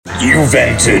You've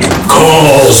entered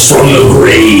Calls from the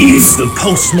Grave, the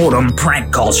post-mortem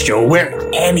prank call show where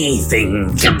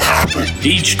anything can happen.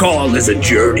 Each call is a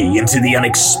journey into the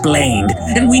unexplained,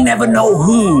 and we never know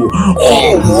who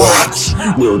or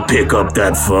what will pick up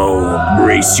that phone.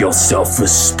 Brace yourself for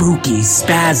spooky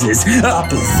spazzes,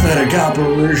 apathetic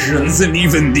apparitions, and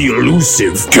even the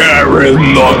elusive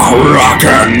Karen the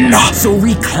Kraken. So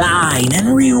recline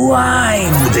and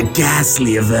rewind with the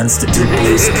ghastly events that took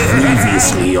place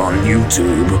previously on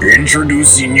YouTube.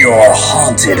 Introducing your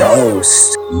haunted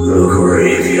host, the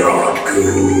Graveyard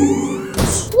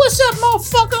Goons. What's up,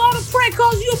 motherfucker? All the prank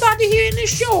calls you about to hear in this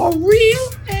show are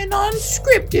real and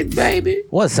unscripted, baby.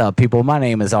 What's up, people? My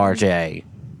name is RJ.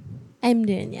 I'm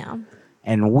Danielle.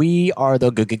 And we are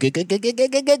the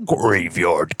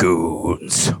Graveyard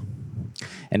Goons.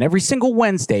 And every single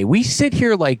Wednesday, we sit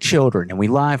here like children and we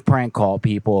live prank call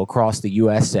people across the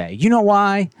USA. You know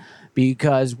why?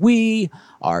 Because we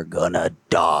are gonna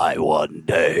die one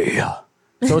day.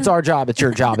 So it's our job, it's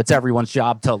your job, it's everyone's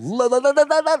job to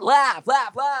laugh.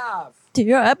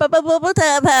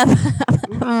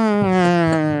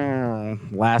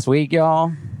 Last week,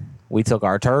 y'all, we took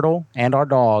our turtle and our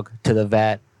dog to the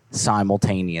vet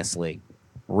simultaneously.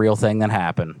 Real thing that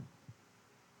happened.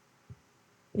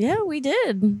 Yeah, we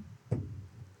did.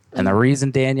 And the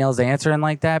reason Danielle's answering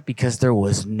like that, because there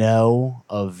was no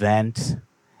event.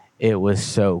 It was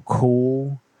so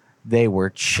cool. They were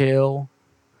chill.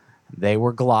 They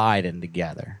were gliding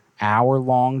together.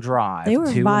 Hour-long drive They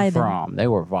were to vibing. and from. They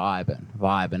were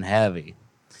vibing heavy.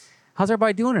 How's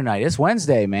everybody doing tonight? It's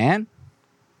Wednesday, man.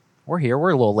 We're here. We're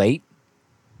a little late.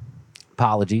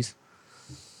 Apologies.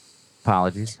 How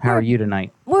are you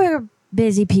tonight? We're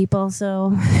busy people,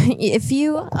 so if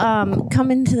you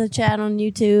come into the chat on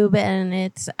YouTube and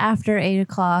it's after 8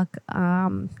 o'clock,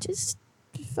 just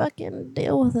fucking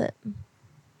deal with it.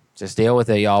 Just deal with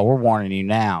it, y'all. We're warning you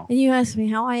now. And you asked me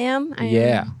how I am? I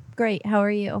am great. How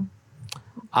are you?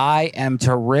 I am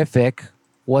terrific.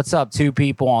 What's up, two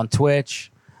people on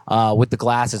Twitch? With the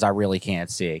glasses, I really can't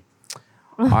see.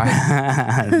 These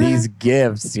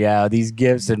gifts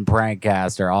and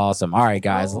Prankcast are awesome. All right,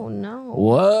 guys. Oh, no.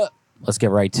 What? Let's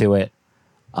get right to it.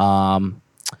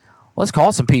 Let's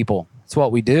call some people. It's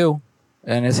what we do,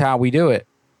 and it's how we do it.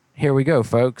 Here we go,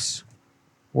 folks.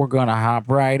 We're going to hop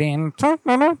right in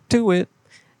to it.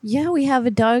 Yeah, we have a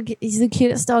dog. He's the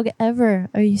cutest dog ever.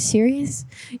 Are you serious?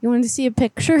 You wanted to see a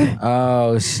picture?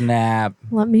 Oh, snap.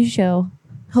 Let me show.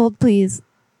 Hold, please.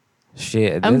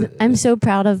 Shit. I'm so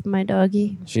proud of my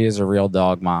doggy. She is a real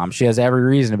dog mom. She has every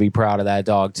reason to be proud of that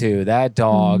dog, too. That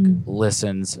dog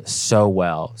listens so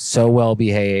well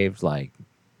behaved, like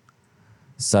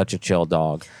such a chill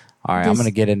dog. All right, I'm going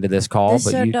to get into this call. This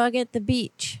is our dog at the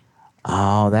beach.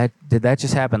 Oh, did that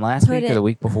just happen last week or the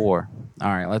week before? All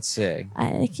right, let's see.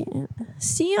 I can't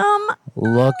see him.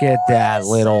 Look at that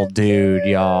little dude,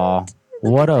 y'all.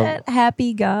 What That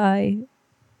happy guy.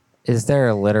 Is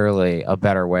there literally a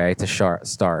better way to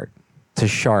start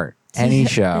any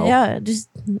show? Yeah, just,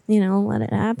 let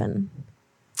it happen.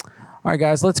 All right,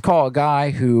 guys, let's call a guy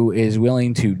who is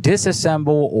willing to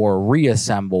disassemble or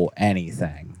reassemble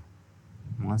anything.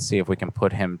 Let's see if we can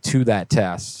put him to that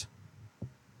test.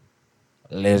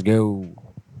 Let's go.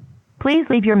 Please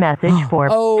leave your message for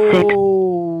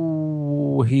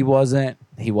he wasn't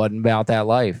about that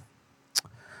life.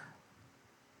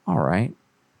 All right.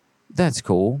 That's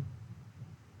cool.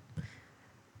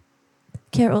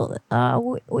 Carol,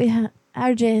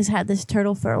 RJ has had this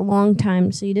turtle for a long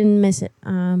time, so you didn't miss it.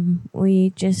 We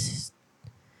just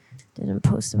didn't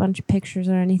post a bunch of pictures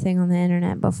or anything on the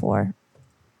internet before.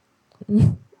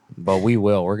 But we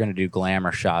will. We're going to do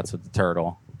glamour shots with the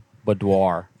turtle.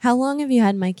 Boudoir. How long have you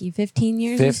had Mikey? 15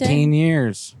 years? 15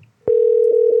 years.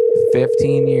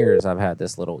 15 years I've had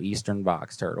this little Eastern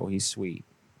box turtle. He's sweet.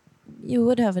 You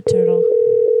would have a turtle.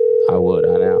 I would,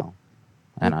 I know.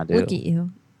 And I do. Look at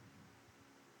you.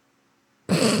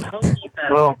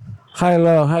 Hello.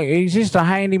 Hello. Hey, is this the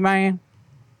handyman?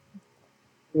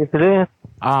 Yes, it is.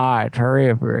 All right,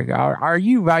 terrific. Are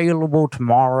you available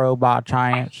tomorrow by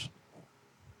chance?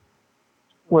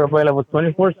 We're available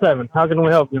 24/7. How can we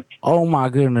help you? Oh, my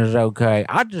goodness, okay.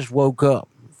 I just woke up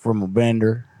from a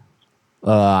bender.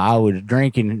 I was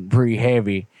drinking pretty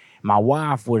heavy. My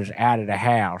wife was out of the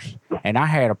house, and I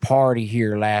had a party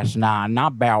here last night, and I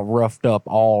about roughed up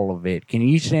all of it. Can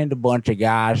you send a bunch of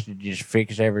guys to just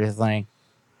fix everything?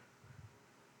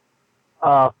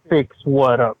 Fix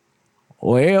what up?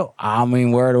 Well, I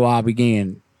mean, where do I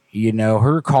begin?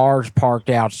 Her car's parked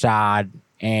outside,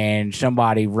 and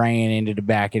somebody ran into the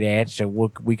back of that, so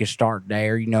we could start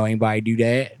there. Anybody do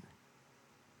that?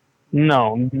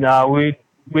 No, we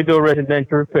we do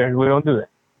residential repairs. We don't do that.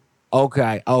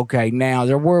 Okay. Now,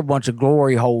 there were a bunch of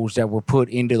glory holes that were put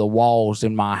into the walls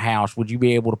in my house. Would you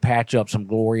be able to patch up some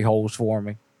glory holes for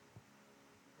me?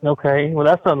 Okay. Well,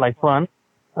 that sounds like fun.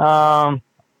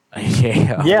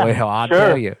 Yeah, well, I'll sure.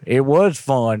 tell you, it was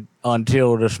fun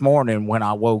until this morning when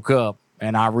I woke up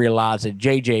and I realized that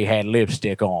JJ had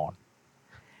lipstick on.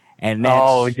 And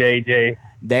JJ.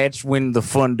 That's when the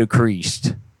fun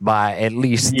decreased by at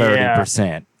least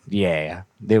 30%. Yeah,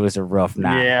 it was a rough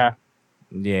night.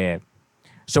 Yeah.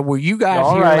 So were you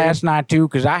guys here last night too?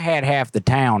 Because I had half the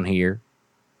town here.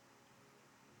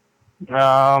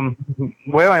 Well,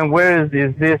 and where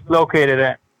is this located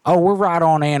at? Oh, we're right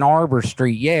on Ann Arbor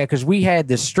Street. Yeah, because we had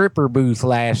the stripper booth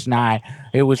last night.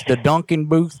 It was the Dunkin'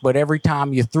 booth, but every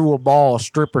time you threw a ball, a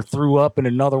stripper threw up in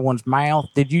another one's mouth.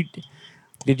 Did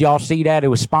y'all see that? It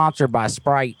was sponsored by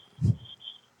Sprite.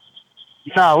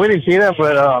 No, we didn't see that,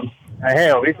 but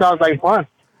hell, it sounds like fun.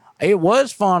 It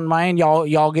was fun, man.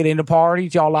 Y'all get into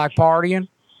parties? Y'all like partying?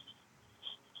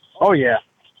 Oh yeah,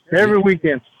 every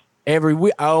weekend. Every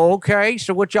week. Oh, okay.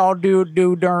 So what y'all do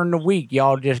during the week?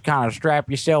 Y'all just kind of strap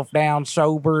yourself down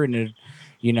sober and,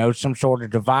 some sort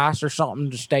of device or something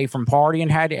to stay from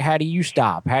partying. How do you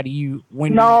stop? How do you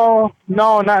No,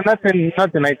 not nothing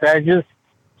like that. Just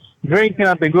drinking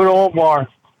at the good old bar.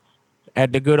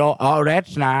 At the good old. Oh,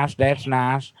 that's nice. That's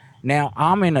nice. Now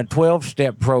I'm in a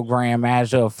 12-step program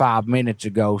as of 5 minutes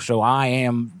ago, so I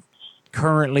am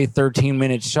currently 13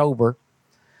 minutes sober.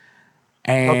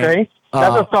 And, okay.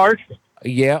 That's a start.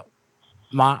 Yeah.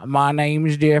 My name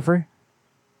is Jeffrey.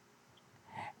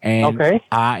 And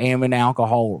I am an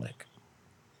alcoholic.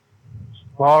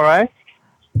 All right.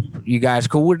 You guys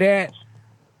cool with that?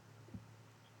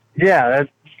 Yeah,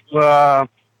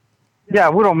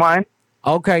 we don't mind.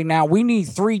 Okay, now we need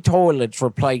 3 toilets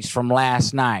replaced from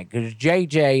last night because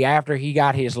JJ, after he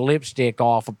got his lipstick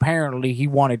off, apparently he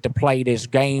wanted to play this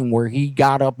game where he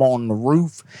got up on the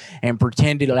roof and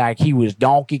pretended like he was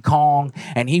Donkey Kong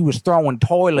and he was throwing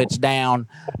toilets down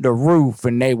the roof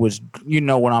and they was, you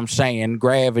know what I'm saying,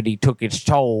 gravity took its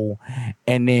toll.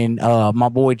 And then my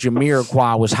boy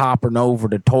Jamiroquai was hopping over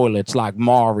the toilets like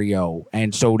Mario.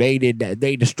 And so they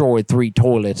destroyed 3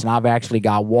 toilets and I've actually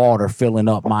got water filling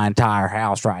up my entire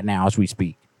house right now as we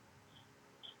speak.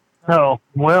 Oh,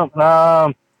 well,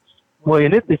 you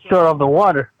need to shut off the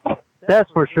water.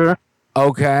 That's for sure.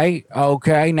 Okay.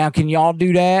 Now, can y'all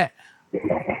do that?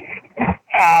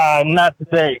 Not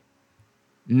today.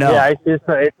 No. Yeah, it's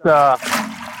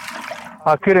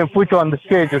I couldn't put you on the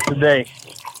schedule today.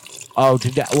 Oh,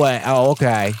 today? What? Oh,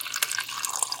 okay.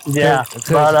 Yeah,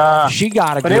 but she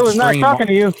got a good stream. But it was nice talking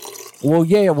to you. Well,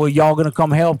 yeah, y'all gonna come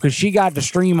help because she got the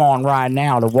stream on right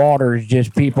now. The water is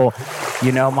just people,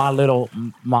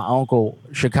 my uncle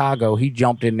Chicago, he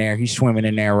jumped in there. He's swimming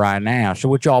in there right now. So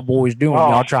what y'all boys doing?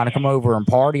 Y'all trying to come over and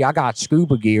party? I got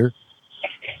scuba gear.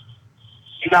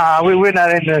 Nah, we're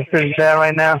not interested in that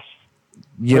right now.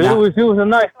 It was a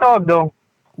nice talk though.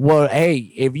 Well,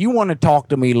 hey, if you want to talk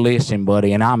to me, listen,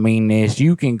 buddy, and I mean this,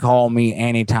 you can call me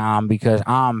anytime because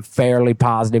I'm fairly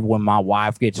positive when my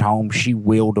wife gets home, she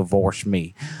will divorce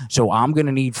me. So I'm going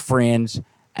to need friends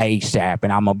ASAP,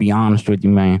 and I'm going to be honest with you,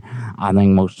 man. I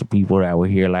think most of the people that were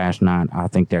here last night, I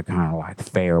think they're kind of like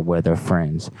fair weather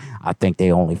friends. I think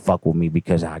they only fuck with me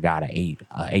because I got a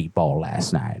 8 ball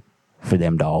last night for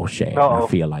them to all share. I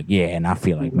feel like, I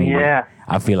feel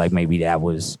like maybe that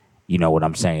was... You know what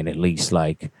I'm saying? At least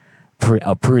like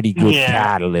a pretty good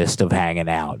catalyst of hanging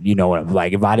out. You know what?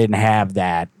 Like if I didn't have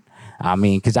that, I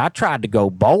mean, because I tried to go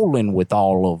bowling with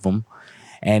all of them,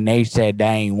 and they said they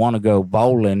ain't want to go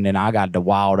bowling. And I got the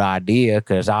wild idea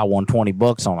because I won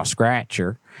 $20 on a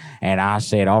scratcher, and I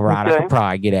said, all right, I could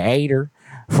probably get an 8er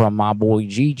from my boy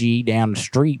Gigi down the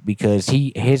street because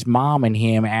his mom and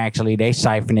him actually they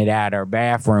siphon it out of our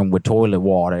bathroom with toilet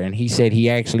water, and he said he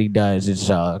actually does his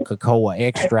cocoa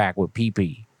extract with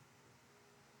pee.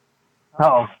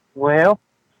 Oh well,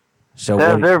 so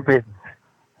that's their business.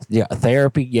 Yeah,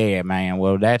 therapy. Yeah, man.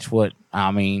 Well, that's what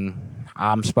I mean.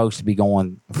 I'm supposed to be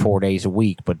going 4 days a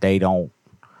week, but they don't.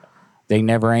 They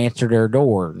never answer their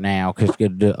door now because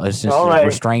it's just a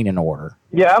restraining order.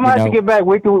 Yeah, I'm going to have to get back.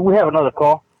 We have another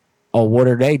call. Oh, what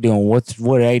are they doing? What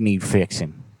do they need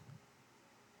fixing?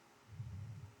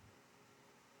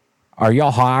 Are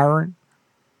y'all hiring?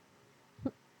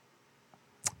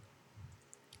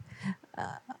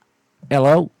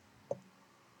 Hello?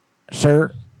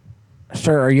 Sir?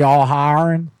 Sir, are y'all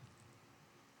hiring?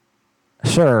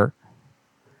 Sir?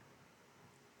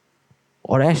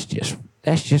 Well, that's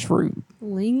just rude.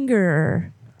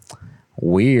 Linger.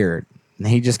 Weird.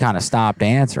 He just kind of stopped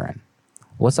answering.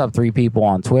 What's up, 3 people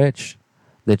on Twitch?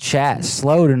 The chat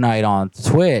slow tonight on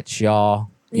Twitch, y'all.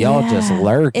 Y'all just Yeah,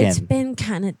 lurking. It's been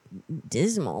kind of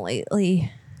dismal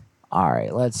lately. All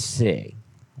right, let's see.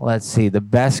 Let's see. The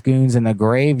best goons in the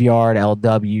graveyard,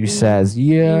 LW says.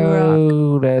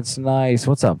 Yo, that's nice.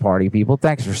 What's up, party people?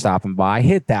 Thanks for stopping by.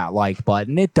 Hit that like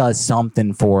button. It does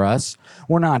something for us.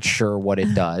 We're not sure what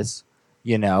it does,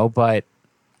 but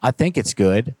I think it's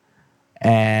good.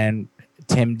 And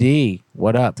Tim D,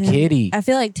 what up? Kitty. I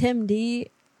feel like Tim D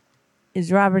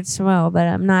is Robert Smo, but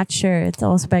I'm not sure. It's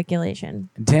all speculation.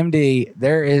 Tim D,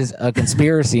 there is a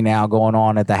conspiracy now going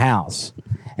on at the house.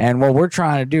 And what we're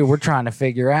trying to do, we're trying to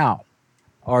figure out,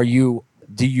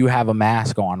 do you have a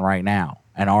mask on right now?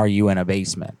 And are you in a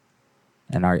basement?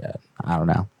 And I don't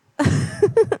know.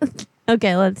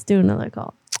 Okay, let's do another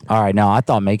call. All right, no, I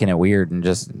thought making it weird and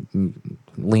just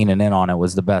leaning in on it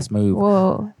was the best move.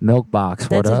 Whoa. Milkbox,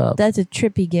 what up? That's a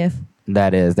trippy gif.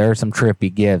 That is. There are some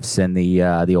trippy gifts in the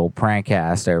old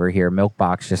prankcast over here.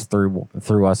 Milkbox just threw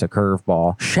us a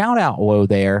curveball. Shout out, Woe,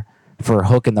 there for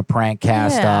hooking the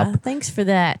prankcast up. Thanks for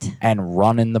that. And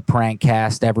running the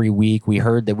prankcast every week. We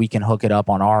heard that we can hook it up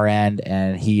on our end,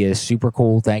 and he is super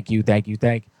cool. Thank you.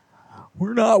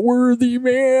 We're not worthy,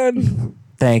 man.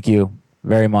 Thank you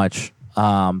very much.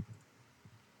 My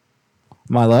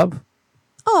love?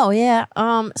 Oh, yeah.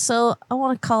 So I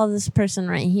want to call this person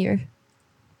right here.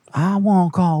 I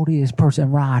want to call this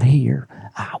person right here.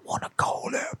 I want to call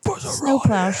that person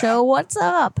Snowplow Show, what's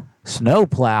up?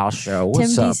 Snowplow Show.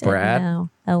 What's Tim D up, said Brad? No.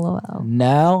 LOL.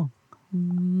 No? I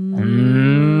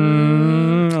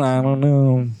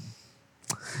don't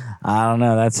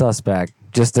know. That's suspect.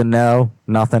 Just a no,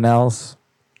 nothing else.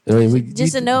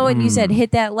 Just a no, and you said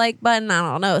hit that like button.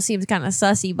 I don't know. It seems kind of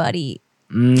sussy, buddy.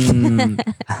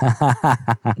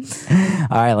 All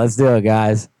right, let's do it,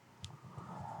 guys.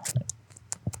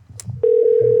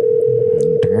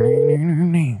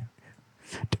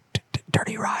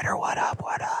 Dirty Rider, what up?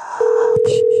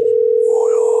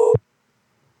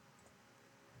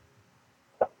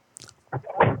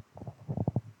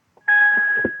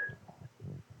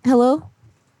 Hello?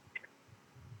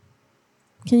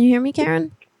 Can you hear me,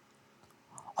 Karen?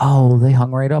 Oh, they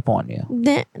hung right up on you.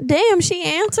 Damn, she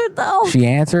answered though. She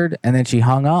answered, and then she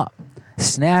hung up.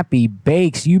 Snappy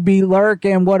Bakes, you be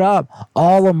lurking. What up?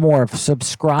 Allamorph,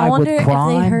 subscribe with Prime. I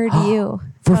wonder if they heard you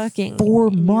For talking. 4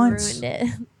 and you months. ruined it.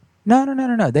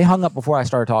 No. They hung up before I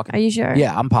started talking. Are you sure?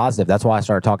 Yeah, I'm positive. That's why I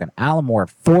started talking. Allamorph,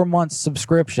 4 months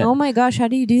subscription. Oh my gosh, how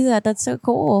do you do that? That's so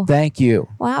cool. Thank you.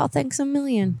 Wow, thanks a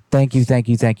million. Thank you.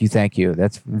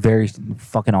 That's very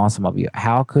fucking awesome of you.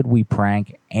 How could we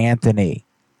prank Anthony?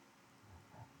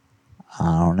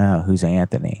 I don't know. Who's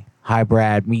Anthony? Hi,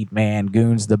 Brad, Meat Man,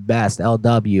 Goons the best,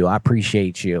 LW. I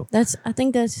appreciate you. I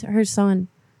think that's her son.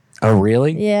 Oh,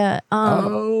 really? Yeah.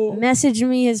 Message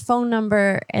me his phone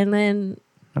number and then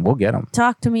We'll get him.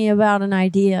 talk to me about an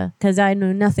idea because I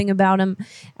know nothing about him.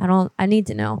 I need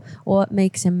to know what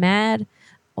makes him mad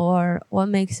or what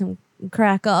makes him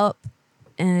crack up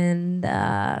and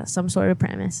some sort of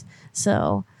premise.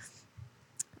 So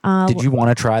Did you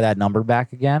want to try that number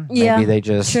back again? Yeah. Maybe they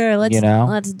just, sure, let's do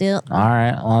it. All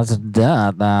right, let's do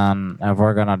it then. If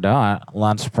we're going to do it,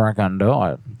 let's freaking do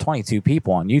it. 22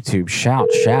 people on YouTube. Shout,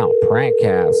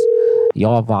 prankcast.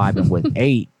 Y'all vibing with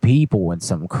 8 people and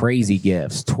some crazy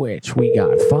gifts. Twitch, we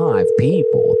got 5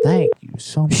 people. Thank you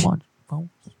so much, folks.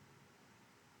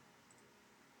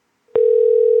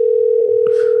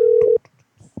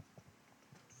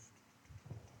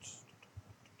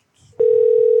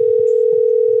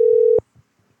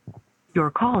 Your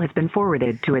call has been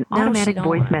forwarded to an Now she automatic don't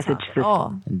voice wanna message talk at system.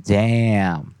 all.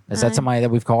 Damn. Is that somebody that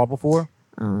we've called before?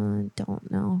 Don't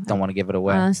know. Don't want to give it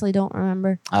away. Honestly, don't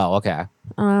remember. Oh, okay.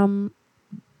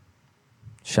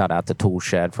 Shout out to Tool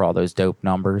Shed for all those dope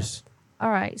numbers. All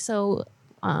right. So,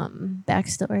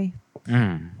 backstory.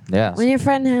 Yes. When your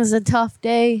friend has a tough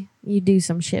day, you do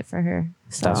some shit for her.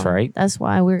 So That's right. That's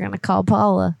why we're gonna call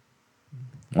Paula.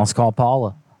 Let's call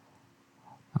Paula.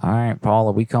 All right,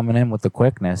 Paula, we coming in with the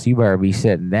quickness. You better be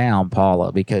sitting down,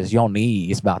 Paula, because your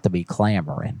knee is about to be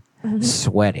clamoring.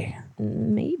 Sweaty.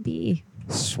 Maybe.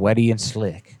 Sweaty and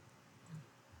slick.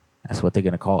 That's what they're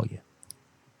going to call you.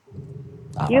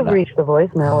 I don't You've know. reached the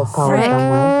voicemail of Paula Frick.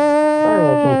 Shumway. Sorry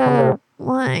I can't come to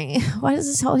Why? Why does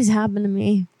this always happen to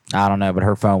me? I don't know, but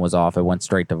her phone was off. It went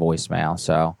straight to voicemail,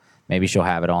 so maybe she'll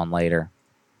have it on later.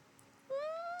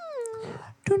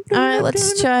 All right,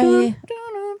 let's try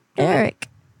Eric.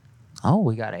 Oh,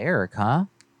 we got Eric, huh?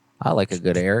 I like a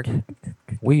good Eric.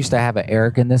 We used to have an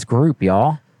Eric in this group,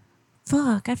 y'all.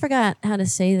 Fuck, I forgot how to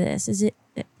say this. Is it?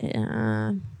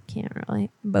 Can't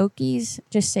really. Bokies?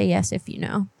 Just say yes if you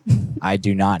know. I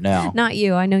do not know. Not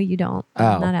you. I know you don't. Oh.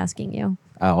 I'm not asking you.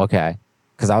 Oh, okay.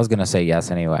 Because I was gonna say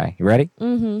yes anyway. You ready?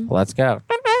 Mm-hmm. Let's go.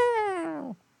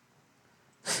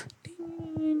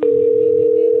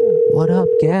 What up,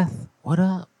 Geth? What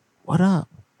up? What up?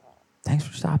 Thanks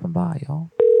for stopping by, y'all.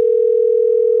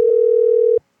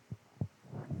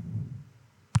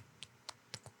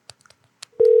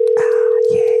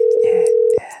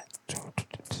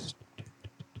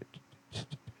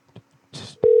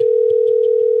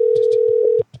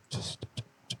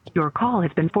 Your call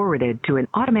has been forwarded to an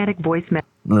automatic voice message.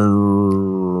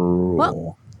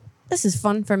 Well, this is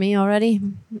fun for me already.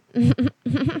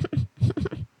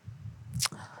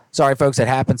 Sorry, folks. It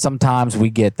happens sometimes. We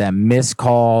get them missed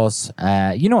calls.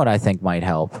 You know what I think might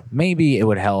help? Maybe it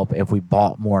would help if we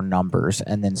bought more numbers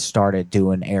and then started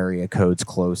doing area codes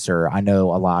closer. I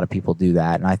know a lot of people do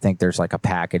that, and I think there's like a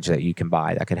package that you can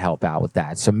buy that could help out with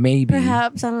that. So maybe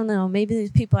Perhaps, I don't know. Maybe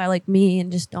these people are like me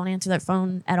and just don't answer their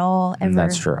phone at all ever.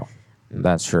 That's true.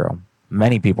 That's true.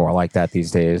 Many people are like that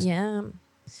these days. Yeah.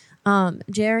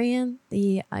 Jarian,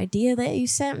 the idea that you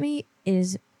sent me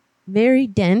is very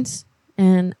dense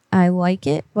and I like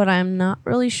it, but I'm not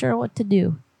really sure what to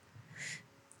do.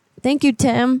 Thank you,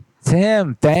 Tim.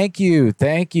 Tim, thank you.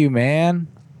 Thank you, man.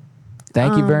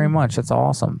 Thank you very much. That's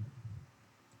awesome.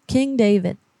 King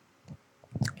David.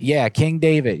 Yeah, King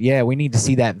David. Yeah, we need to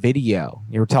see that video.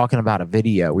 You were talking about a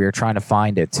video. We were trying to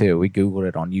find it too. We Googled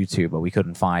it on YouTube, but we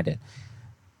couldn't find it.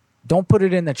 Don't put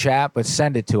it in the chat, but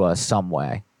send it to us some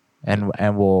way, and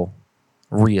we'll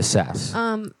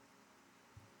reassess.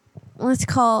 Let's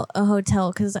call a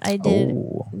hotel because I did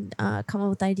come up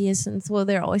with ideas since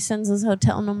there always sends us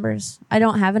hotel numbers. I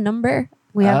don't have a number.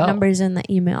 We have numbers in the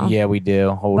email. Yeah, we do.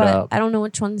 Hold but up. I don't know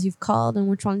which ones you've called and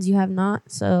which ones you have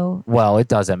not. So Well, it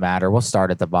doesn't matter. We'll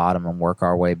start at the bottom and work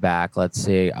our way back. Let's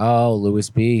see. Oh, Louis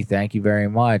B., thank you very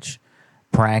much.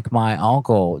 Prank my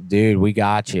uncle. Dude, we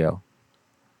got you.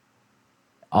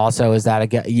 Also, is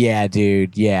that a yeah,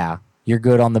 dude. Yeah. You're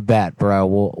good on the bet, bro.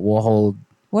 We'll hold.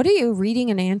 What are you reading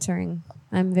and answering?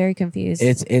 I'm very confused.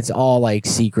 It's all like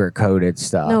secret coded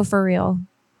stuff. No, for real.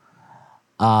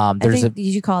 Did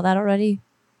you call that already?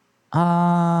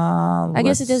 I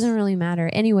guess it doesn't really matter.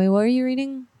 Anyway, what are you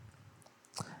reading?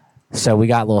 So we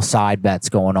got little side bets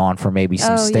going on for maybe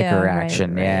some sticker right,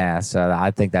 action. right. Yeah, so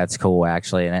I think that's cool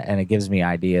actually, and it gives me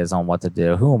ideas on what to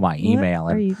do. Who am I emailing?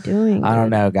 What are you doing? I don't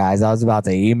know, guys. I was about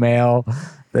to email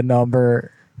the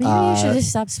number. Maybe you should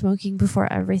just stop smoking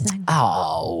before everything.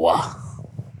 Oh,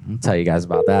 I'll tell you guys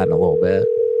about that in a little bit.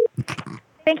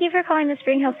 Thank you for calling the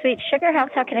Spring Hill Suite Sugar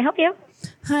House. How can I help you?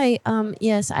 Hi.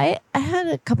 Yes, I had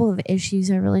a couple of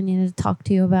issues I really needed to talk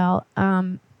to you about.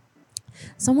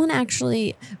 Someone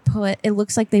actually it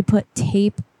looks like they put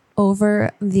tape over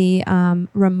the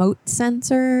remote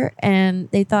sensor,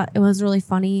 and they thought it was really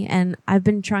funny. And I've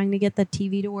been trying to get the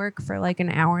TV to work for like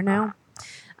an hour now.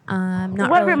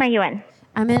 What room are you in?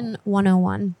 I'm in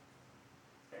 101.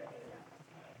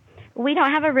 We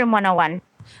don't have a room 101.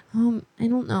 I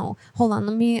don't know. Hold on,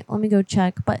 let me go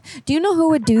check. But do you know who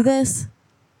would do this?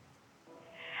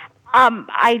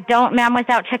 I don't, ma'am,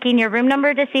 without checking your room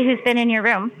number to see who's been in your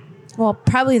room. Well,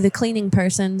 probably the cleaning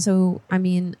person. So, I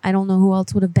mean, I don't know who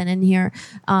else would have been in here.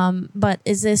 But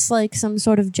is this like some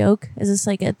sort of joke? Is this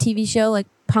like a TV show, like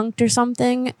Punk'd or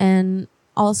something? And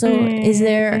also, is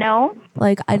there no?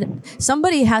 Like,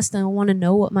 somebody has to want to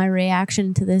know what my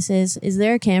reaction to this is. Is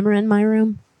there a camera in my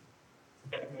room?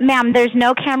 Ma'am, there's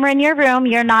no camera in your room.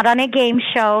 You're not on a game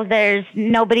show. There's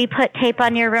nobody put tape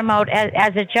on your remote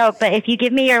as a joke. But if you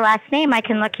give me your last name, I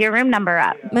can look your room number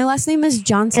up. My last name is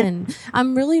Johnson.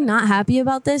 I'm really not happy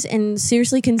about this, and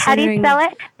seriously considering. How do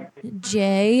you spell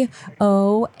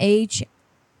it?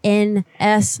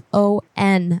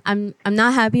 JOHNSON. I'm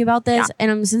not happy about this,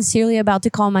 and I'm sincerely about to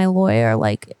call my lawyer.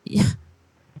 Like,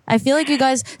 I feel like you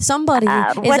guys, somebody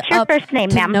is what's your first name,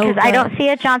 ma'am? Because I don't see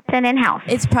a Johnson in house.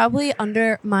 It's probably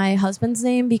under my husband's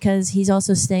name because he's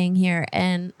also staying here,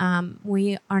 and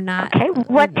we are not. Okay,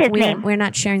 what's his name? We're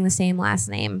not sharing the same last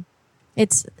name.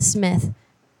 It's Smith,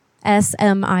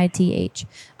 SMITH.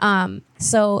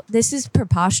 So this is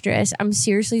preposterous. I'm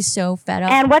seriously so fed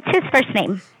up. And what's his first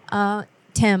name?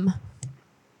 Tim.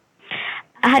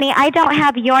 Honey, I don't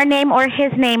have your name or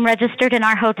his name registered in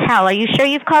our hotel. Are you sure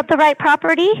you've called the right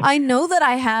property? I know that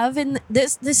I have, and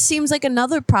this seems like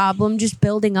another problem just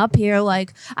building up here.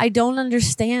 Like, I don't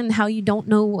understand how you don't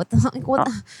know what this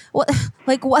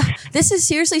is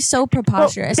seriously so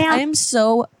preposterous. Well, I am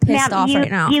so pissed off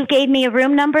right now. You gave me a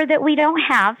room number that we don't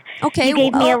have. Okay. You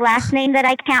gave me a last name that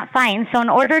I can't find. So in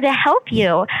order to help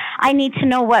you, I need to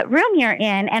know what room you're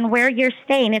in and where you're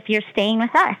staying if you're staying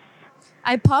with us.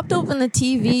 I popped open the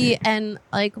TV and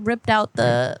like ripped out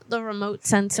the remote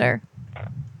sensor.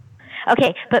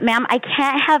 Okay, but ma'am, I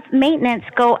can't have maintenance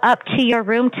go up to your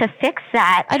room to fix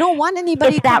that. I don't want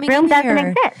anybody if that coming room in doesn't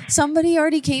here. exist. Somebody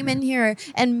already came in here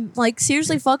and like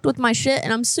seriously fucked with my shit,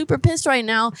 and I'm super pissed right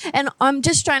now. And I'm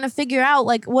just trying to figure out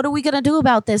like what are we gonna do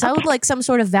about this? I would like some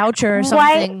sort of voucher or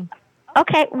something.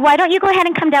 Okay, why don't you go ahead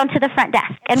and come down to the front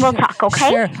desk and we'll talk, okay?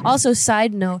 Sure. Also,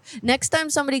 side note, next time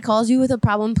somebody calls you with a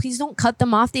problem, please don't cut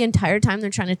them off the entire time they're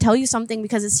trying to tell you something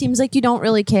because it seems like you don't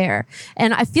really care.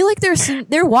 And I feel like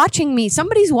they're watching me.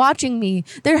 Somebody's watching me.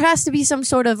 There has to be some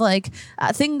sort of like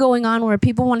thing going on where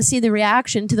people want to see the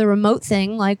reaction to the remote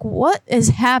thing. Like, what is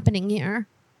happening here?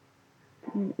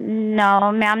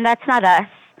 No, ma'am, that's not us.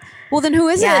 Well, then who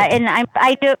is it? Yeah, and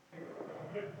I do...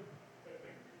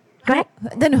 Go ahead.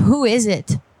 Then who is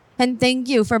it? And thank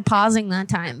you for pausing that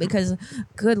time because,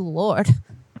 good Lord.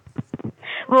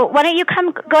 Well, why don't you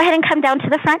go ahead and come down to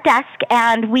the front desk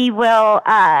and we will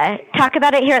talk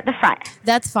about it here at the front.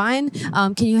 That's fine.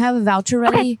 Can you have a voucher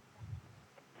ready? Okay.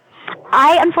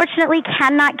 I unfortunately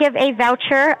cannot give a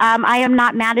voucher. I am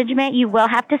not management. You will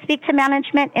have to speak to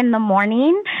management in the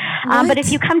morning. But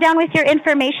if you come down with your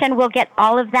information, we'll get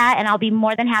all of that, and I'll be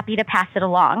more than happy to pass it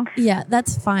along. Yeah,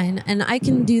 that's fine. And I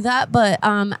can do that, but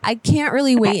I can't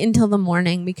really wait until the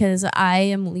morning because I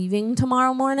am leaving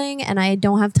tomorrow morning, and I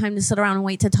don't have time to sit around and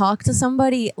wait to talk to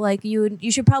somebody. Like,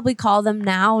 you should probably call them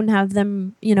now and have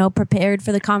them, prepared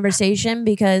for the conversation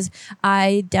because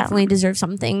I definitely deserve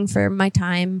something for my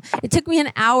time. It took me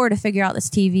an hour to figure out this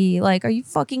TV. Like, are you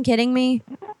fucking kidding me?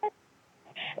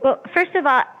 Well, first of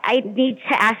all, I need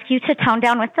to ask you to tone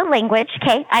down with the language,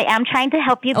 okay? I am trying to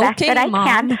help you best that I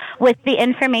can with the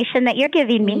information that you're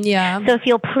giving me. Yeah. So if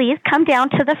you'll please come down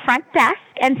to the front desk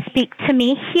and speak to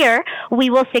me here,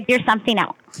 we will figure something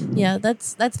out. Yeah,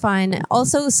 that's fine.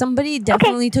 Also, somebody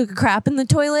definitely took a crap in the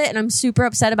toilet, and I'm super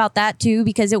upset about that too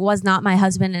because it was not my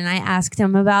husband, and I asked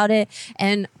him about it.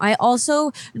 And I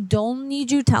also don't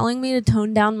need you telling me to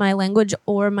tone down my language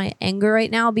or my anger right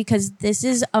now because this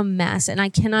is a mess, and I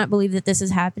cannot believe that this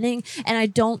is happening. And I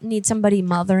don't need somebody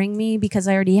mothering me because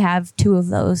I already have 2 of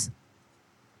those.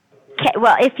 Okay,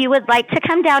 well, if you would like to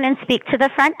come down and speak to the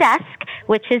front desk,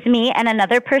 which is me and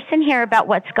another person here about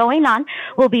what's going on,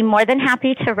 we'll be more than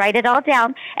happy to write it all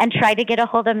down and try to get a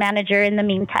hold of manager in the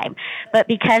meantime. But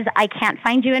because I can't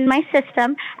find you in my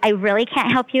system, I really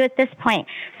can't help you at this point.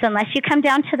 So unless you come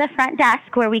down to the front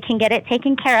desk where we can get it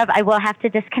taken care of, I will have to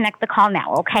disconnect the call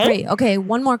now, okay? Great. Okay,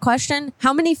 one more question.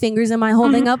 How many fingers am I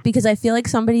holding up? Because I feel like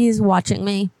somebody is watching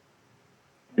me.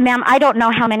 Ma'am, I don't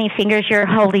know how many fingers you're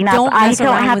holding up. I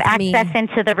don't have access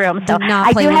into the room. So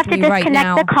I do have to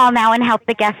disconnect the call now and help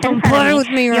the guest in front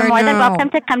of me. You're more than welcome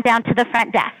to come down to the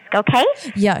front desk, okay?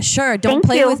 Yeah, sure. Don't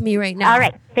play with me right now. All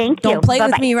right. Thank you. Don't play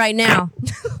with me right now.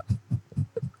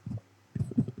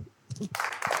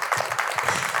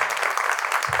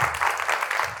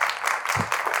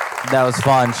 That was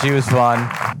fun. She was fun.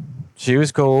 She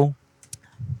was cool.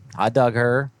 I dug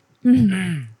her.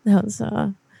 That was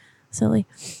silly.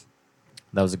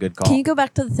 That was a good call. Can you go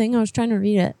back to the thing? I was trying to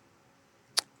read it.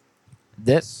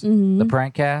 This? The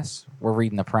prank cast? We're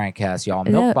reading the prank cast, y'all.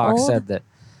 Milkbox said that.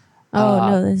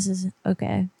 No, this is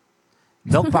okay.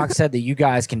 Milkbox said that you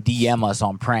guys can DM us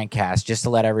on Prankcast just to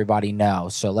let everybody know.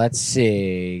 So let's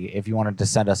see if you wanted to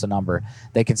send us a number.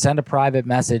 They can send a private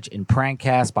message in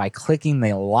Prankcast by clicking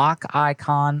the lock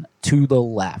icon to the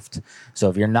left. So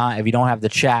if you don't have the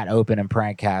chat open in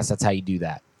Prankcast, that's how you do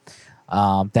that.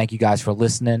 Thank you guys for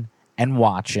listening and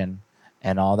watching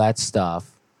and all that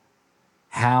stuff.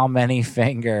 How many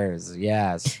fingers?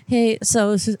 Yes. Hey,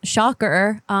 so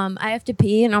shocker. I have to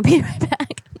pee and I'll be right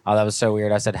back. Oh, that was so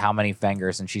weird. I said, how many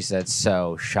fingers? And she said,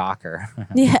 so, shocker.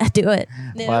 Yeah, do it.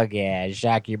 Fuck yeah.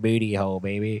 Shock your booty hole,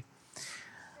 baby.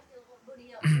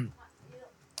 All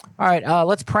right,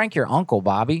 let's prank your uncle,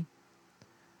 Bobby.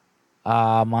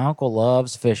 My uncle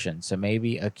loves fishing, so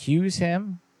maybe accuse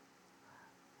him.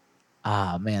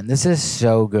 Ah, man, this is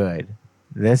so good.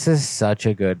 This is such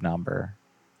a good number.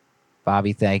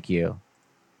 Bobby, thank you.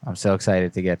 I'm so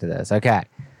excited to get to this. Okay.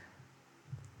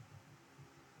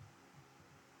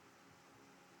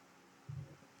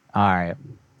 All right.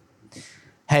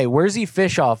 Hey, where's he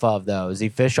fish off of, though? Is he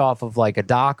fish off of like a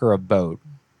dock or a boat?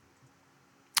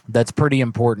 That's pretty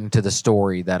important to the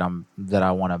story that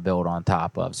I want to build on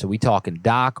top of. So we talking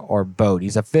dock or boat?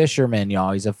 He's a fisherman,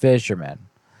 y'all. He's a fisherman.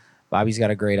 Bobby's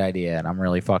got a great idea, and I'm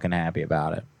really fucking happy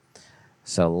about it.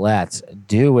 So let's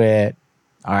do it.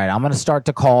 All right, I'm going to start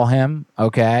to call him,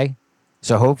 okay?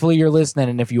 So hopefully you're listening,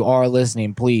 and if you are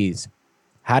listening, please,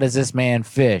 how does this man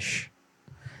fish?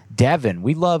 Devin,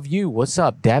 we love you. What's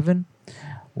up, Devin?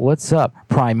 What's up?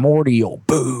 Primordial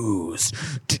booze.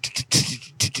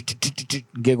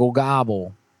 Giggle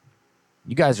gobble.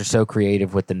 You guys are so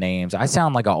creative with the names. I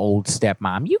sound like an old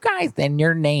stepmom. You guys and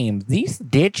your names, these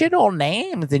digital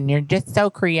names, and you're just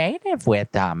so creative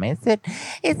with them. Is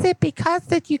it because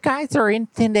that you guys are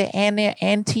into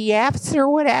NTFs or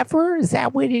whatever? Is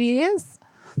that what it is?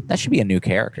 That should be a new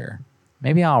character.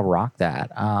 Maybe I'll rock that.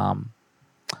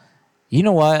 You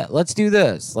know what? Let's do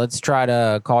this. Let's try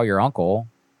to call your uncle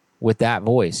with that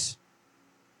voice,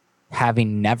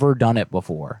 having never done it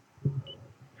before.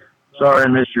 Sorry I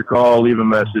missed your call. Leave a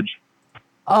message.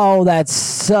 Oh, that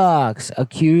sucks.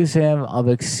 Accuse him of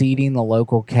exceeding the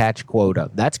local catch quota.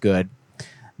 That's good.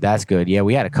 That's good. Yeah,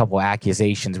 we had a couple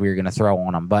accusations we were going to throw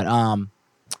on him, but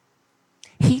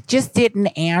he just didn't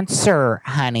answer,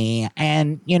 honey.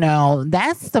 And, you know,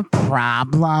 that's the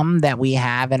problem that we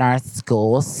have in our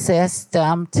school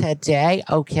system today.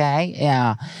 Okay,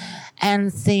 yeah.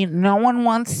 And see, no one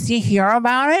wants to hear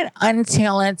about it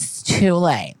until it's too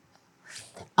late.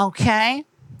 Okay?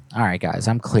 All right, guys,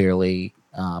 I'm clearly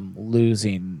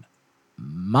losing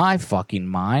my fucking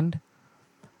mind.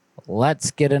 Let's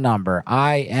get a number.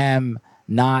 I am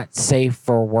not safe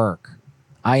for work.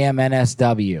 I am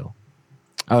NSW.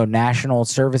 Oh, National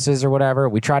Services or whatever.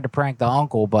 We tried to prank the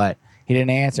uncle, but he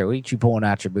didn't answer. What are you pulling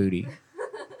out your booty?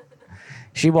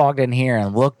 She walked in here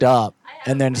and looked up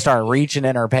and then started reaching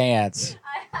in her pants.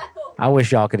 I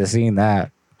wish y'all could have seen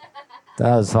that.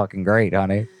 That was fucking great,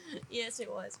 honey. Yes,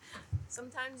 it was.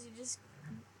 Sometimes you just,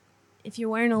 if you're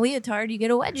wearing a leotard, you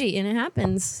get a wedgie, and it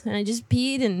happens. And I just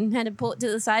peed and had to pull it to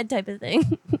the side type of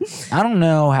thing. I don't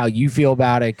know how you feel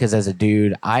about it, because as a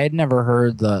dude, I had never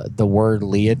heard the word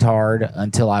leotard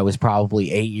until I was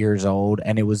probably 8 years old,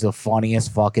 and it was the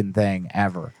funniest fucking thing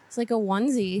ever. It's like a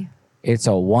onesie. It's a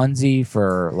onesie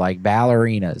for, like,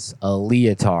 ballerinas, a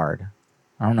leotard.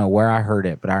 I don't know where I heard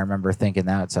it, but I remember thinking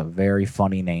that's a very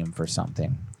funny name for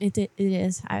something. It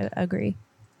is. I agree.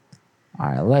 All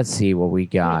right, let's see what we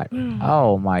got.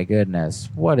 Oh, my goodness.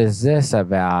 What is this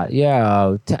about?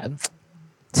 Yo, Tim.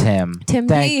 Tim Thank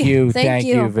D. you. Thank Thank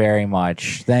you. you very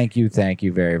much. Thank you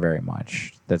very, very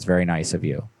much. That's very nice of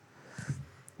you.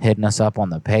 Hitting us up on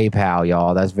the PayPal,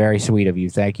 y'all. That's very sweet of you.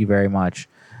 Thank you very much.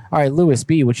 All right, Lewis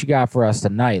B., what you got for us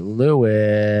tonight?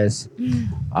 Lewis.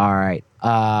 All right.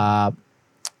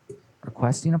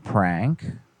 Requesting a prank.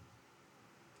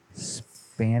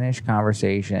 Spanish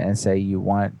conversation and say you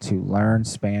want to learn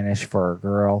Spanish for a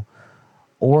girl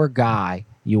or guy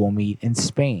you will meet in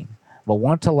Spain, but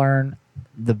want to learn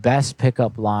the best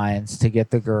pickup lines to get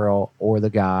the girl or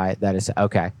the guy that is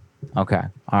okay. All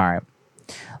right.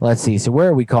 Let's see. So where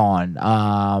are we calling?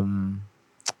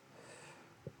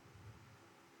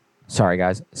 Sorry,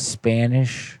 guys.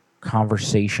 Spanish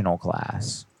conversational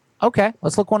class. Okay,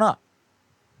 let's look one up.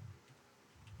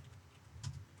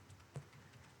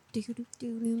 Have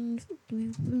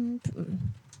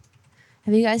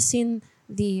you guys seen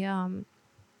the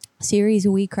series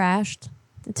We Crashed?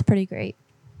 It's pretty great.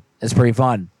 It's pretty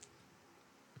fun.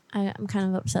 I'm kind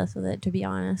of obsessed with it, to be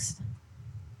honest.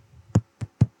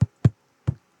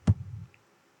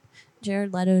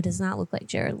 Jared Leto does not look like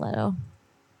Jared Leto.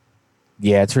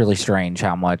 Yeah, it's really strange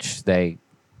how much they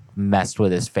messed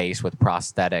with his face with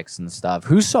prosthetics and stuff.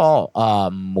 Who saw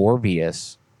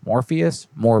Morbius? Morbius.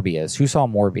 Who saw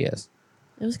Morbius?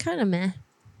 It was kind of meh.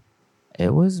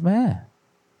 It was meh.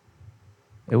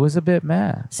 It was a bit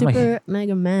meh. Super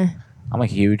mega meh. I'm a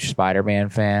huge Spider-Man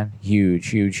fan.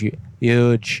 Huge.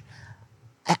 It's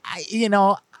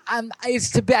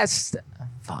the best.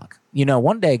 Fuck. You know,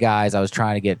 one day, guys, I was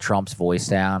trying to get Trump's voice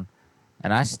down,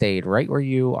 and I stayed right where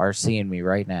you are seeing me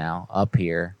right now, up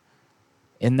here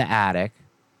in the attic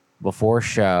before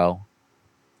show.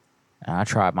 And I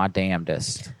tried my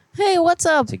damnedest. Hey, what's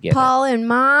up, Paul and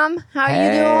Mom? How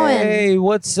you doing? Hey,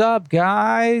 what's up,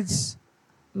 guys?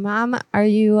 Mom, are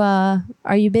you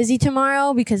busy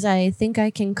tomorrow? Because I think I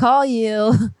can call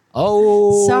you.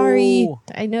 Oh, sorry.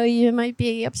 I know you might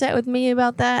be upset with me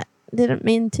about that. Didn't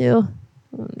mean to.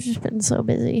 I've just been so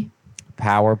busy.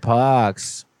 Power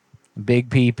Pucks, Big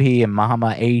PP, and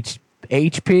Mama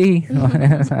HP.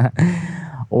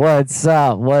 What's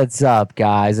up,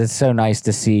 guys? It's so nice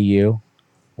to see you.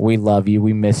 We love you.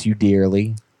 We miss you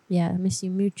dearly. Yeah, I miss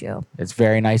you mucho. It's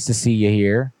very nice to see you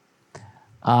here.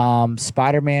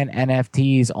 Spider-Man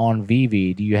NFTs on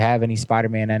Vivi. Do you have any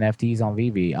Spider-Man NFTs on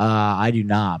Vivi? I do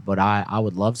not, but I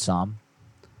would love some.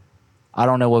 I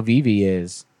don't know what Vivi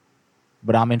is,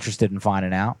 but I'm interested in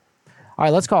finding out. All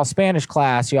right, let's call Spanish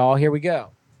class, y'all. Here we go.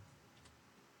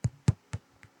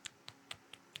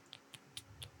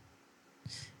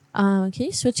 Can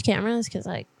you switch cameras? Because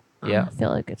I Yeah. feel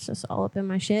like it's just all up in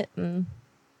my shit, and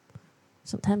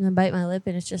sometimes I bite my lip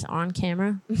and it's just on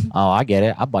camera. Oh, I get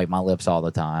it. I bite my lips all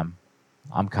the time.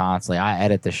 I'm constantly. I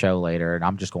edit the show later, and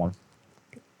I'm just going.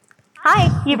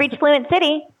 Hi, you've reached Fluent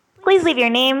City. Please leave your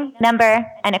name, number,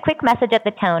 and a quick message at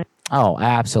the tone. Oh,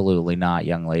 absolutely not,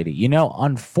 young lady. You know,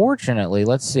 unfortunately,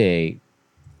 let's see.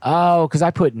 Oh, because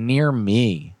I put near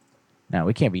me. No,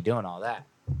 we can't be doing all that.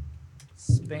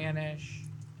 Spanish.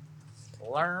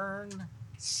 Learn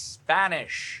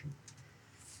Spanish.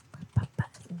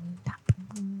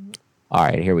 All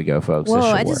right, here we go, folks. Whoa, This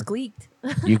should I just work.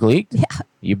 gleeked. You gleeked? Yeah.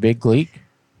 You big gleek?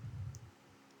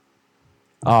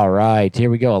 All right, here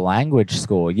we go. A language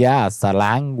school. Yes, a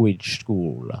language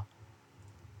school.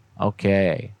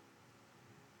 Okay.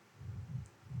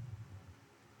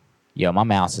 Yo, my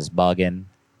mouse is bugging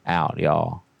out,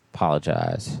 y'all.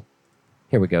 Apologize.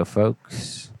 Here we go,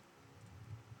 folks.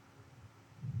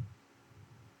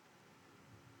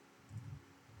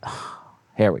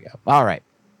 Here we go. All right.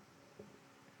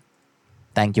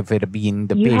 Thank you for being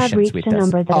the You have patience reached with a us.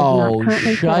 number that is Oh, not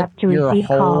currently set shut up to your receive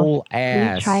whole calls.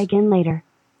 ass. Please try again later.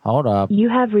 Hold up. You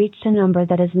have reached a number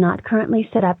that is not currently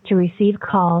set up to receive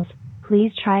calls.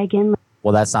 Please try again.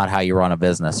 Well, that's not how you run a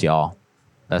business, y'all.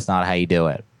 That's not how you do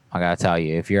it. I got to tell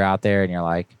you, if you're out there and you're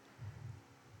like,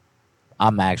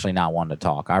 I'm actually not one to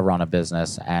talk. I run a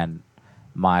business and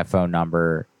my phone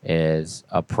number is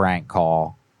a prank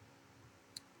call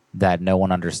that no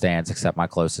one understands except my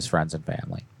closest friends and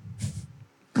family.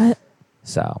 What?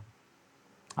 So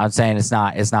I'm saying it's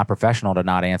not professional to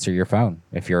not answer your phone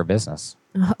if you're a business.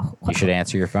 Oh, You should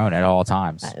answer your phone at all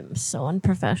times. I'm so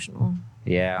unprofessional.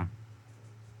 Yeah.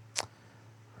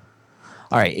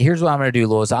 All right, here's what I'm going to do,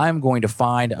 Louis. I'm going to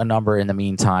find a number in the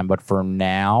meantime, but for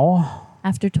now,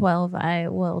 After 12, I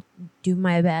will do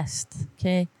my best.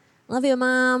 Okay? Love you,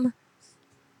 Mom.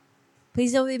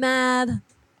 Please don't be mad.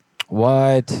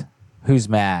 what? Who's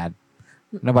mad?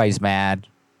 Nobody's mad.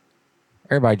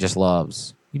 Everybody just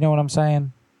loves. You know what I'm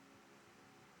saying?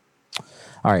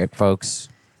 All right, folks.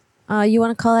 You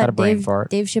want to call Had a that brain Dave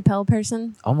fart. Chappelle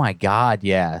person? Oh my God,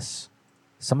 yes.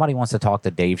 Somebody wants to talk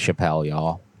to Dave Chappelle,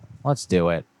 y'all. Let's do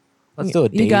it. Let's do a You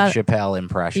Dave got- Chappelle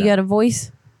impression. You got a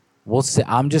voice? We'll see.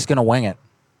 I'm just gonna wing it.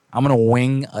 I'm gonna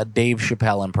wing a Dave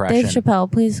Chappelle impression. Dave Chappelle,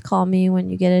 please call me when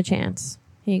you get a chance.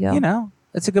 Here you go. You know,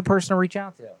 it's a good person to reach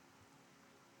out to.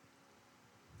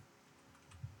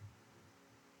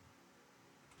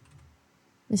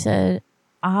 They said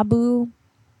Abu.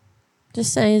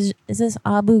 Just say, is this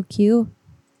Abu Q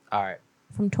All right.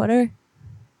 from Twitter?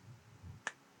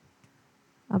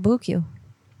 Abu Q.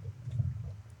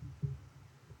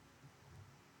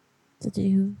 Did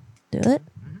you do it?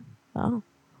 Oh.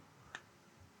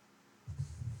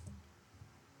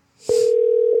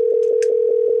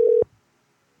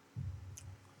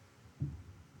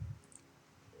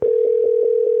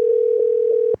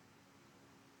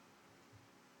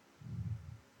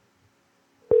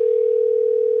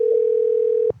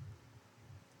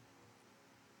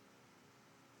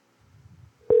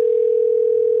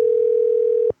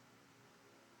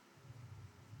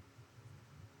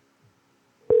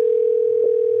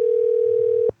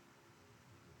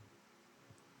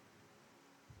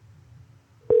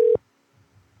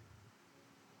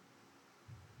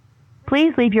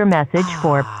 Please leave your message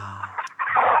for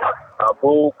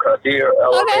Abu Qadir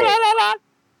El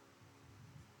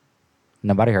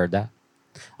Nobody heard that.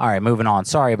 All right, moving on.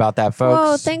 Sorry about that, folks.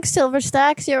 Whoa, thanks, Silver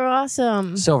Stacks. You're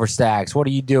awesome. Silver Stacks, what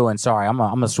are you doing? Sorry, I'm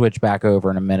gonna switch back over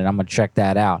in a minute. I'm gonna check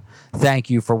that out. Thank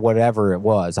you for whatever it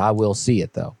was. I will see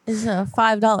it though. It's a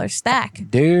 $5 stack.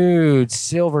 Dude,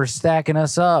 Silver stacking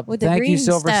us up. With the Thank green you,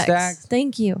 Silver stacks. Stacks.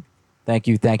 Thank you. Thank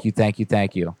you, thank you, thank you,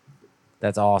 thank you.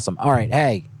 That's awesome. All right,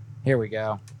 hey, here we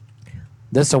go.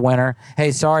 This is a winner.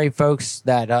 Hey, sorry, folks,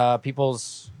 that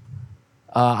people's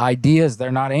ideas they're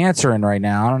not answering right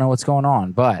now. I don't know what's going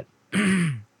on, but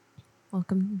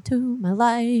Welcome to my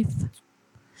life.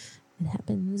 It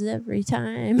happens every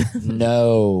time.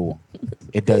 no,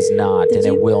 it does not, Did and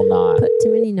it you will not. Put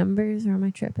too many numbers, or am I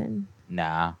tripping?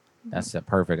 Nah, that's the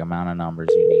perfect amount of numbers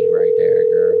you need right there,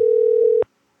 girl.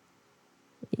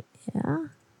 Yeah.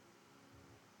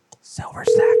 Silver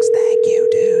Stacks, thank you,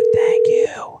 dude. Thank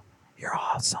you. You're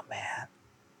awesome, man.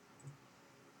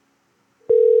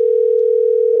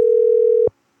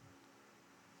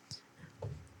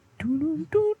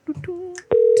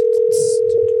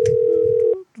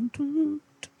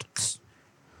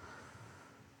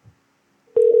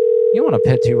 You want to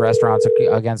pit two restaurants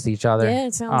against each other? Yeah,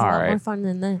 it sounds All a lot right. more fun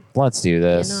than that. Let's do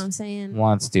this. You know what I'm saying?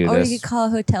 Let's do or this. you could call a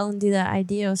hotel and do that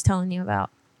idea I was telling you about.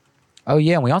 Oh,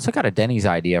 yeah. And we also got a Denny's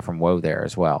idea from Woe there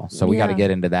as well. So we got to Yeah.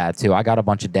 get into that, too. I got a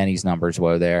bunch of Denny's numbers,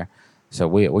 Woe there. So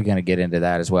we're going to get into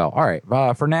that as well. All right.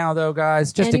 For now, though,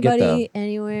 guys, just Anybody, to get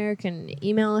anywhere can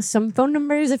email us some phone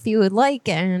numbers if you would like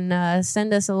and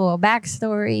send us a little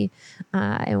backstory,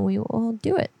 and we will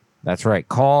do it. That's right.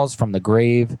 Calls from the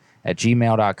grave at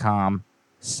gmail.com.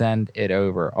 Send it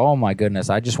over. Oh, my goodness.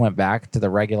 I just went back to the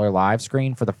regular live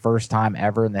screen for the first time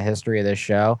ever in the history of this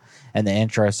show, and the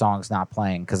intro song's not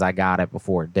playing because I got it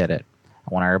before it did it.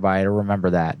 I want everybody to remember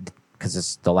that because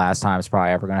it's the last time it's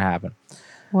probably ever going to happen.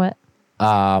 What?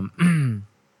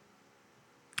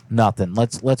 Nothing.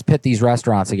 Let's pit these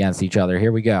restaurants against each other.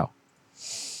 Here we go.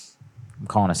 I'm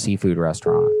calling a seafood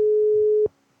restaurant.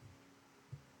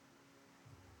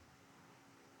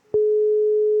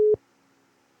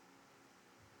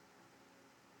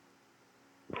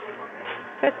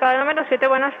 Pescado número 7,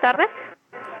 buenas tardes.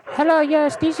 Hello,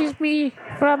 yes, this is me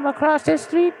from across the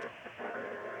street.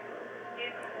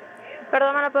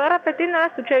 Perdón, ¿me lo puedo repetir? No la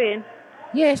escuché bien.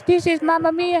 Yes, this is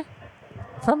Mamma Mia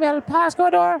from El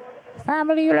Pascador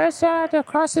Family Restaurant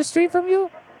across the street from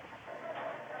you.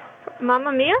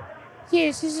 Mamma Mia?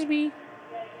 Yes, this is me.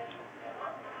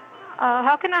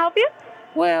 How can I help you?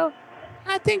 Well,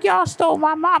 I think y'all stole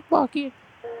my mop bucket.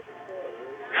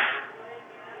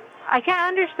 I can't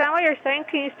understand what you're saying.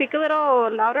 Can you speak a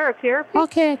little louder or clearer, please?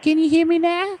 Okay, can you hear me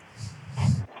now?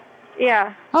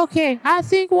 Yeah. Okay, I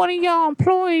think one of your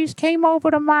employees came over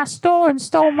to my store and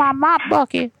stole my mop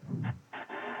bucket.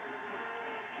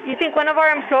 You think one of our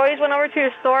employees went over to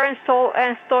your store and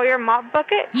stole your mop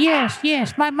bucket? Yes,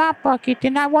 my mop bucket,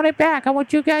 and I want it back. I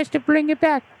want you guys to bring it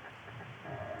back.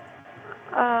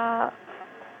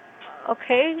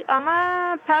 Okay. I'm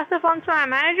gonna pass the phone to my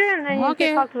manager, and then you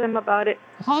can talk to him about it.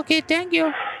 Okay, thank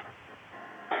you.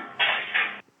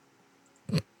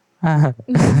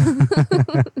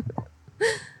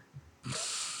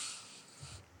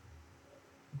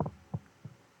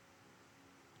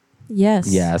 Yes.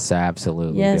 Yes,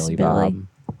 absolutely. Yes, Billy Billy. Bob.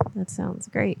 That sounds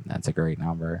great. That's a great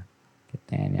number. Get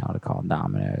Danielle to call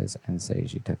Domino's and say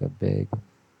she took a big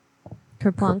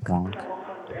kerplunk.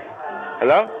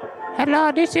 Hello?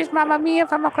 Hello, this is Mamma Mia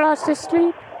from across the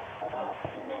street.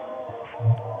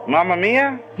 Mamma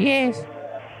Mia? Yes.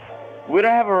 We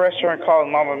don't have a restaurant called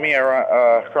Mamma Mia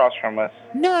across from us.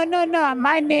 No.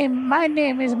 My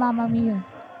name is Mamma Mia.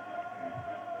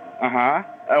 Uh-huh.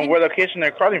 And what location are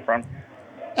you calling from?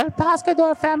 El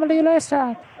Pascador Family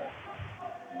Restaurant.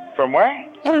 From where?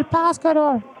 El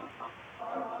Pascador.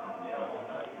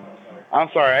 I'm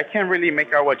sorry, I can't really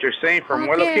make out what you're saying. From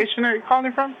what location are you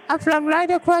calling from? I'm from right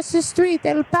across the street,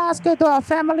 El Pascador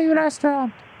Family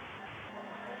Restaurant.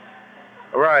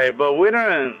 Right, but we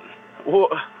don't...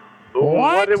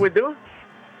 What did we do?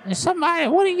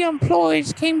 One of your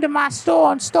employees came to my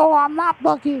store and stole our mop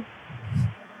bucket.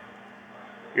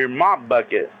 Your mop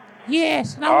bucket?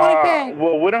 Yes, and I want it back.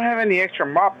 Well, we don't have any extra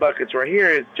mop buckets right here.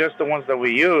 It's just the ones that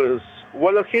we use.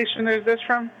 What location is this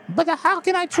from? But how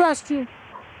can I trust you?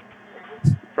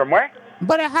 From where?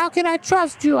 But how can I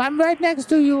trust you? I'm right next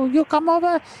to you. You come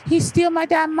over, he steal my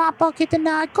damn mop bucket, and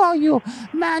now I call you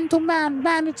man to man,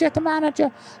 manager to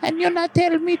manager, and you're not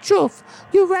telling me truth.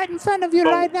 You're right in front of you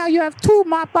right now. You have 2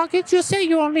 mop buckets. You say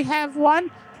you only have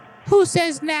 1. Who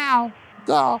says now?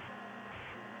 Go.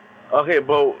 Okay,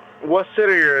 but what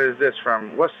city is this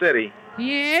from? What city?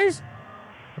 Yes,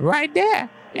 right there.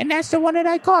 And that's the one that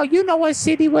I call. You know what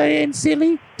city we're in,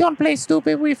 silly. Don't play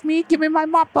stupid with me. Give me my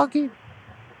mop bucket.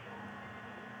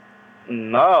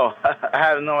 No, I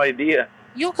have no idea.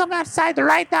 You come outside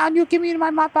right now and you give me my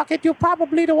mop bucket. You're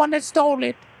probably the one that stole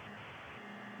it.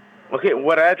 Okay,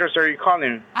 what address are you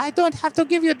calling? I don't have to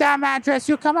give you damn address.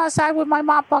 You come outside with my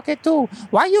mop bucket too.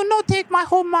 Why you no take my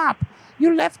whole mop?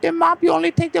 You left the mop, you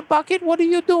only take the bucket. What are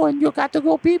you doing? You got to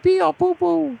go pee-pee or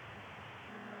poo-poo?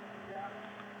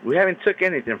 We haven't took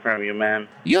anything from you, ma'am.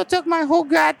 You took my whole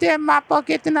goddamn mop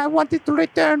bucket and I want it to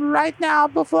return right now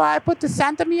before I put the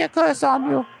Santa Mia curse on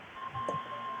you.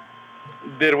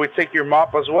 Did we take your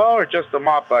mop as well, or just the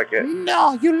mop bucket?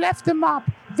 No, you left the mop.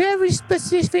 Very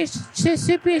specific,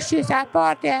 suspicious. I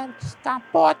bought that.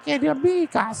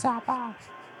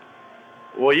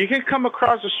 Well, you can come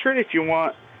across the street if you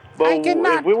want. But I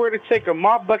cannot. If we were to take a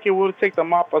mop bucket, we would take the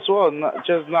mop as well, not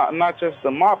just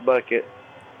the mop bucket.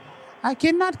 I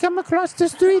cannot come across the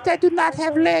street. I do not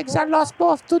have legs. I lost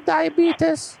both to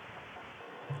diabetes.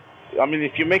 I mean,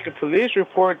 if you make a police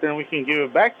report, then we can give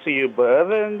it back to you. But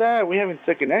other than that, we haven't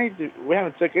taken anything. We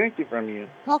haven't taken anything from you.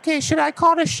 Okay, should I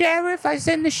call the sheriff? I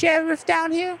send the sheriff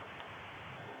down here.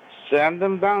 Send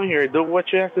them down here. Do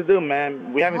what you have to do,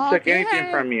 man. We haven't taken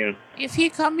anything from you. If he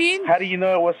come in, how do you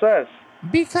know it was us?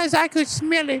 Because I could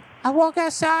smell it. I walk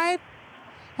outside,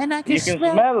 and I could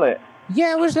smell it.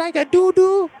 Yeah, it was like a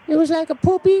doo-doo. It was like a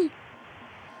poopy.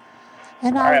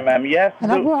 And All right, ma'am. Yes,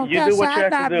 and I walked you do what you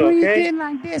outside have and to I do, breathed okay? in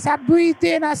like this. I breathed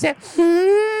in. I said,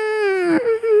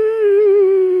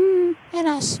 and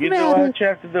I You do smelled what it. you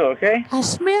have to do, okay? I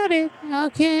smelled it.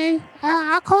 Okay.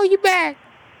 I'll call you back.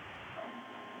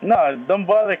 No, don't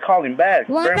bother calling back.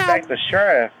 Why Bring not? back the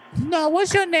sheriff. No,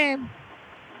 what's your name?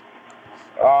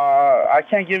 I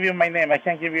can't give you my name. I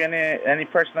can't give you any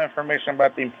personal information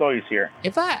about the employees here.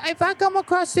 If I come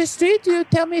across the street, you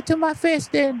tell me to my face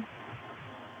then.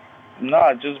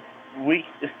 No, just we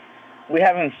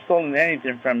haven't stolen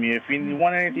anything from you. If you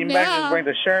want anything back, just bring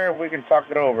the sheriff. We can talk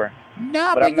it over.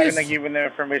 No, but I'm not you gonna give you the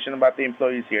information about the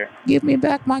employees here. give me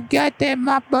back my goddamn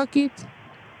mop bucket.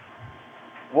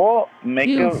 Well, make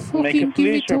You a fucking give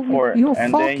police it to me. report, You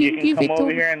and then you fucking can give come it to over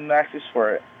me. here and ask us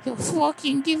for it. You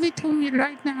fucking give it to me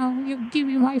right now. You give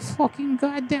me my fucking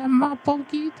goddamn mop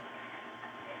bucket.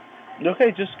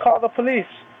 Okay, just call the police.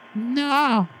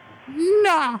 No.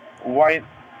 No.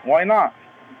 Why not?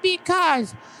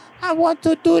 Because I want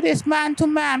to do this man to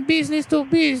man, business to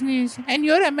business. And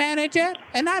you're the manager,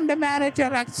 and I'm the manager.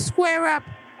 Like, square up.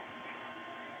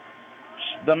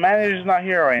 The manager's not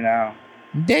here right now.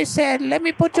 They said, let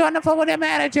me put you on the phone with the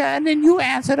manager, and then you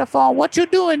answer the phone. What you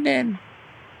doing then?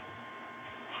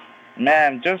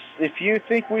 Ma'am, just if you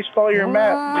think we stole your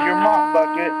mop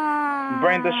bucket,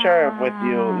 bring the sheriff with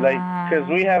you. Like, cause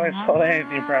we haven't stolen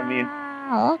anything from you.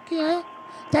 Okay.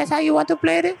 That's how you want to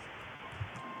play this?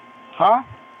 Huh?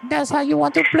 That's how you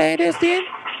want to play this then?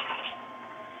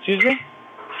 Excuse me?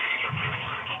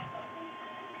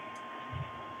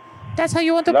 That's how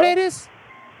you want to Hello? play this?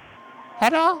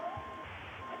 Hello?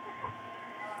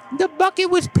 The bucket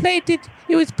was plated.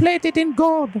 It was plated in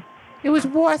gold. It was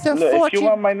worth a Look, if fortune. you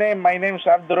want my name's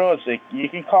Abdurrazik. You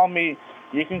can call me.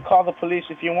 You can call the police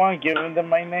if you want. Give them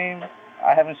my name.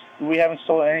 We haven't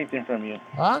stolen anything from you.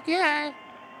 Okay.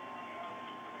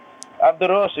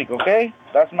 Abdurrazik, okay?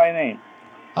 That's my name.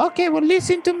 Okay, well,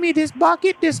 listen to me. This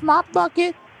bucket, this mop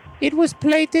bucket, it was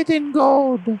plated in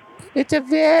gold. It's a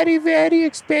very, very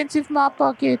expensive mop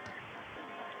bucket.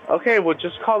 Okay, well,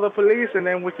 just call the police and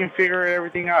then we can figure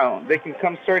everything out. They can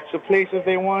come search the place if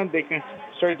they want. They can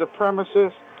search the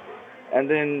premises. And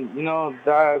then,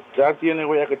 that's the only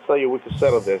way I could tell you we could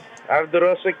settle this.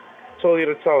 Abdurrazik told you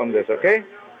to tell them this, okay?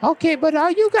 Okay, but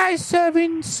are you guys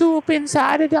serving soup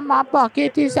inside of the mop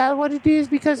bucket? Is that what it is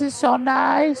because it's so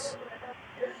nice?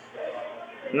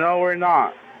 No, we're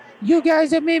not. You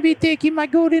guys are maybe taking my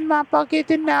golden mop bucket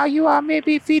and now you are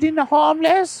maybe feeding the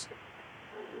homeless?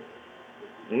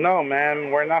 No,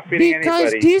 man, we're not feeding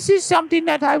Because anybody. this is something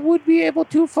that I would be able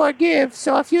to forgive.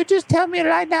 So if you just tell me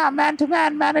right now, man to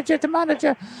man, manager to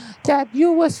manager, that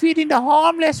you was feeding the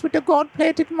homeless with the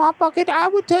gold-plated mop bucket, I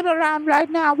would turn around right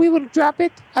now. We will drop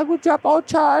it. I would drop all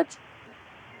charge.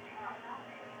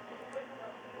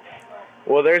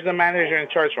 Well, there's the manager in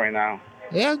charge right now.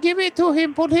 Yeah, give it to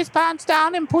him. Put his pants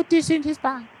down and put this in his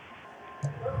pants.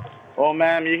 Oh,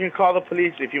 ma'am, you can call the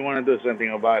police if you want to do something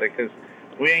about it, because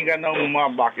we ain't got no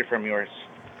mop bucket from yours.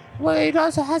 Well, it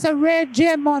also has a red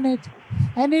gem on it.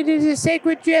 And it is a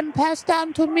sacred gem passed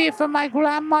down to me from my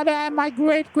grandmother and my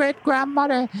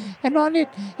great-great-grandmother. And on it,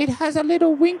 it has a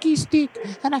little winky stick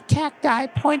and a cacti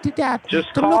pointed out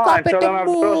Just to call look up and at tell the them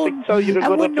moon. Abdurrazik tell you to And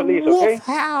go to when the police, the wolf okay?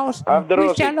 house,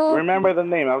 Abdurrazik, remember the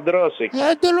name, Abdurrazik.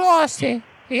 Abdurrazik.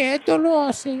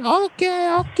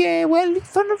 Okay. Well,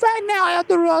 from right now,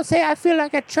 Abdurrazik, I feel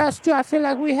like I trust you. I feel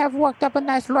like we have worked up a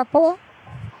nice rapport.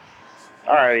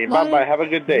 All right, bye-bye. Have a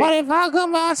good day. But if I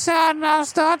come outside and I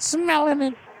start smelling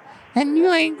it, and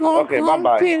you ain't going to Okay, come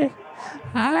bye-bye. fit it.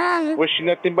 All right. Wish you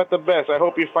nothing but the best. I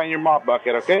hope you find your mop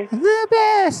bucket, okay? The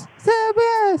best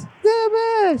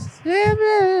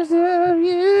of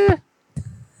you.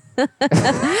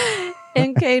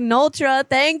 MK Nultra,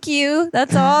 thank you.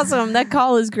 That's awesome. That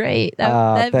call is great.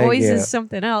 That thank voice you. is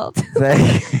something else.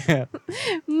 Thank you.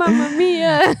 Mamma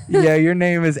mia. Yeah, your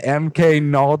name is MK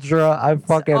Nultra. I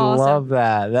fucking awesome. love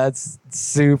that. That's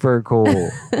super cool.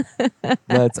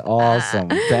 That's awesome.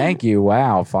 Thank you.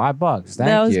 Wow, $5. Thank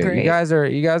That was you. great.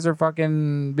 You guys are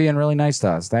fucking being really nice to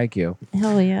us. Thank you.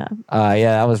 Hell yeah.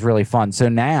 Yeah, that was really fun. So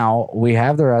now we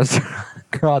have the restaurant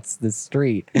across the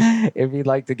street. If you'd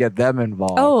like to get them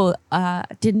involved. Oh,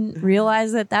 didn't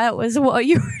realize that was what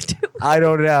you were doing. I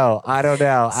don't know.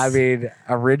 I mean,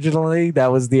 originally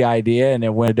that was the idea and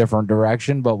it went a different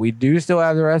direction, but we do still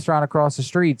have the restaurant across the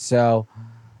street. So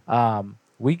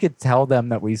we could tell them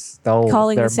that we stole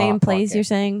Calling their the same mop place, bucket. you're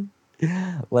saying?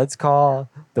 Let's call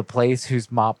the place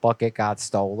whose mop bucket got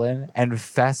stolen and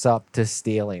fess up to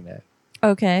stealing it.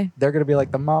 Okay. They're gonna be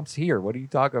like, the mop's here. What are you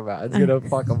talking about? It's gonna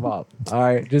fuck them up. All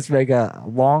right, just make a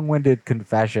long-winded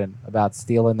confession about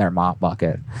stealing their mop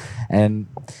bucket. And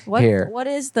here, What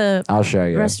is the I'll show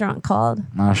you. restaurant called?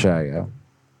 I'll show you.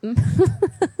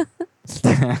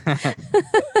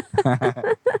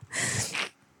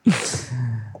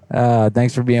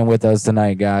 Thanks for being with us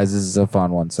tonight, guys. This is a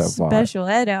fun one so far. Special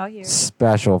ed out here.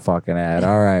 Special fucking ed.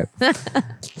 All right.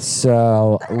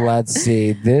 So let's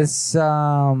see. This wait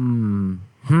a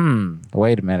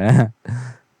minute.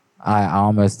 I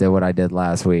almost did what I did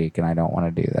last week, and I don't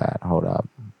want to do that. Hold up.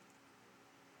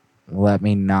 Let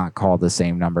me not call the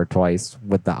same number twice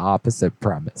with the opposite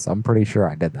premise. I'm pretty sure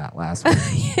I did that last week.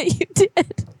 Yeah, you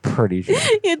did. Pretty sure.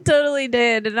 You totally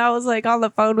did. And I was like on the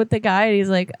phone with the guy, and he's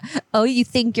like, "Oh, you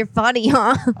think you're funny,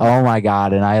 huh?" Oh my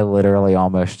God. And I literally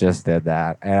almost just did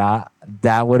that. And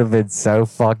that would have been so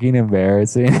fucking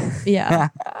embarrassing. Yeah.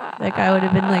 That guy would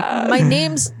have been like, "My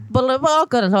name's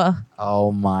Hotrata,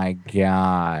 Oh my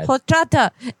God.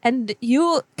 and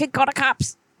you can call the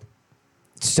cops."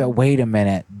 So wait a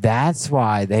minute. That's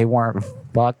why they weren't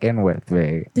fucking with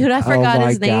me. Dude, I forgot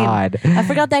his name. God. I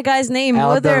forgot that guy's name.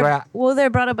 Aldera-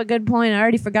 Wilder brought up a good point. I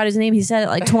already forgot his name. He said it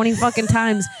like 20 fucking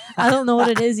times. I don't know what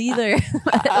it is either.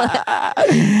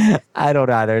 I don't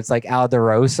either. It's like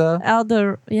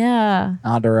Alderosa. Yeah.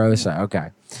 Alderosa. Okay.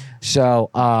 So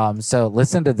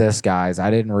listen to this, guys. I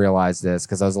didn't realize this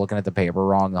because I was looking at the paper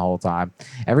wrong the whole time.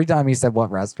 Every time he said, "What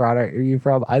restaurant are you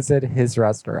from?" I said his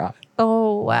restaurant.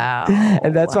 Oh, wow.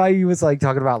 And that's why he was like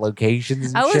talking about locations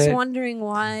and I was shit. wondering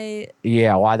why.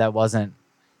 Yeah, why that wasn't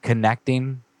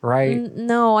connecting, right?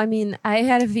 No, I mean, I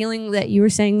had a feeling that you were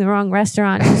saying the wrong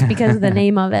restaurant just because of the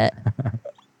name of it.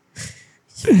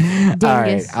 Dingus. All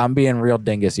right, I'm being real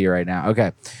dingusy right now.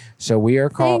 Okay, so we are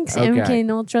called. Thanks, okay. MK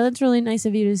Ultra. That's really nice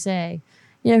of you to say.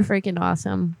 You're freaking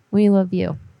awesome. We love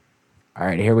you. All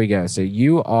right, here we go. So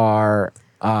you are.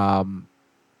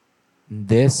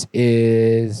 This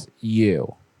is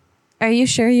you. Are you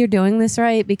sure you're doing this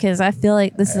right? Because I feel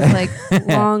like this is like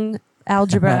long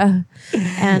algebra,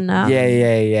 and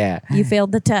Yeah. you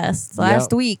failed the test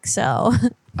last Yep. week. So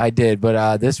I did,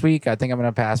 but this week I think I'm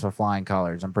gonna pass with flying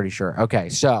colors. I'm pretty sure. Okay,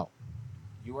 so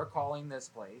you are calling this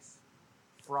place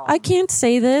from. I can't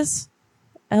say this.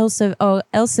 El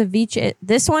Ceviche.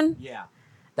 This one. Yeah.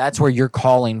 That's where you're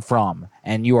calling from,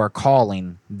 and you are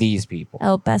calling these people.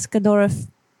 El Pescador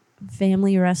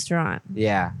Family Restaurant.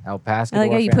 Yeah, El Paso. I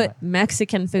like how you put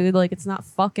Mexican food like it's not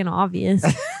fucking obvious.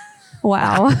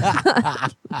 Wow.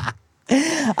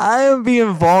 I am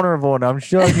being vulnerable, and I'm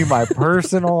showing you my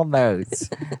personal notes,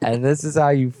 and this is how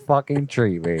you fucking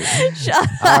treat me. Shut up.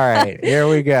 All right, here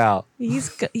we go.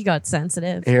 He got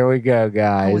sensitive. Here we go, Oh,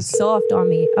 guys. it's soft on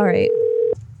me. All right.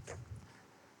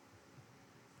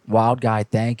 Wild guy,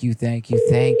 thank you,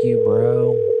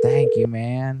 bro. Thank you,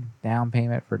 man. Down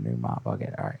payment for new mop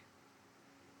bucket. All right.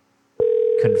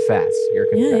 Confess. You're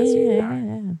confessing. Yeah. All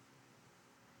right.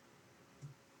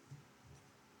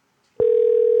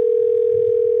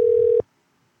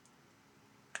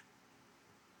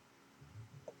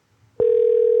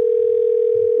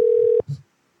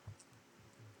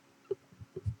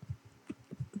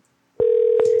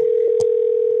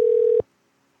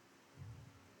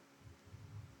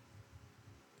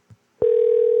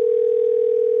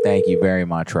 Thank you very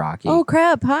much, Rocky. Oh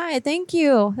crap! Hi, thank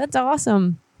you. That's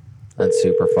awesome. That's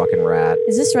super fucking rad.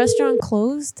 Is this restaurant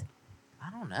closed? I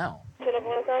don't know.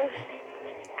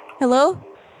 Hello.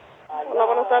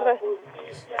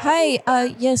 Hi.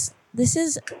 Yes, this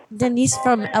is Denise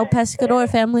from El Pescador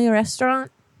Family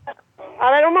Restaurant. A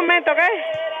ver, un momento, ¿ok?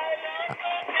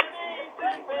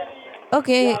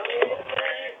 Okay.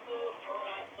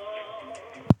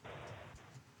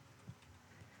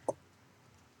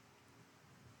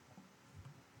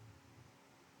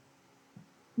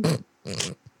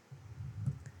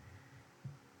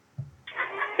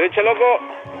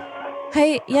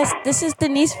 Hi, yes, this is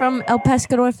Denise from El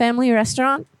Pescador Family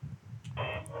Restaurant.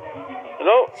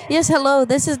 Hello? Yes, hello.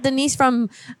 This is Denise from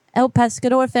El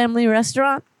Pescador Family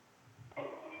Restaurant.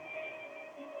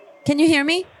 Can you hear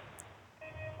me?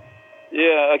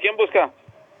 Yeah, ¿a quién busca?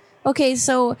 Okay,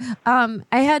 so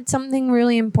I had something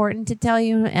really important to tell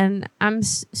you, and I'm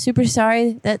super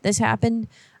sorry that this happened.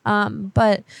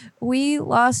 But we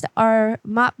lost our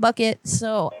mop bucket,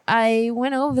 so I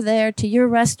went over there to your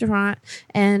restaurant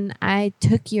and I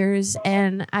took yours,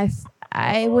 and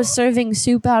I was serving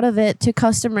soup out of it to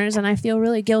customers, and I feel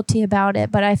really guilty about it.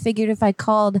 But I figured if I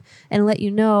called and let you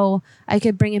know, I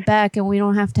could bring it back and we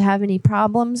don't have to have any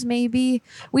problems. Maybe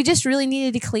we just really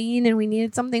needed to clean and we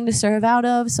needed something to serve out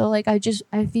of. So like I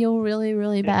feel really,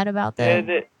 really bad about that.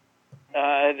 The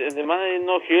manager is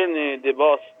not here, the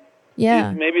boss.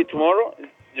 Yeah. Maybe tomorrow?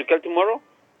 You call tomorrow?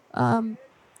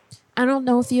 I don't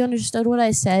know if you understood what I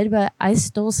said, but I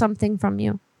stole something from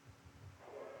you.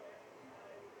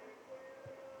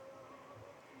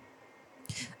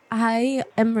 I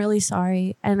am really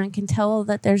sorry, and I can tell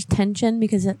that there's tension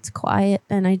because it's quiet,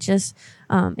 and I just,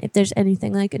 if there's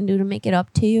anything I can do to make it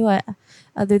up to you,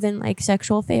 other than like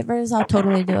sexual favors, I'll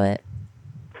totally do it.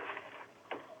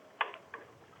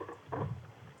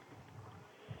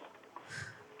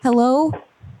 Hello?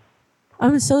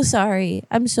 I'm so sorry.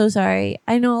 I'm so sorry.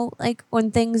 I know, like,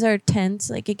 when things are tense,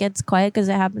 like, it gets quiet because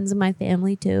it happens in my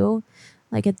family, too.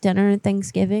 Like, at dinner and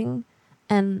Thanksgiving.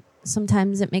 And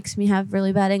sometimes it makes me have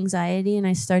really bad anxiety and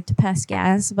I start to pass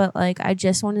gas. But, like, I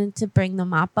just wanted to bring the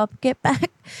mop-up kit back.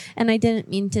 And I didn't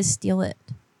mean to steal it.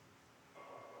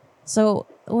 So,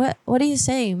 what do you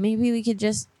say? Maybe we could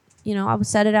just, I'll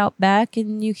set it out back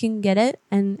and you can get it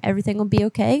and everything will be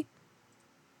okay?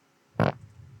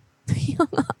 He hung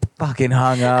up. Fucking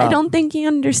hung up. I don't think he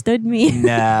understood me.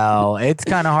 No, it's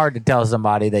kind of hard to tell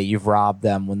somebody that you've robbed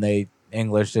them when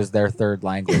English is their third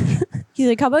language. He's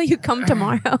like, how about you come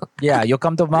tomorrow? Yeah, you'll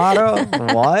come tomorrow?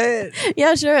 What?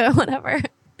 Yeah, sure, whatever.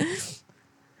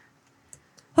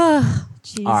 Oh,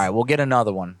 jeez. All right, we'll get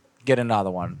another one. Get a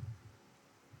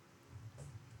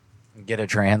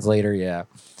translator, yeah.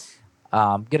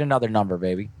 Get another number,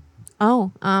 baby.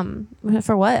 Oh,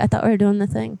 for what? I thought we were doing the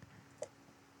thing.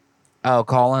 Oh,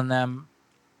 calling them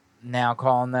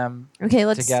Okay,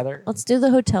 together? Let's do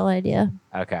the hotel idea.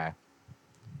 Okay.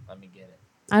 Let me get it.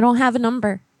 I don't have a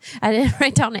number. I didn't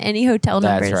write down any hotel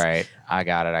numbers. That's right. I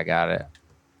got it. I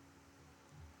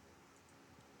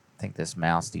think this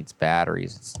mouse needs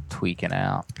batteries. It's tweaking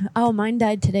out. Oh, mine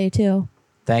died today, too.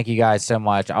 Thank you guys so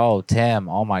much. Oh, Tim,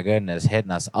 oh my goodness, hitting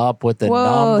us up with the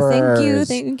Whoa, numbers.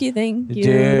 thank you.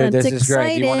 Dude, That's this is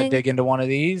great. Do you want to exciting. dig into one of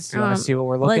these? You want to see what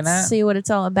we're looking Let's at? see what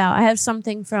it's all about. I have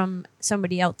something from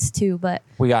somebody else, too, but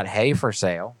We got hay for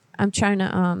sale. I'm trying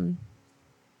to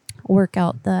work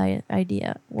out the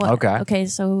idea. Okay. Okay,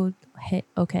 so,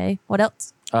 okay. What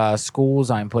else?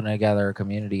 Schools, I'm putting together a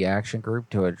community action group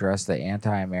to address the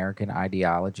anti-American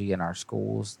ideology in our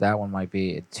schools. That one might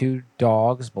be 2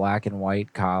 dogs, black and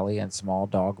white collie and small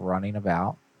dog running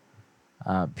about.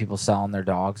 People selling their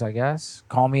dogs, I guess.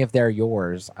 Call me if they're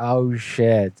yours. Oh,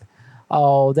 shit.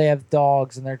 Oh, they have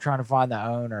dogs and they're trying to find the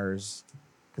owners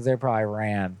because they probably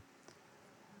ran.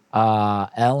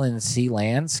 L&C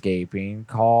Landscaping,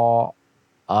 call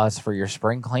us for your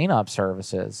spring cleanup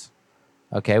services.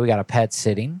 Okay, we got a pet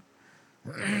sitting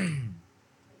and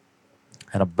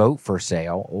a boat for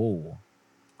sale. Oh,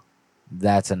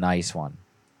 that's a nice one.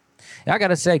 I got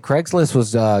to say, Craigslist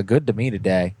was good to me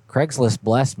today. Craigslist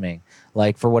blessed me.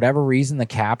 Like, for whatever reason, the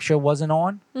CAPTCHA wasn't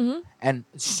on. Mm-hmm. And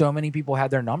so many people had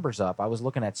their numbers up. I was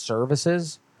looking at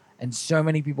services, and so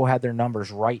many people had their numbers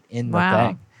right in the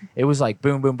thing. It was like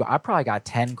boom, boom, boom. I probably got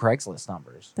 10 Craigslist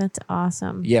numbers. That's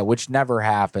awesome. Yeah, which never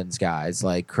happens, guys.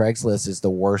 Like, Craigslist is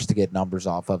the worst to get numbers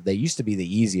off of. They used to be the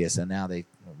easiest, and now they're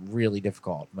really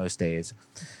difficult most days.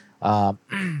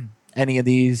 Any of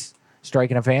these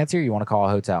striking a fancy, or you want to call a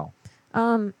hotel?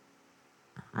 I'm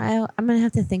gonna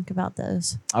have to think about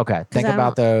those. Okay, think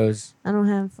about those. I don't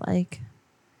have like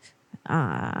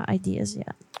ideas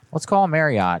yet. Let's call a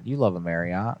Marriott. You love a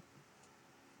Marriott.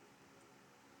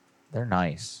 They're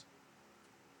nice.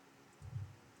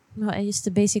 Well, I used to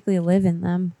basically live in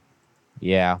them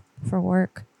Yeah. for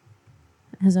work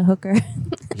as a hooker.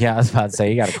 Yeah, I was about to say,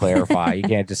 you got to clarify. You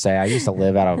can't just say, I used to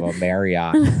live out of a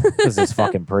Marriott. Because this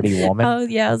fucking pretty woman. Oh,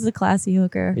 yeah, I was a classy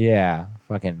hooker. Yeah.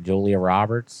 Fucking Julia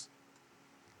Roberts.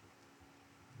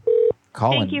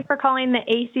 Thank you for calling the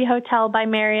AC Hotel by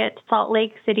Marriott, Salt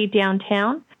Lake City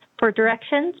downtown. For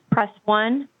directions, press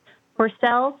 1. For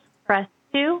sales, press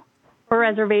 2. For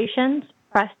reservations,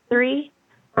 press 3.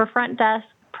 For front desk,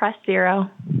 press 0.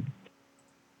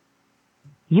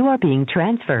 You are being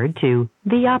transferred to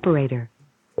the operator.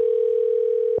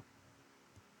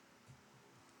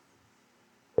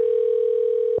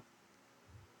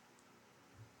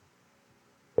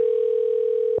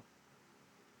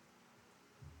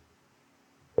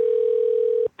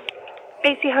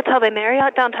 AC Hotel by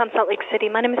Marriott, downtown Salt Lake City.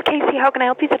 My name is Casey. How can I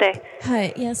help you today?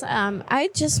 Hi. Yes. I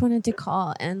just wanted to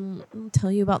call and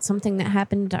tell you about something that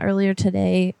happened earlier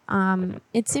today.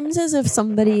 It seems as if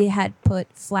somebody had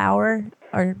put flour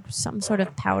or some sort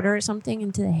of powder or something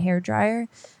into the hair dryer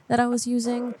that I was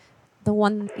using, the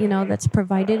one that's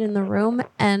provided in the room,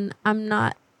 and I'm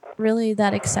not really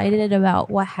that excited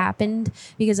about what happened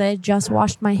because I had just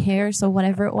washed my hair, so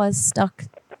whatever it was stuck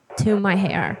to my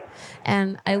hair.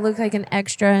 And I look like an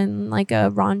extra in like a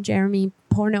Ron Jeremy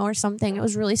porno or something. It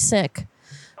was really sick.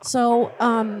 So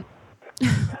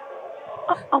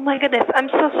Oh my goodness, I'm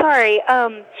so sorry.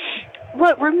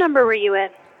 What room number were you in?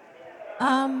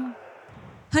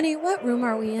 Honey, what room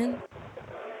are we in?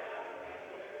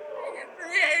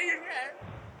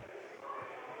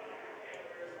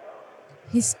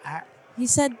 He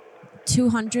said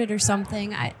 200 or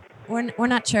something. We're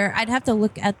not sure. I'd have to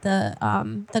look at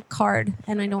the card,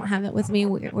 and I don't have it with me.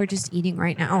 We're just eating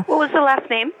right now. What was the last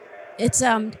name? It's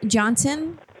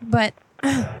Johnson, but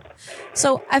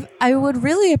so I would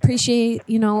really appreciate,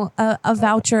 a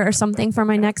voucher or something for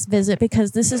my next visit,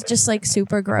 because this is just like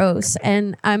super gross,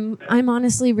 and I'm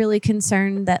honestly really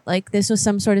concerned that like this was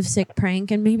some sort of sick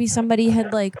prank, and maybe somebody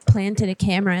had like planted a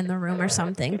camera in the room or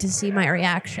something to see my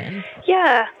reaction.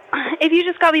 Yeah. If you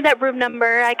just got me that room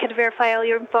number, I could verify all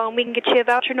your info and we can get you a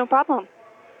voucher, no problem.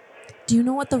 Do you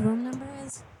know what the room number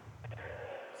is?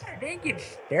 I think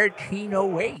it's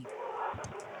 1308.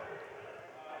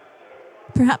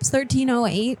 Perhaps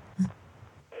 1308?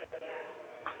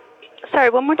 Sorry,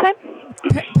 one more time?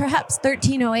 Perhaps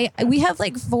 1308. We have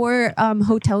like 4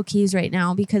 hotel keys right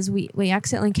now because we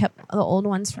accidentally kept the old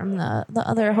ones from the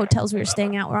other hotels we were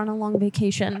staying at. We're on a long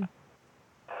vacation.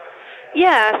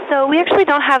 Yeah, so we actually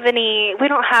don't have a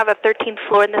 13th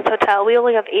floor in this hotel. We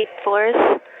only have 8 floors.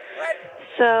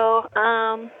 So,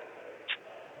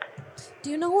 Do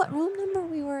you know what room number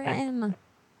we were in?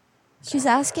 She's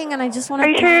asking, and I just want to...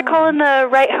 Are you sure you're calling the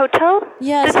right hotel?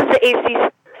 Yes. This is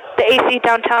the AC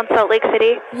downtown Salt Lake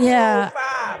City. Yeah.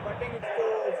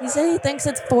 He said he thinks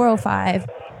it's 405.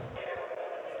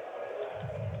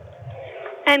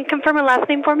 And confirm a last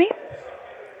name for me?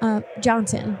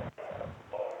 Johnson.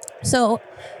 So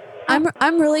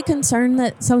I'm really concerned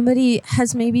that somebody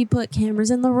has maybe put cameras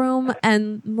in the room,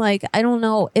 and like I don't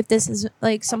know if this is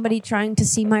like somebody trying to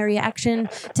see my reaction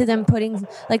to them putting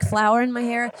like flour in my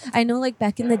hair. I know like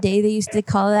back in the day they used to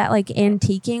call that like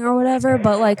antiquing or whatever,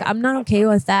 but like I'm not okay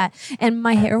with that. And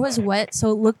my hair was wet,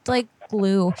 so it looked like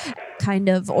glue kind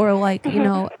of, or like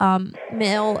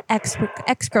male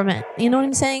excrement, you know what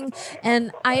I'm saying?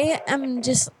 And I am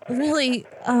just really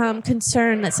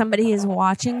concerned that somebody is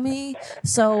watching me.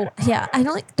 So yeah, I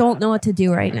don't know what to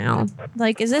do right now.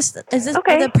 Like, is this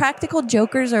okay? The practical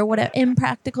jokers or whatever,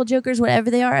 impractical jokers, whatever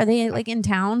they are they like in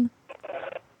town?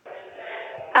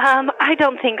 I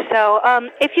don't think so.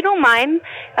 If you don't mind,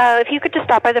 if you could just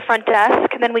stop by the front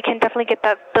desk, and then we can definitely get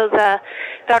those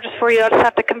vouchers for you. I'll just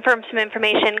have to confirm some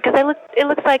information, because it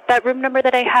looks like that room number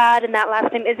that I had and that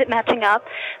last name isn't matching up.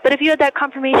 But if you had that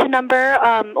confirmation number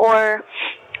or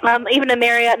even a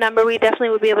Marriott number, we definitely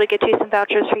would be able to get you some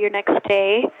vouchers for your next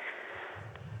stay.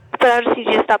 But I'll just need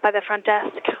you to stop by the front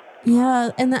desk. Yeah,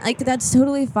 and that's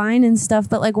totally fine and stuff,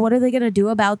 but like what are they going to do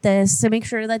about this to make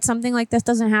sure that something like this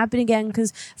doesn't happen again?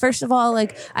 Because first of all,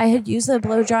 like I had used the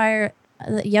blow dryer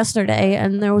yesterday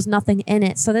and there was nothing in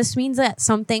it, so this means that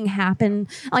something happened,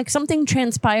 like something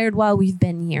transpired while we've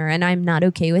been here, and I'm not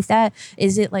okay with that.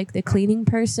 Is it like the cleaning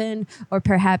person, or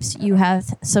perhaps you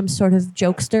have some sort of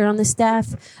jokester on the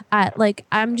staff?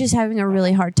 I'm just having a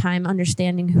really hard time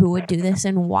understanding who would do this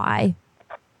and why.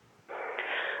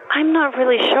 I'm not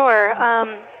really sure.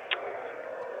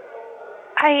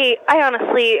 I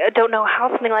honestly don't know how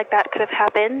something like that could have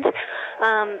happened.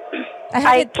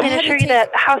 I can assure you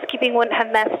that housekeeping wouldn't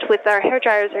have messed with our hair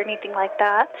dryers or anything like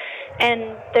that,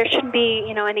 and there shouldn't be,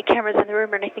 any cameras in the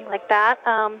room or anything like that.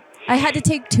 I had to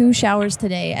take 2 showers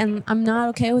today, and I'm not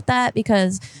okay with that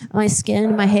because my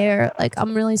skin, my hair, like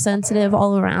I'm really sensitive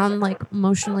all around, like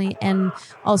emotionally, and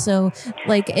also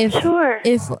like if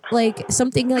like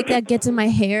something like that gets in my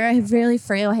hair, I have really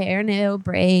frail hair and it'll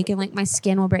break, and like my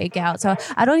skin will break out. So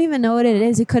I don't even know what it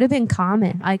is. It could have been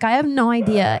common. Like I have no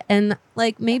idea, and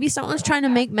like maybe someone's trying to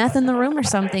make meth in the room or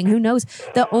something. Who knows?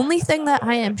 The only thing that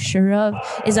I am sure of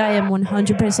is I am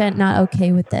 100% not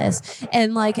okay with this.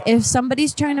 And like if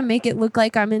somebody's trying to make it look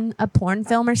like I'm in a porn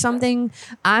film or something,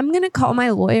 I'm gonna call my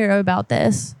lawyer about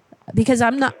this. Because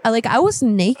I'm not, like, I was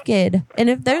naked. And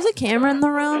if there's a camera in the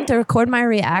room to record my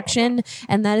reaction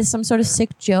and that is some sort of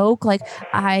sick joke, like,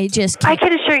 I just can't. I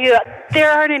can assure you there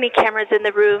aren't any cameras in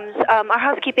the rooms. Our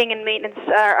housekeeping and maintenance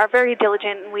are very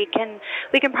diligent, and we can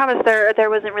promise there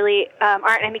wasn't really,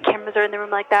 aren't any cameras in the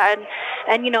room like that.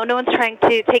 And no one's trying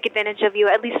to take advantage of you,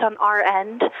 at least on our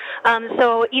end.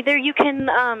 So either you can,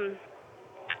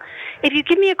 if you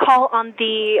give me a call on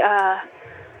the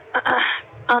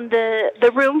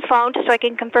room phone so I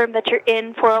can confirm that you're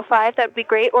in 405, that would be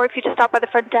great. Or if you just stop by the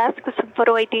front desk with some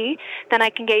photo ID, then I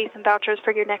can get you some vouchers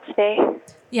for your next day.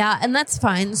 Yeah, and that's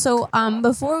fine. So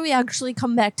before we actually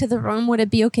come back to the room, would it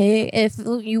be okay if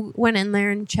you went in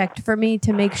there and checked for me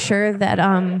to make sure that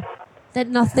that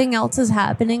nothing else is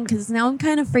happening because now I'm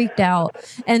kind of freaked out.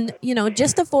 And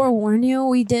just to forewarn you,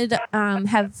 we did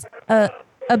have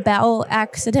a bowel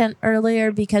accident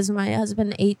earlier because my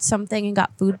husband ate something and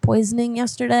got food poisoning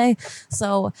yesterday.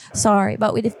 So sorry,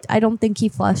 but I don't think he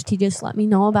flushed. He just let me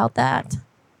know about that.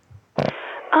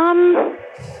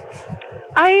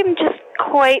 I am just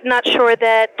quite not sure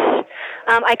that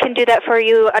I can do that for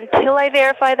you until I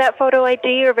verify that photo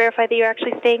ID or verify that you're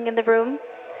actually staying in the room.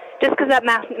 Just because that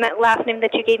last name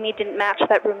that you gave me didn't match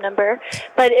that room number.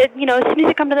 But, as soon as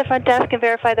you come to the front desk and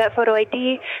verify that photo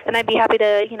ID, then I'd be happy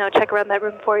to, check around that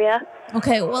room for you.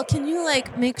 Okay, well, can you,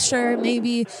 make sure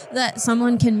maybe that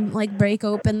someone can, break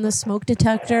open the smoke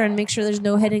detector and make sure there's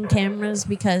no hidden cameras?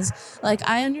 Because,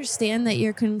 I understand that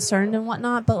you're concerned and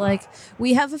whatnot, but,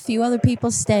 we have a few other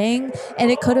people staying, and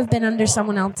it could have been under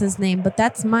someone else's name. But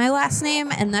that's my last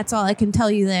name, and that's all I can tell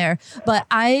you there. But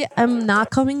I am not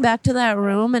coming back to that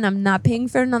room, and I'm not paying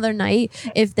for another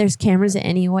night if there's cameras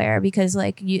anywhere. Because,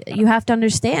 you have to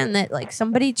understand that,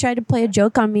 somebody tried to play a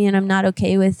joke on me, and I'm not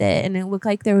okay with it, and it looked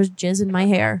like there was jizz in my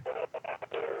hair.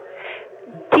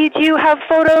 Did you have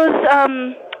photos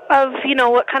of,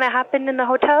 what kind of happened in the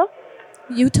hotel?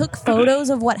 You took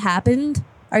photos of what happened?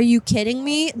 Are you kidding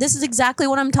me? This is exactly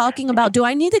what I'm talking about. Do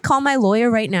I need to call my lawyer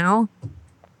right now?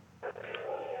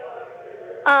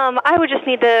 I would just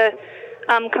need to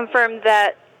confirm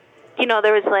that,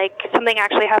 there was, something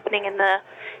actually happening in the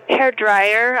hair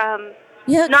dryer.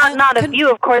 Yeah, not of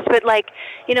you, of course, but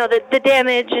the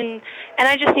damage, and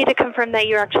I just need to confirm that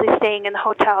you're actually staying in the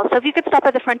hotel. So if you could stop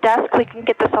at the front desk, we can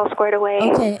get this all squared away.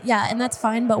 Okay, yeah, and that's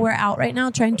fine, but we're out right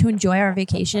now trying to enjoy our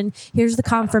vacation. Here's the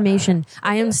confirmation.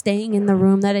 I am staying in the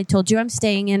room that I told you I'm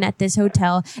staying in at this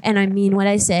hotel, and I mean what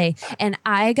I say. And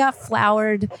I got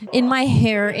floured in my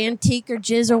hair, antique or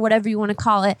jizz or whatever you want to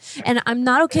call it, and I'm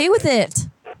not okay with it.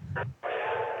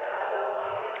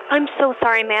 I'm so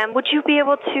sorry, ma'am. Would you be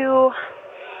able to...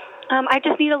 I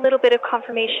just need a little bit of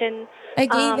confirmation. I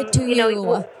gave it to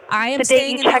you. I am the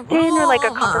date you checked in, or a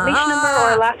confirmation number,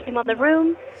 or a last name on the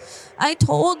room. I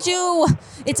told you.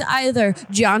 It's either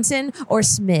Johnson or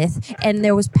Smith, and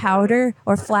there was powder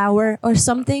or flour or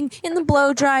something in the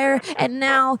blow dryer, and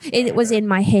now it was in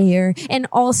my hair. And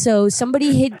also,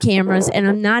 somebody hid cameras, and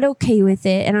I'm not okay with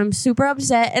it, and I'm super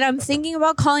upset, and I'm thinking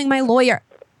about calling my lawyer.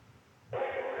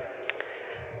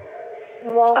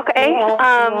 Okay.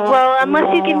 Well,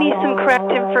 unless you give me some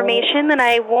correct information, then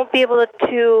I won't be able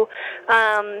to,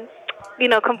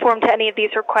 conform to any of these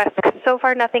requests. 'Cause so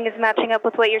far, nothing is matching up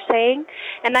with what you're saying,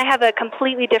 and I have a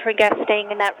completely different guest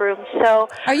staying in that room. So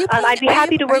I'd be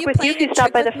happy to work with you if you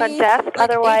stop by the front desk.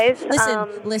 Otherwise,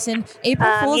 listen. April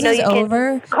Fool's is you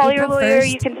over. Can call April your lawyer.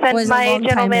 1st You can send was a my long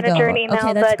general time manager ago. an email.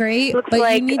 Okay, that's great,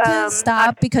 but you need to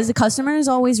stop because the customer is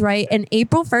always right. And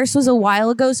April 1st was a while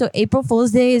ago, so April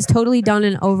Fool's Day is totally done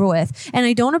and over with. And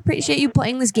I don't appreciate you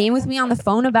playing this game with me on the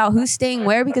phone about who's staying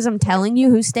where, because I'm telling you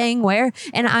who's staying where,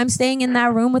 and I'm staying in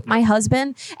that room with my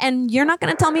husband, and you're not going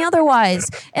to tell me otherwise.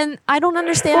 And I don't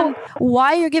understand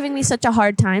why you're giving me such a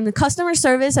hard time. The customer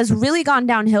service has really gone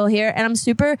downhill here, and I'm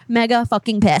super mega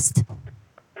fucking pissed.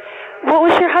 What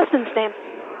was your husband's name?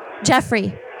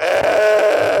 Jeffrey.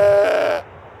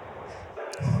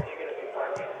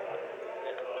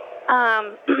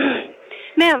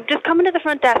 Ma'am, just come into the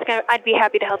front desk. I'd be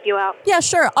happy to help you out. Yeah,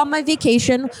 sure. On my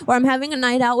vacation, where I'm having a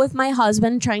night out with my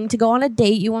husband, trying to go on a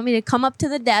date, you want me to come up to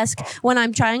the desk when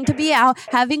I'm trying to be out,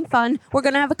 having fun. We're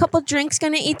going to have a couple drinks,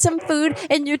 going to eat some food,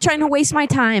 and you're trying to waste my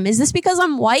time. Is this because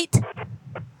I'm white?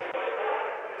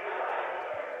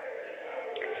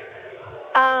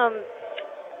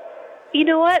 You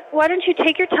know what? Why don't you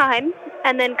take your time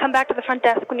and then come back to the front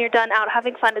desk when you're done out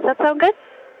having fun? Does that sound good?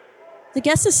 The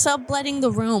guest is subletting the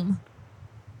room.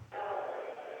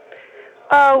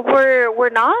 We're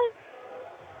not.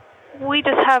 We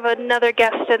just have another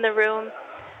guest in the room.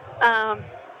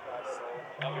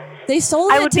 They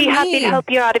sold it to me. I would be happy to help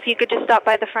you out if you could just stop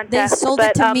by the front desk. They sold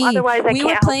it to me. Otherwise, I we can't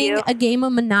were help playing you. a game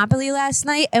of Monopoly last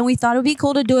night, and we thought it would be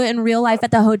cool to do it in real life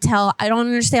at the hotel. I don't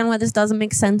understand why this doesn't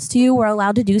make sense to you. We're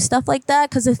allowed to do stuff like that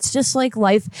because it's just like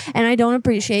life, and I don't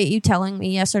appreciate you telling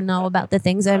me yes or no about the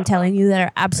things that I'm telling you that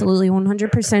are absolutely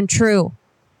 100% true.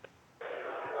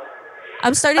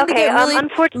 I'm starting to get really,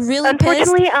 really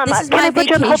unfortunately, pissed. This is can my I put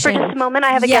you on hold for vacation. just a moment? I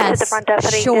have a guest at the front desk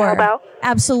that I need to sure. help out.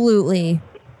 Absolutely.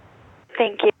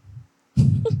 Thank you.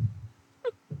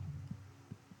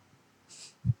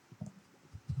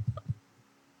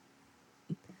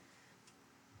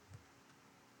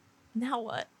 Now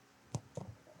what?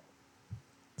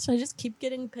 Should I just keep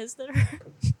getting pissed at her?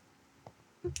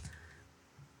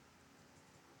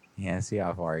 Yeah, see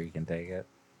how far you can take it.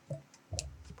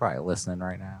 He's probably listening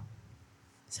right now.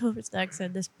 Silverstack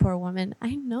said, "This poor woman."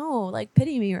 I know, like,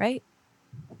 pity me, right?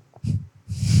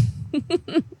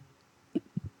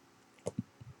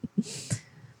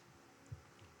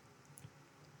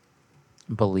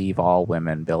 Believe all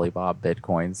women, Billy Bob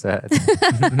Bitcoin said.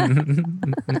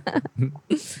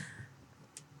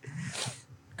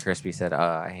 Crispy said,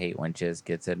 I hate when jizz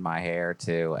gets in my hair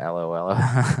too. LOL.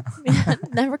 Yeah,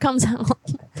 it never comes out.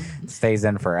 Stays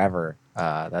in forever.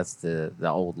 That's the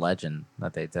old legend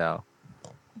that they tell.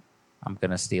 I'm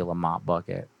gonna steal a mop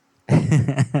bucket.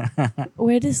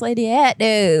 Where this lady at,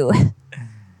 though?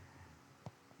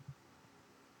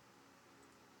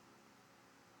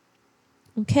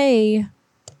 Okay.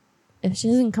 If she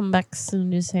doesn't come back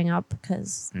soon, just hang up,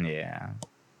 because... Yeah.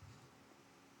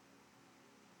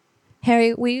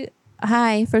 Harry,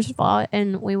 hi, first of all,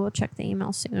 and we will check the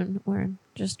email soon. We're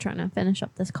just trying to finish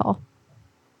up this call.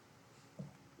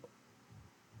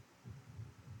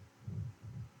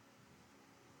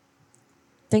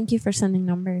 Thank you for sending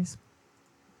numbers.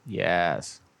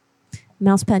 Yes.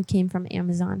 Mousepad came from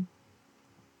Amazon.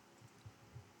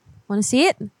 Want to see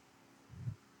it?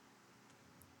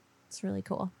 It's really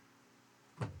cool.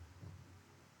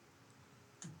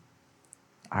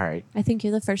 All right. I think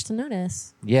you're the first to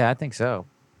notice. Yeah, I think so.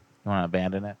 You want to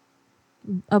abandon it?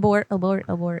 Abort. Abort.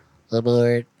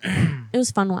 It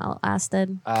was fun while it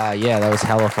lasted. Yeah, that was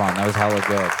hella fun. That was hella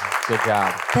good. Good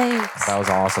job. Thanks. That was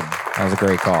awesome. That was a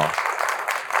great call.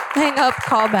 Hang up,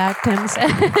 call back, Tim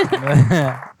said.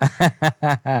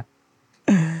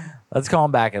 Let's call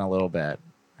him back in a little bit.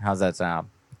 How's that sound?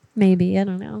 Maybe. I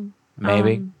don't know.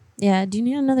 Maybe. Yeah. Do you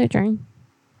need another drink?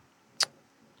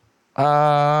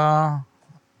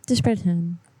 Just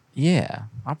pretend. Yeah,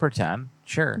 I'll pretend.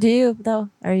 Sure. Do you, though?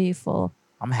 Or are you full?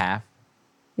 I'm half.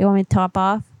 You want me to top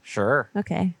off? Sure.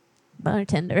 Okay.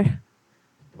 Bartender.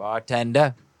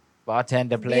 Bartender,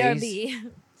 please.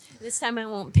 BRB. This time I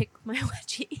won't pick my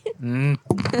wedgie.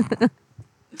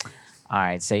 All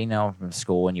right, say you know him from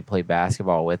school and you play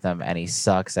basketball with him and he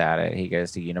sucks at it. He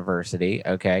goes to university.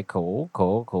 Okay, cool.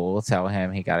 Tell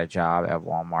him he got a job at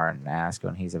Walmart and ask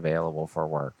when he's available for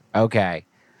work. Okay.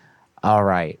 All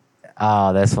right.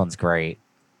 Oh, this one's great.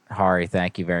 Hari,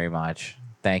 thank you very much.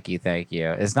 Thank you.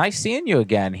 It's nice seeing you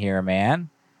again here, man.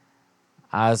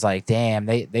 I was like, damn,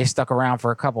 they stuck around for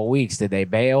a couple weeks. Did they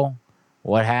bail?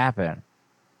 What happened?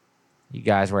 You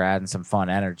guys were adding some fun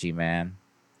energy, man.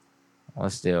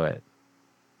 Let's do it.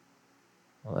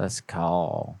 Let's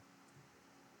call.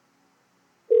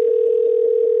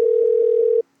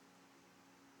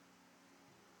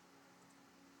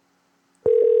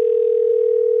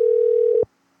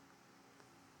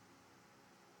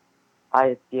 Hi,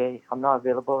 it's DA. I'm not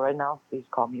available right now. Please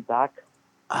call me back.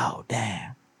 Oh,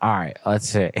 damn. All right, let's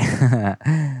see.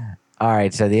 All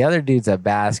right, so the other dude's a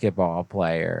basketball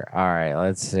player. All right,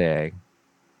 let's see.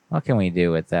 What can we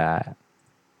do with that?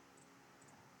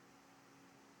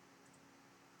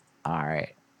 All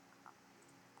right.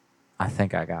 I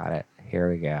think I got it. Here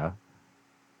we go.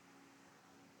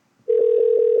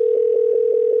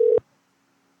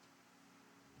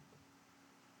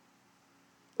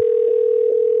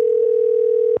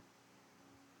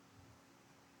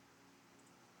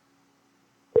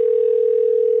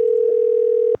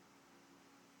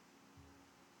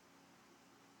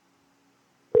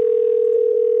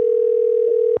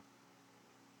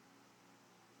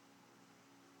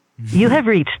 You have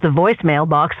reached the voicemail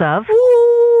box of...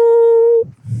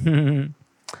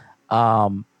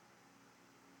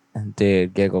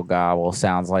 Dude, Giggle Gobble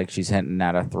sounds like she's hinting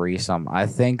at a threesome. I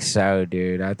think so,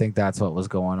 dude. I think that's what was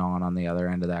going on the other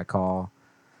end of that call.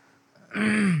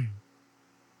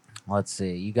 Let's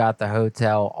see. You got the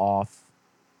hotel off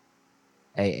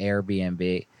a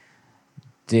Airbnb.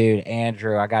 Dude,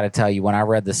 Andrew, I got to tell you, when I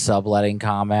read the subletting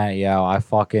comment, I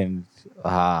fucking...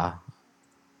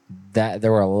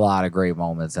 there were a lot of great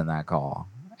moments in that call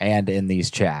and in these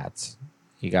chats.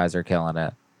 You guys are killing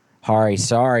it. Hari,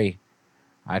 sorry.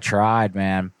 I tried,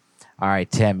 man. All right,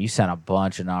 Tim, you sent a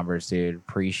bunch of numbers, dude.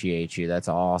 Appreciate you. That's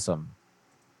awesome.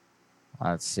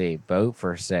 Let's see. Boat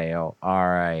for sale. All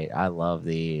right. I love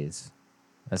these.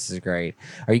 This is great.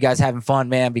 Are you guys having fun,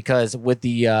 man? Because with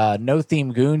the No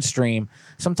Theme Goon stream,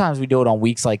 sometimes we do it on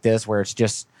weeks like this where it's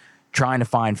just trying to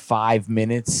find 5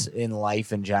 minutes in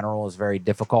life in general is very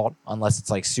difficult unless it's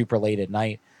like super late at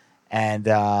night. And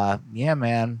yeah,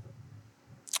 man,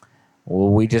 well,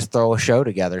 we just throw a show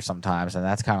together sometimes, and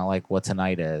that's kind of like what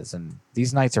tonight is. And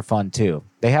these nights are fun too.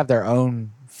 They have their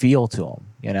own feel to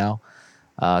them,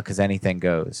 because anything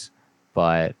goes.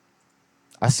 But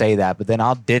I say that, but then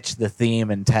I'll ditch the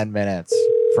theme in 10 minutes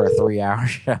for a 3-hour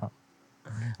show. All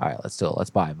right, let's do it. Let's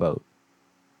buy a boat.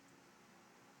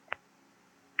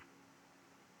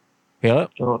 Hello?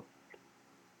 Sure.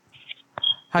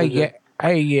 Hey, Who's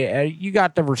it? you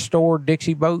got the restored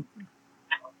Dixie boat?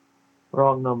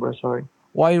 Wrong number, sorry.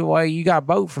 Why, you got a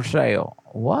boat for sale?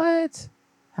 What?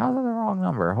 How's that the wrong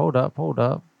number? Hold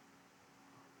up.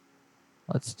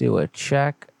 Let's do a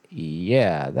check.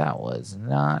 Yeah, that was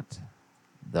not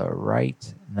the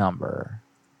right number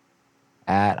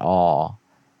at all.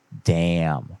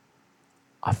 Damn.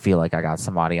 I feel like I got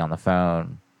somebody on the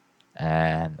phone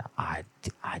and I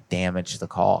damaged the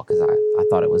call because I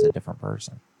thought it was a different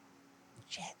person.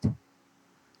 Shit.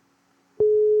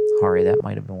 Hari, that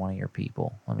might have been one of your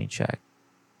people. Let me check.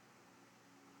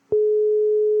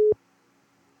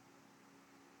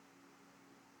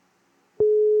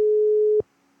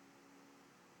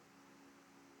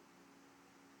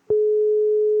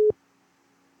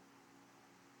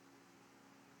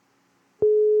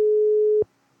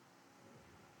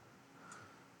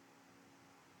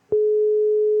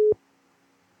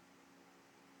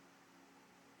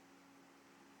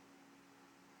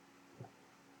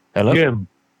 Hello? Jim.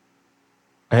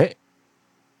 Hey.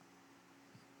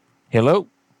 Hello?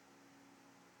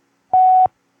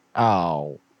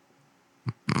 Oh.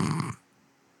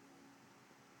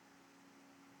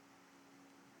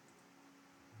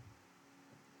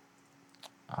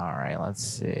 All right, let's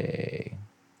see.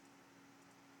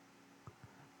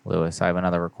 Lewis, I have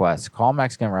another request. Call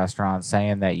Mexican restaurant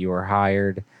saying that you were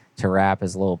hired to rap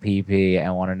as Lil PP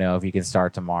and want to know if you can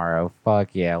start tomorrow. Fuck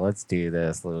yeah, let's do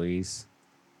this, Luis.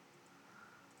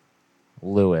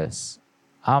 Lewis.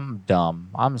 I'm dumb.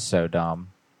 I'm so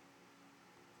dumb.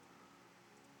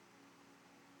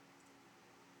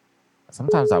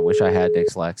 Sometimes I wish I had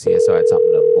dyslexia so I had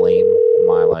something to blame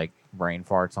my brain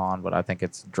farts on, but I think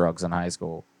it's drugs in high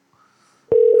school.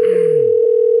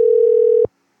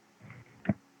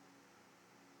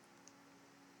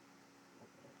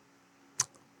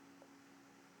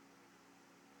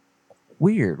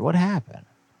 Weird. What happened?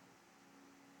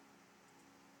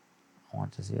 I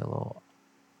want to see a little.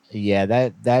 Yeah,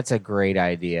 that's a great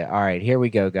idea. All right, here we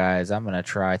go, guys. I'm going to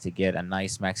try to get a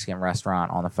nice Mexican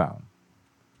restaurant on the phone.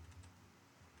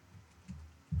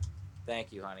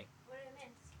 Thank you, honey. What did I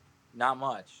miss? Not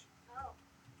much. Oh.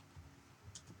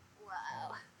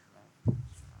 Wow. We'll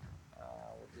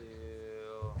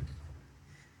do...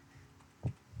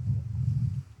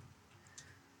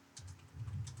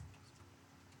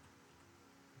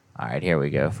 All right, here we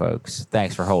go, folks.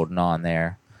 Thanks for holding on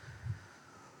there.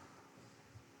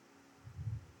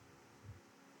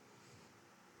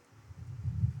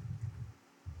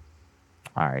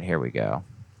 All right, here we go.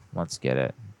 Let's get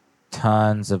it.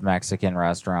 Tons of Mexican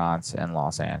restaurants in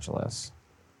Los Angeles.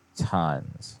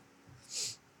 Tons.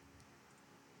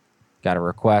 Got a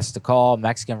request to call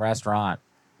Mexican restaurant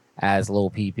as Lil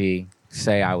PP.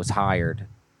 Say I was hired.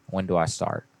 When do I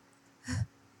start?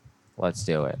 Let's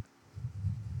do it.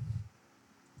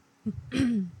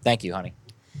 Thank you, honey.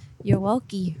 You're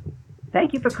welcome.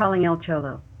 Thank you for calling El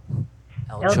Cholo.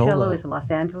 El Cholo is a Los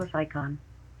Angeles icon.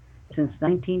 Since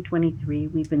 1923,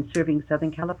 we've been serving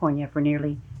Southern California for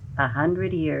nearly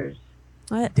 100 years.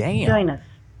 What? Damn. Join us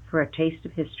for a taste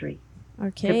of history.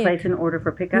 Okay. To place an order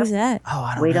for pickup, Who's that? Oh,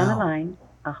 I don't wait know. on the line.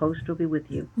 A host will be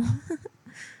with you.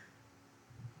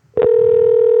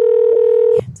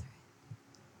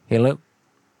 Hello?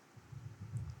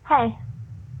 Hey,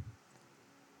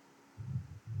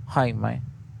 Hi, man.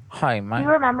 Hi, do man. you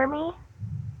remember me?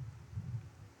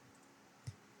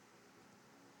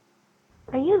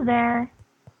 Are you there?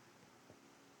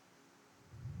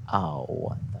 Oh,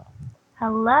 what the...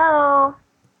 Hello?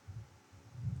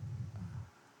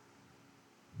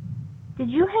 Did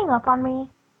you hang up on me?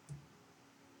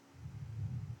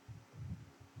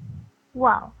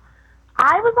 Well,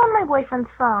 I was on my boyfriend's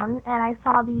phone and I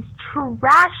saw these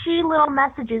trashy little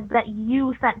messages that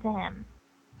you sent to him.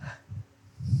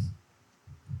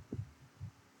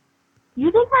 You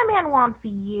think my man wants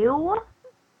you?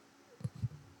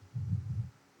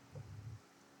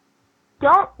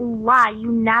 Don't lie,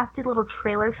 you nasty little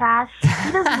trailer trash.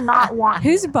 He does not want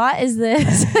you. Whose bot is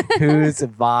this? Whose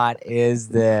bot is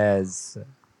this?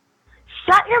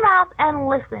 Shut your mouth and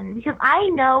listen, because I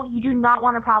know you do not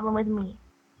want a problem with me.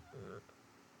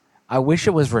 I wish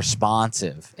it was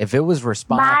responsive. If it was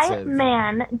responsive... My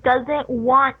man doesn't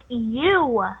want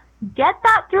you. Get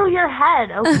that through your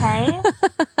head, okay?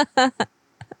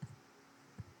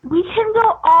 We can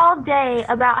go all day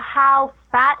about how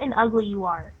fat and ugly you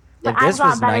are. If this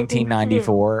was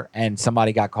 1994 and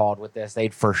somebody got called with this,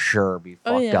 they'd for sure be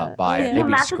fucked up by it. If They'd you be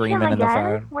message him screaming in the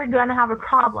again, phone. we're going to have a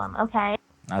problem, okay?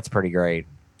 That's pretty great.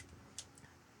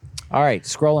 All right,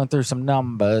 scrolling through some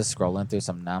numbers.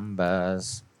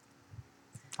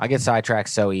 I get sidetracked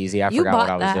so easy. I You forgot what bought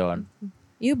I was that. doing.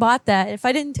 You bought that. If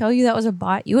I didn't tell you that was a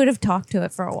bot, you would have talked to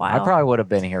it for a while. I probably would have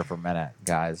been here for a minute,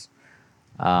 guys.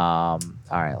 All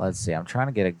right, let's see. I'm trying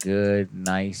to get a good,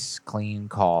 nice, clean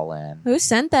call in. Who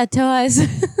sent that to us?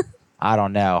 I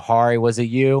don't know. Hari, was it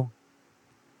you?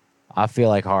 I feel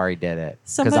like Hari did it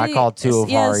because I called two of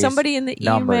Hari's somebody in the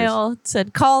numbers. email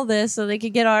said call this so they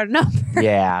could get our number.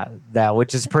 Yeah, that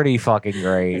which is pretty fucking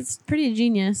great. It's pretty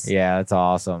genius. Yeah, it's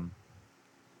awesome.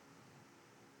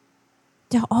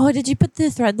 Oh, did you put the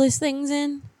threadless things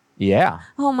in? Yeah,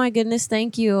 Oh my goodness,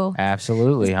 thank you.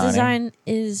 absolutely, This honey. design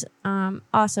is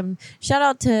awesome. Shout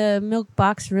out to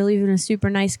Milkbox for leaving a super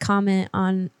nice comment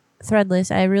on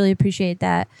Threadless. I really appreciate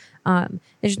that.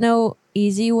 There's no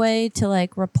easy way to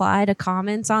like reply to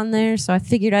comments on there, so I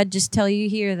figured I'd just tell you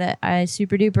here that I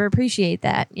super duper appreciate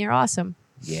that. You're awesome.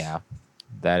 Yeah,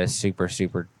 that is super,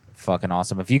 super fucking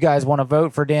awesome. If you guys want to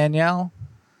vote for Danielle,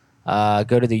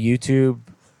 go to the YouTube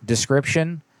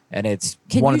description, and it's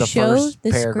Can one you of the show first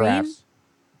the paragraphs screen?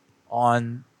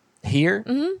 on here.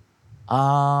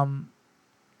 Mm-hmm.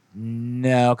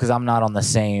 No, because I'm not on the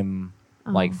same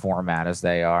like Oh. format as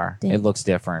they are. Dang. It looks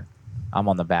different. I'm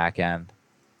on the back end.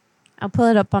 I'll pull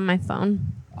it up on my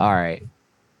phone. All right, I'm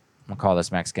gonna call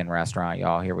this Mexican restaurant,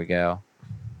 y'all. Here we go.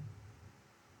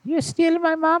 You stealing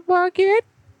my mop bucket?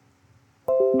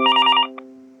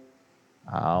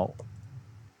 Oh.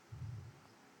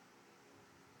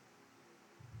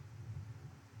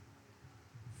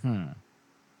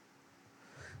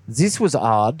 This was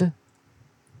odd.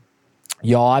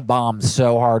 Y'all, I bombed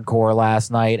so hardcore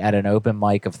last night at an open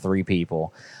mic of 3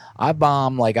 people. I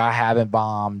bombed like I haven't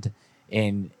bombed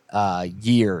in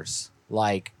years.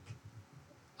 Like,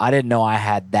 I didn't know I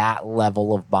had that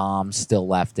level of bombs still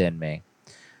left in me.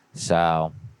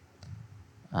 So,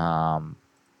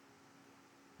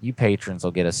 you patrons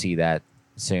will get to see that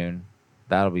soon.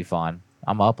 That'll be fun.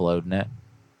 I'm uploading it.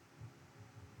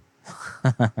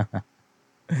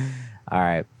 All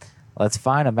right. Let's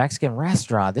find a Mexican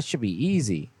restaurant. This should be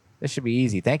easy.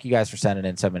 Thank you guys for sending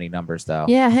in so many numbers, though.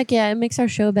 Yeah, heck yeah. It makes our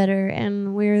show better,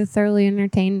 and we're thoroughly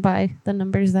entertained by the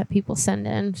numbers that people send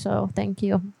in. So thank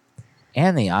you.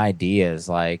 And the ideas,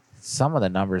 like some of the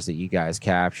numbers that you guys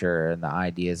capture and the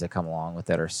ideas that come along with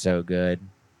it are so good.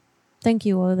 Thank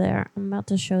you over there. I'm about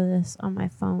to show this on my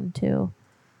phone too.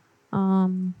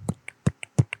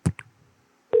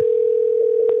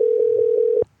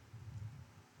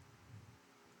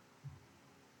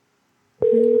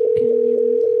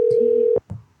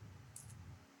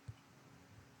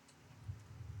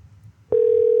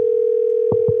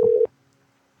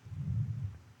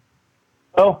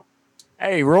 Oh,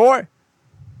 Hey, Roy.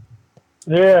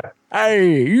 yeah.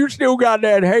 Hey, you still got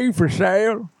that hay for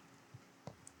sale?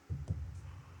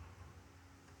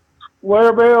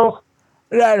 Where bales?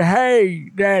 That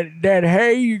hay, that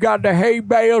hay, you got the hay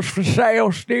bales for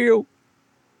sale still?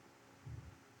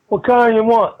 What kind you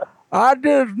want? I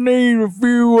just need a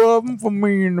few of them for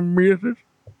me and the missus.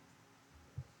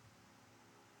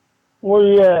 Where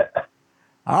you at?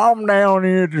 I'm down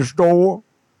here at the store.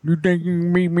 You think you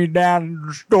can meet me down at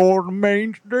the store on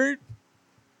Main Street?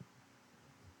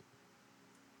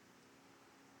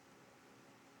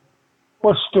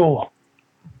 What store?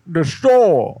 The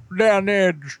store, down there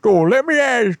at the store. Let me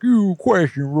ask you a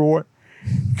question, Roy.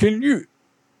 Can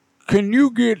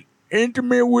you get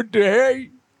intimate with the hay?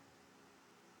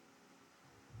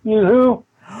 You who?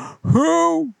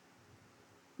 Who?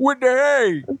 With the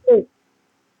hay.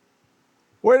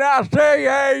 When I say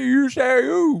hey, you say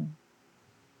who?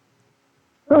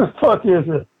 Who the fuck is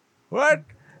it? What?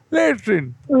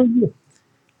 Listen, Who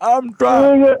I'm is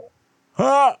trying. it?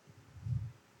 Huh?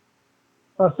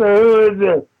 I say, who is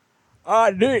this?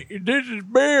 This is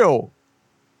Bill.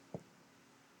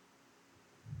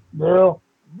 Bill?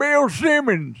 Bill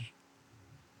Simmons.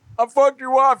 I fucked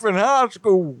your wife in high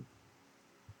school.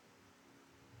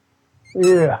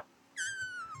 Yeah.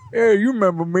 Yeah, you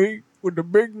remember me with the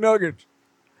big nuggets.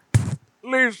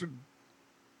 Listen.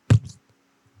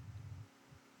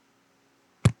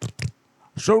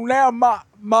 So now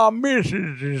my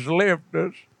missus has left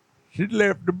us. She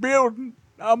left the building.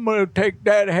 I'm going to take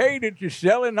that hay that you're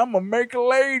selling. I'm going to make a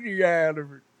lady out of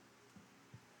it.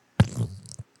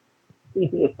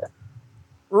 Yeah.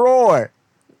 Roy.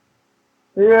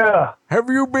 Yeah. Have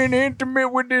you been intimate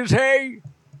with this hay?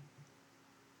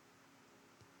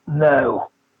 No.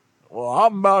 Well,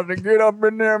 I'm about to get up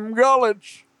in them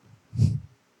gullets.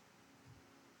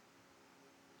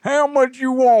 How much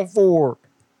you want for it?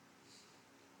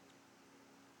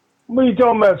 What are you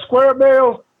talking about, square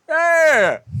bales?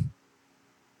 Yeah.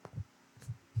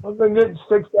 I've been getting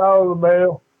 $6 a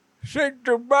bale. Sick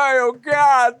to bail,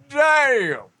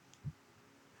 goddamn.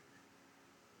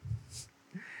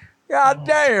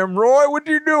 Goddamn, Roy, what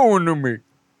you doing to me?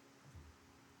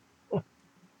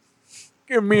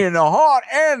 Give me in the heart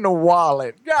and the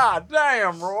wallet.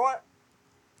 Goddamn, Roy.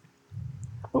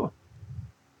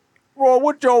 Roy,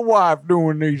 what your wife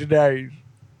doing these days?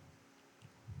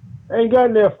 Ain't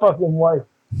got no fucking wife.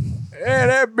 Yeah,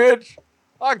 that bitch,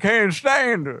 I can't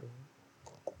stand her.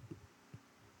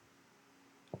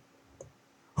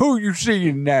 Who you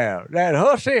seeing now? That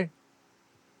hussy?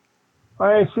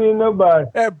 I ain't seen nobody.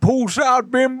 That poolside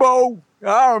bimbo?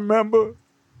 I remember.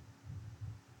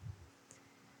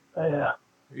 Yeah.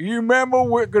 You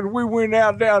remember? Because we went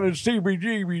out down to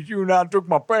CBGB's, you and I took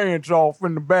my pants off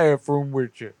in the bathroom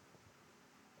with you.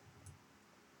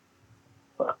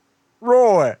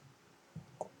 Roy.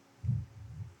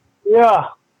 Yeah.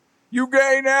 You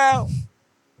gay now?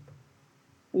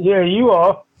 Yeah, you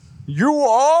are. You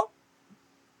are?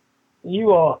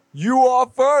 You are. You are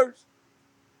first?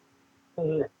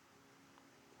 Yeah.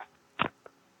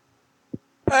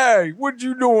 Hey, what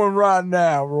you doing right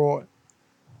now, Roy?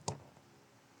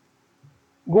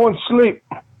 Going to sleep.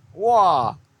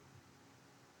 Why?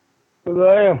 'Cause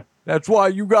I am. That's why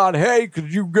you got hate,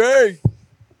 'cause you gay.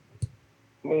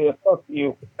 Yeah, fuck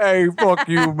you. Hey, fuck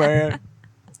you, man.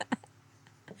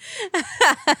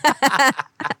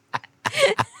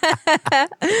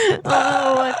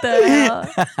 Oh, what the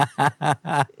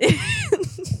hell?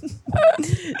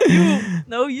 You.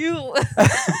 No, you.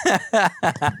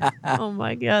 Oh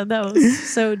my god, that was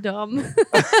so dumb.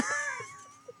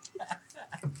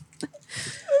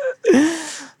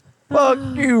 Fuck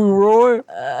you, Roy.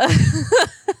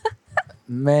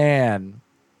 Man.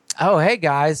 Oh, hey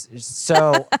guys.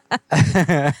 So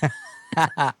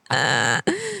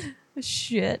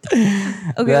shit.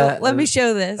 Okay, let me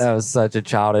show this. That was such a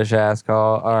childish ass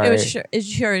call. All right. It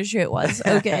sure as shit was.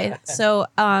 Okay. So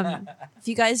if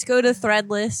you guys go to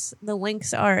Threadless, the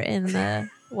links are in the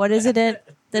what is it in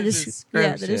the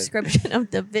description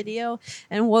of the video,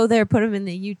 and whoa there, put them in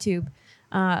the YouTube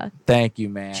thank you,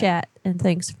 man. chat, and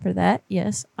thanks for that.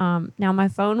 Yes. Now my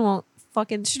phone won't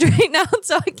fucking straighten out,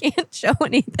 so I can't show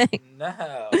anything.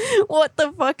 No. What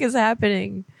the fuck is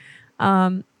happening?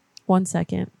 1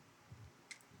 second.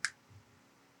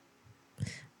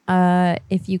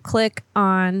 If you click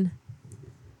on,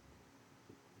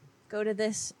 go to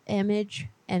this image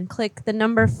and click the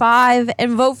number 5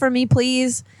 and vote for me,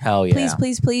 please. Hell yeah. Please,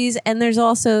 please, please. And there's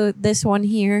also this one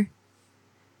here.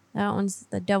 That one's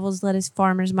the Devil's Lettuce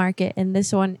Farmers Market, and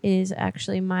this one is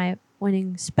actually my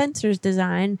winning Spencer's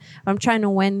design. I'm trying to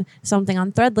win something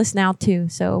on Threadless now too,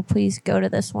 so please go to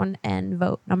this one and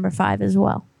vote number 5 as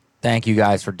well. Thank you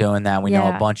guys for doing that. We know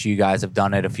Yeah. a bunch of you guys have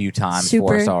done it a few times Super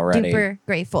for us already. duper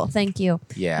grateful. Thank you.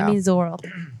 Yeah. It means the world.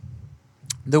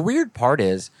 The weird part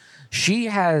is she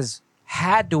has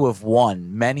had to have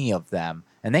won many of them,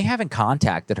 and they haven't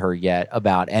contacted her yet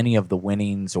about any of the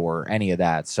winnings or any of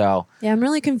that. So Yeah, I'm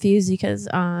really confused because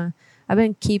I've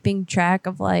been keeping track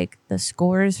of like the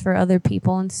scores for other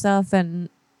people and stuff, and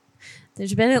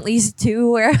there's been at least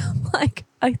 2 where I'm like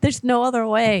there's no other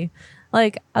way.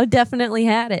 Like I definitely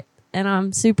had it, and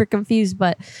I'm super confused,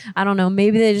 but I don't know.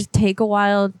 Maybe they just take a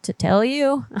while to tell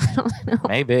you. I don't know.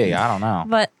 maybe, I don't know.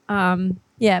 But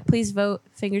yeah, please vote.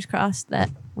 Fingers crossed that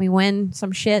we win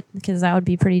some shit, because that would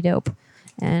be pretty dope.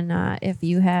 And if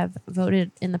you have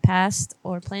voted in the past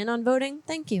or plan on voting,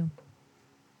 thank you.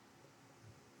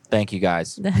 Thank you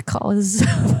guys. That call is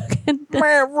fucking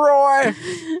Man, Roy.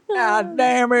 God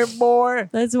damn it, boy.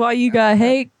 That's why you got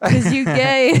hate, because you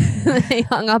gay. They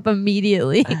hung up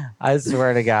immediately. I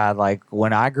swear to God, like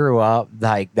when I grew up,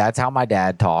 like that's how my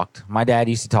dad talked. My dad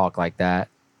used to talk like that.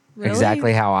 Really?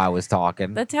 Exactly how I was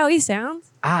talking. That's how he sounds?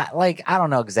 I don't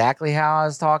know exactly how I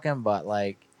was talking, but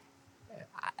like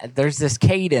there's this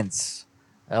cadence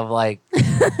of like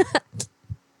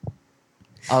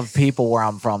of people where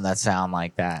I'm from that sound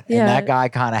like that. Yeah. And that guy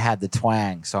kind of had the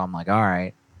twang, so I'm like, all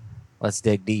right, let's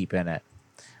dig deep in it.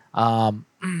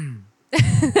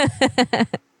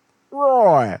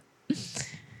 Roy.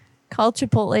 Call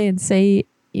Chipotle and say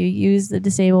you use the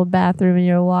disabled bathroom and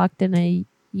you're locked in a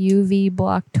UV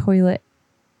block toilet.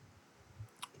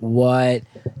 What?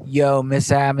 Yo,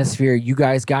 Miss Atmosphere, you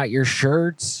guys got your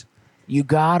shirts? You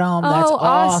got them? That's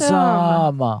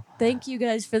awesome. Thank you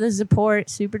guys for the support.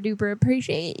 Super duper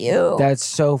appreciate you. That's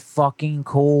so fucking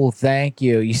cool. Thank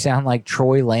you. You sound like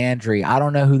Troy Landry. I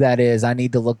don't know who that is. I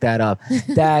need to look that up.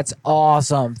 That's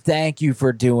awesome. Thank you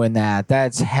for doing that.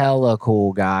 That's hella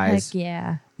cool, guys. Heck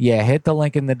yeah. Yeah, hit the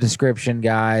link in the description,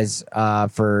 guys,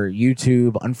 for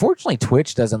YouTube. Unfortunately,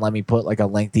 Twitch doesn't let me put like a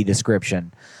lengthy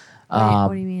description. Wait,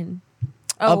 what do you mean?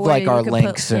 Oh, of where like you our could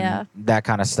links put- and yeah. that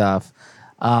kind of stuff.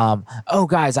 Oh,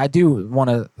 guys, I do want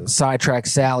to sidetrack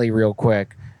Sally real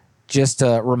quick, just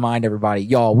to remind everybody,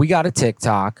 y'all. We got a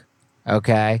TikTok,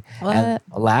 okay? What? And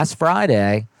last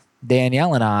Friday,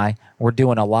 Danielle and I were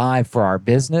doing a live for our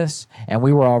business, and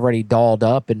we were already dolled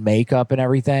up in makeup and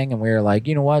everything, and we were like,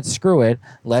 you know what? Screw it.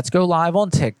 Let's go live on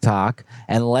TikTok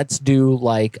and let's do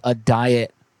like a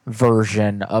diet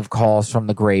version of Calls from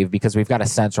the Grave, because we've got to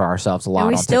censor ourselves a lot And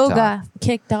we on still TikTok. got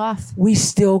kicked off. We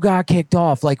still got kicked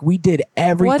off. Like, we did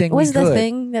everything What was we could. the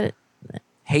thing that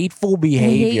Hateful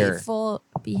behavior. hateful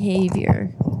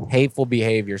behavior? Hateful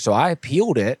behavior. So I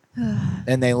appealed it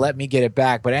and they let me get it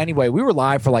back. But anyway, we were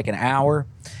live for like an hour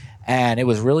and it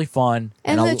was really fun.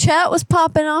 And the chat was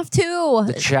popping off too.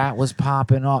 The chat was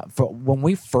popping off. For when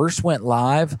we first went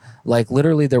live, like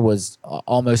literally there was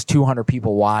almost 200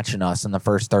 people watching us in the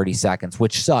first 30 seconds,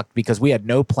 which sucked because we had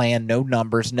no plan, no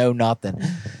numbers, no nothing.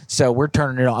 So we're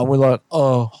turning it on and we're like,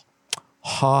 oh,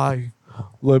 hi.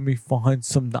 Let me find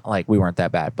some. Like, we weren't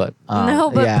that bad, but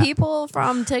No, but yeah. people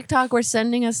from TikTok were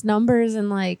sending us numbers, and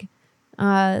like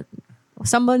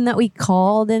someone that we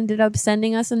called ended up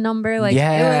sending us a number. Like,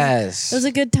 Yes. it was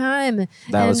a good time.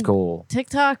 That was And cool.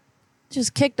 TikTok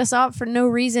just kicked us off for no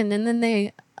reason, and then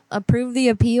they approved the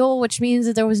appeal, which means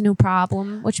that there was no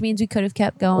problem, which means we could have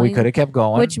kept going. We could have kept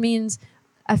going. Which means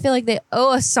I feel like they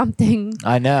owe us something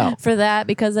I know. for that,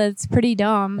 because it's pretty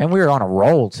dumb. And we were on a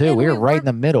roll too. And We were right in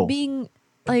the middle. Being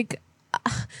like,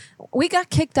 we got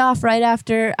kicked off right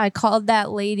after I called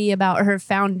that lady about her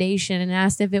foundation and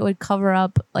asked if it would cover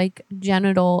up like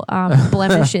genital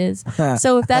blemishes.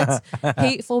 So if that's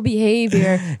hateful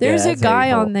behavior, there's a that's guy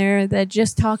hateful. on there that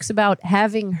just talks about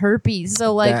having herpes.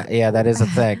 So like, that is a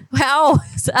thing. how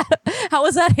is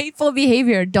that hateful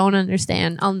behavior? Don't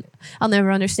understand. I'll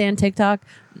never understand TikTok.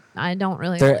 I don't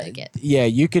really like it. Yeah,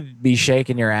 you could be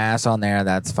shaking your ass on there.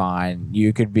 That's fine.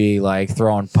 You could be like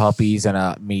throwing puppies in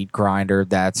a meat grinder.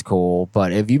 That's cool.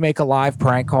 But if you make a live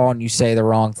prank call and you say the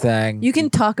wrong thing, You can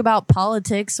talk about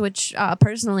politics, which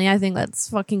personally I think that's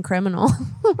fucking criminal.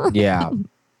 yeah,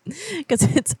 Because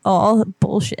it's all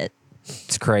bullshit.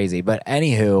 it's crazy. But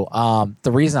anywho,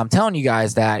 the reason I'm telling you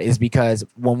guys that is because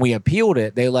when we appealed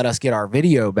it, they let us get our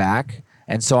video back.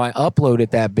 And so I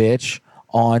uploaded that bitch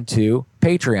onto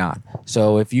Patreon.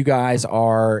 So if you guys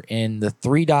are in the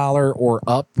 $3 or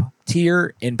up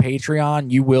tier in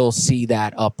Patreon, you will see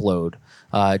that upload.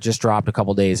 Just dropped a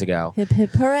couple days ago. Hip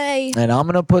hip hooray. And I'm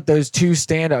going to put those two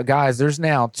stand-up guys. There's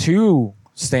now 2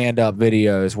 stand-up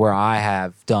videos where I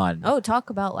have done Oh, talk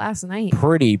about last night.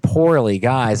 pretty poorly,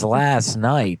 guys. Last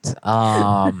night,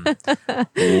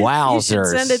 wowzers! You should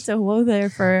send it to Whoa there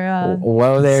for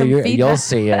Whoa there, some you'll feedback.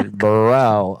 see it,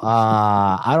 bro.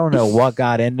 I don't know what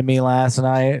got into me last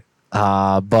night,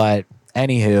 but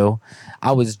anywho,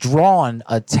 I was drawing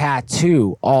a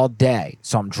tattoo all day.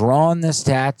 So I'm drawing this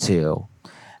tattoo,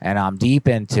 and I'm deep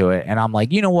into it. And I'm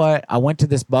like, you know what? I went to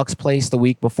this Bucks place the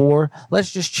week before.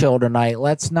 Let's just chill tonight.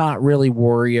 Let's not really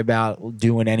worry about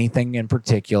doing anything in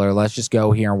particular. Let's just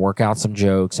go here and work out some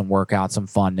jokes and work out some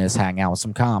funness, hang out with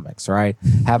some comics, right?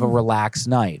 Have a relaxed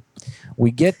night. We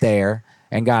get there.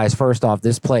 And guys, first off,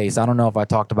 this place, I don't know if I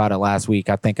talked about it last week.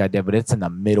 I think I did, but it's in the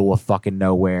middle of fucking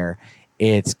nowhere.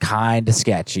 It's kind of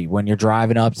sketchy when you're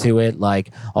driving up to it, like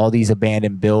all these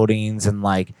abandoned buildings and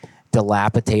like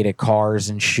dilapidated cars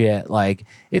and shit. Like,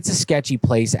 it's a sketchy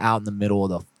place out in the middle of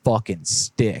the fucking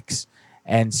sticks.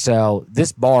 And so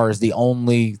this bar is the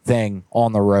only thing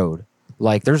on the road.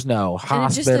 Like, there's no And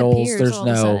it just hospitals, appears there's all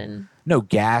of a sudden. no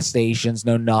gas stations,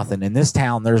 no nothing. In this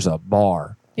town, there's a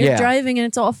bar. You're yeah. driving and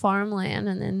it's all farmland,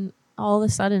 and then all of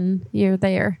a sudden you're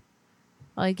there.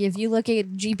 Like, if you look at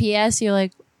GPS, you're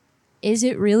like, is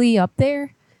it really up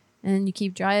there? And then you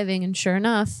keep driving, and sure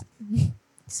enough,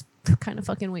 it's kind of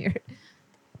fucking weird.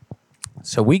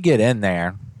 So we get in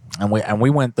there, and we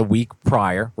went the week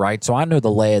prior, right? So I know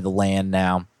the lay of the land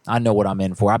now. I know what I'm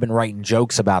in for. I've been writing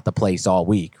jokes about the place all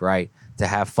week, right? To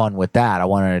have fun with that. I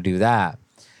wanted to do that.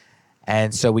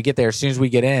 And so we get there. As soon as we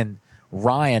get in,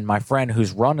 Ryan, my friend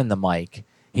who's running the mic,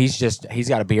 he's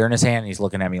got a beer in his hand, and he's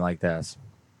looking at me like this.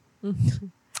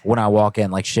 When I walk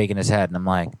in, like shaking his head, and I'm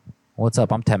like, what's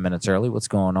up? I'm 10 minutes early. What's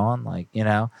going on? Like, you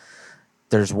know,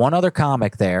 there's one other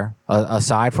comic there,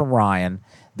 aside from Ryan.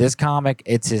 This comic,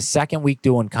 it's his second week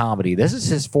doing comedy. This is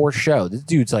his 4th show. This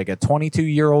dude's like a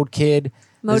 22-year-old kid.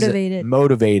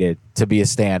 Motivated to be a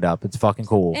stand-up. It's fucking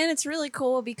cool. And it's really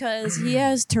cool because he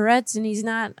has Tourette's, and he's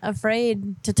not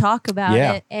afraid to talk about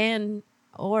it and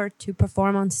or to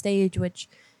perform on stage, which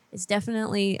is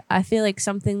definitely, I feel like,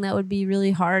 something that would be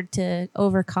really hard to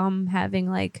overcome, having,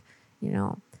 like, you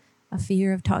know, a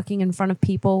fear of talking in front of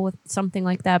people with something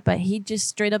like that, but he just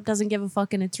straight up doesn't give a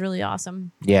fuck, and it's really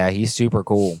awesome. Yeah, he's super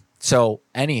cool. So,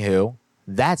 anywho,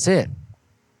 that's it.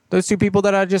 Those two people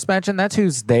that I just mentioned, that's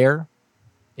who's there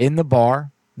in the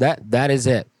bar. That is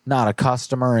it. Not a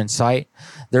customer in sight.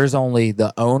 There's only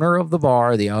the owner of the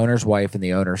bar, the owner's wife, and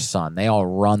the owner's son. They all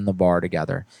run the bar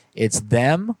together. It's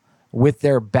them with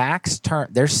their backs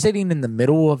turned. They're sitting in the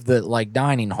middle of the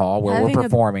dining hall where we're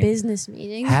performing. Having a business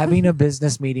meeting. Having a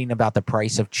business meeting about the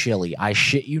price of chili. I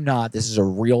shit you not. This is a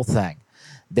real thing.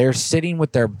 They're sitting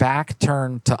with their back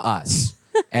turned to us.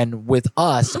 And with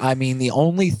us, I mean the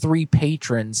only 3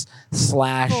 patrons /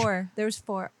 4. There's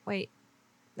 4. Wait.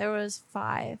 There was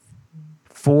 5.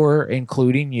 4,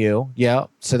 including you. Yep.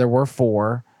 So there were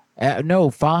 4. No,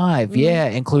 5. Yeah,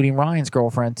 including Ryan's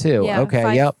girlfriend too. Yeah, okay.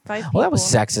 5 Yep. people. That was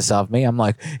sexist of me. I'm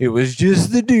like, it was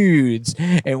just the dudes,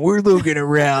 and we're looking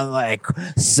around like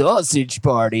sausage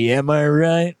party. Am I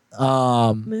right?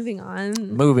 Moving on.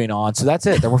 Moving on. So that's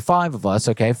it. There were 5 of us.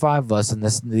 Okay, 5 of us in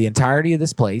the entirety of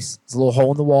this place. It's a little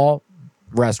hole in the wall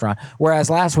restaurant. Whereas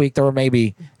last week there were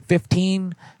maybe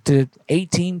 15 to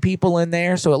 18 people in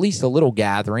there, so at least a little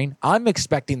gathering. I'm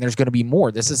expecting there's going to be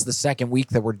more. This is the second week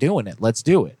that we're doing it. Let's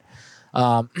do it.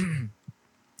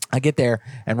 I get there,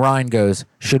 and Ryan goes,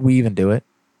 should we even do it?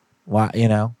 Why,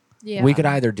 Yeah. we could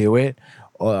either do it,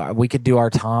 or we could do our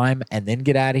time and then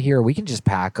get out of here. Or we can just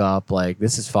pack up. Like,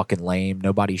 this is fucking lame.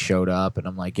 Nobody showed up. And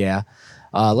I'm like, yeah,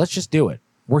 let's just do it.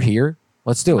 We're here.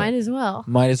 Let's do it. Might as well.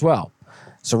 Might as well.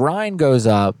 So Ryan goes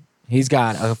up. He's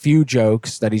got a few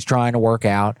jokes that he's trying to work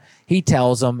out. He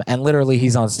tells them, and literally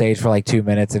he's on stage for like 2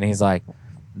 minutes, and he's like,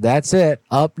 that's it.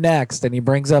 Up next. And he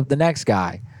brings up the next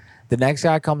guy. The next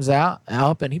guy comes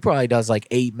up, and he probably does like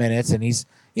 8 minutes, and he's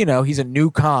a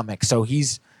new comic. So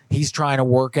he's trying to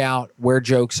work out where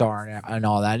jokes are and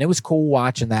all that. And it was cool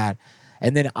watching that.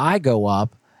 And then I go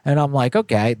up, and I'm like,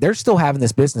 okay, they're still having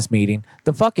this business meeting.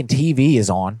 The fucking TV is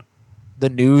on. The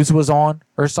news was on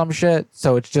or some shit.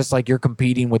 So it's just like you're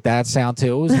competing with that sound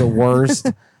too. It was the worst.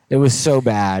 It was so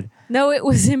bad. No, it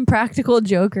was Impractical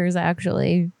Jokers,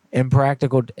 actually.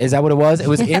 Impractical. Is that what it was? It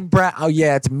was Oh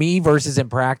yeah, it's me versus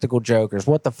Impractical Jokers.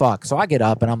 What the fuck? So I get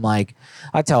up and I'm like,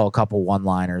 I tell a couple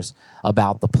one-liners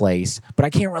about the place, but I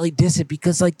can't really diss it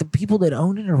because like the people that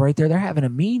own it are right there. They're having a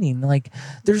meeting. Like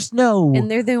there's no. And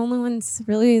they're the only ones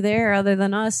really there other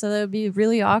than us. So that would be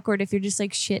really awkward if you're just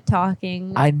like shit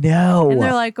talking. I know. And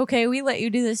they're like, okay, we let you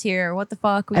do this here. What the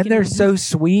fuck? They're so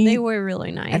sweet. They were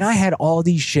really nice. And I had all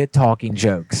these shit talking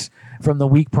jokes from the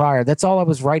week prior. That's all I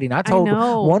was writing. I told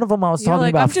one of them I was talking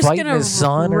about fighting his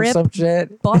son or some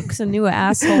shit. Bucks a new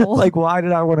asshole. Like, why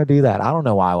did I want to do that? I don't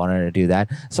know why I wanted to do that.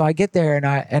 So I get there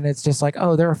and it's just like,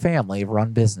 oh, they're a family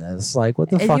run business. Like, what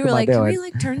the fuck you were am like, I doing? can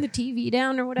we like turn the TV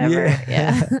down or whatever?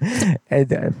 Yeah.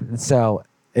 And, so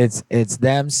it's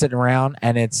them sitting around,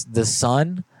 and it's the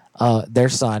son, their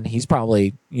son. He's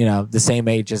probably the same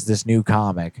age as this new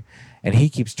comic. And he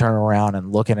keeps turning around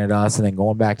and looking at us and then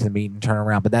going back to the meeting and turning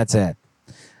around. But that's it.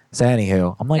 So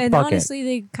anywho, I'm like, and fuck honestly,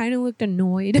 they kind of looked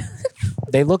annoyed.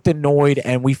 They looked annoyed,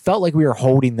 and we felt like we were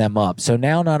holding them up. So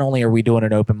now not only are we doing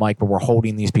an open mic, but we're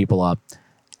holding these people up.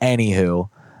 Anywho,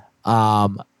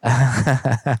 I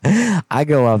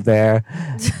go up there,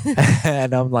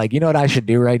 and I'm like, you know what I should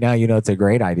do right now? It's a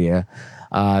great idea.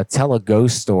 Tell a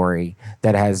ghost story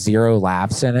that has 0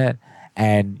 laughs in it.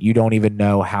 And you don't even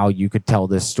know how you could tell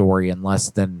this story in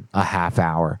less than a half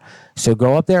hour. So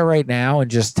go up there right now and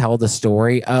just tell the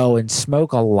story. Oh, and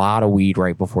smoke a lot of weed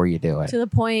right before you do it. To the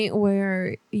point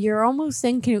where you're almost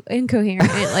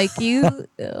incoherent. Like you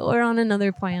are on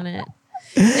another planet.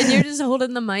 And you're just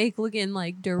holding the mic looking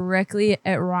like directly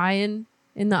at Ryan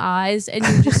in the eyes. And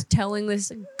you're just telling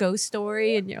this ghost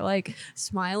story. And you're like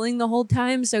smiling the whole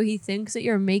time. So he thinks that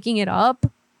you're making it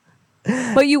up.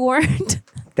 But you weren't.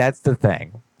 That's the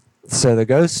thing. So the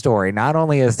ghost story, not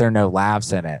only is there no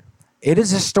laughs in it, it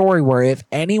is a story where if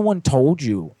anyone told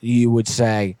you, you would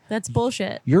say, that's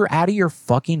bullshit. You're out of your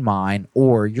fucking mind,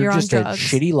 or you're just a drugs.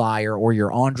 shitty liar, or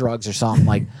you're on drugs or something.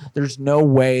 Like, there's no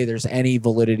way there's any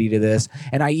validity to this.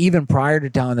 And I even, prior to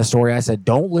telling the story, I said,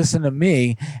 don't listen to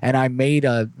me. And I made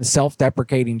a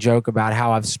self-deprecating joke about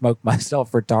how I've smoked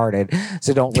myself retarded.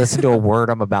 So don't listen to a word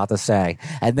I'm about to say.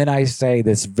 And then I say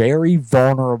this very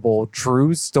vulnerable,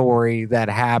 true story that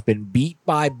happened beat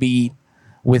by beat,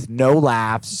 with no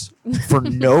laughs for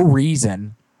no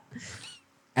reason.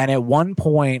 And at one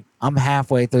point, I'm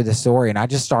halfway through the story and I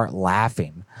just start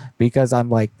laughing because I'm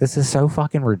like, this is so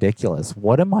fucking ridiculous.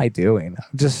 What am I doing?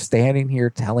 I'm just standing here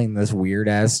telling this weird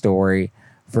ass story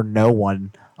for no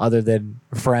one other than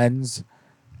friends.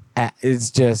 It's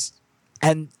just,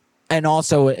 and And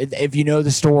also, if you know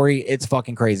the story, it's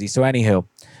fucking crazy. So anywho,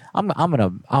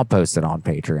 I'll post it on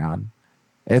Patreon.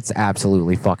 It's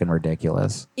absolutely fucking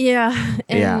ridiculous. Yeah.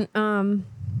 And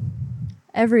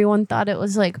everyone thought it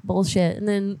was like bullshit. And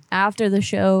then after the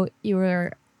show, you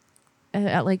were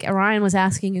like, Ryan was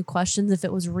asking you questions if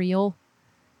it was real.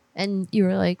 And you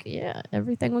were like, yeah,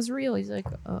 everything was real. He's like,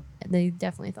 oh. They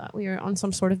definitely thought we were on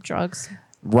some sort of drugs.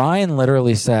 Ryan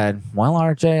literally said, well,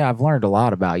 RJ, I've learned a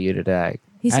lot about you today.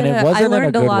 He said, I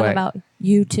learned a lot about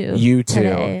you too. You too.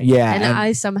 Today. Yeah. And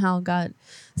I somehow got.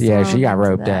 Yeah, she got into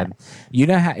roped that. in. You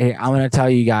know how I'm going to tell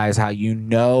you guys how you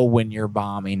know when you're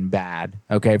bombing bad.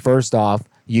 Okay, first off,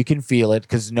 you can feel it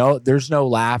because there's no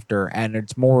laughter and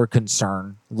it's more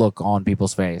concern look on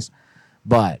people's face.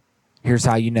 But here's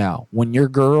how you know. When your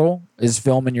girl is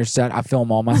filming your set, I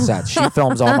film all my sets. She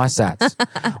films all my sets.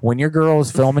 When your girl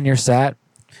is filming your set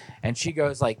and she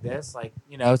goes like this, like,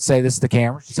 say this is the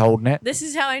camera, she's holding it. This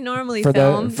is how I normally For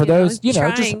film. those, just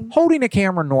holding a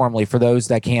camera normally for those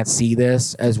that can't see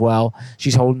this as well.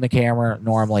 She's holding the camera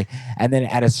normally. And then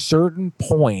at a certain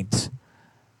point,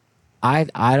 I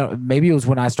don't, maybe it was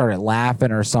when I started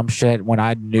laughing or some shit when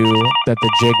I knew that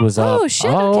the jig was up. Oh,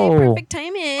 shit. Okay, perfect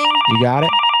timing. You got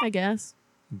it? I guess.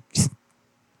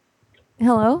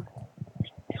 Hello?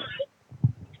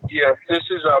 Yes, this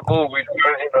is Abu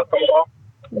returning a call.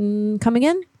 Come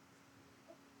again?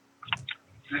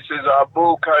 This is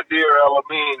Abu Kadir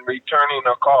Alamin returning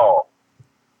a call.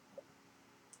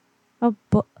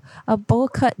 A bull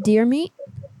cut deer meat?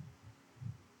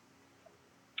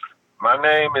 My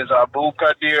name is Abu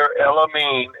Kadir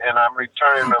Alamin, and I'm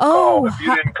returning a call. If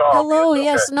you didn't call hello. me, it's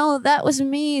Yes, okay. no, that was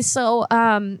me. So,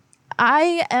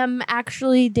 I am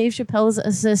actually Dave Chappelle's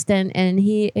assistant, and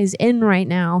he is in right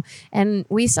now. And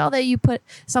we saw that you put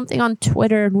something on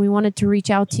Twitter, and we wanted to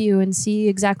reach out to you and see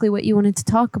exactly what you wanted to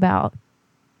talk about.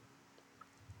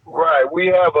 Right. We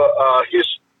have a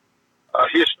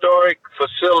historic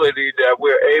facility that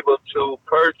we're able to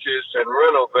purchase and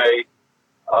renovate.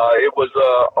 It was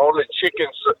on the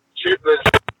chitlin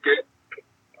circuit.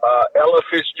 Ella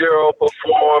Fitzgerald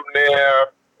performed there.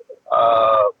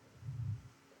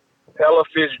 Ella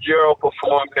Fitzgerald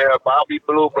performed there. Bobby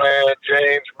Blue Bland,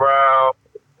 James Brown,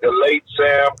 the late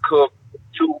Sam Cooke,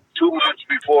 two months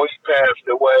before he passed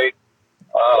away.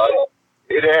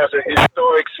 It has a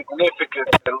historic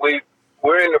significance, and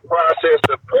we're in the process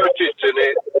of purchasing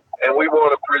it, and we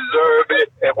want to preserve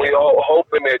it, and we all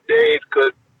hoping that Dave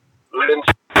could lend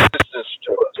assistance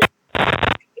to us.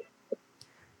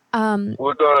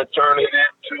 We're going to turn it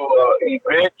into an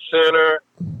event center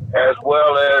as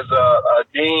well as a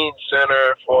dean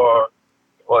center for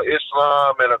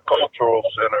Islam and a cultural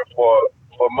center for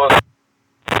Muslims.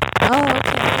 Oh,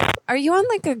 okay. Are you on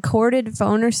like a corded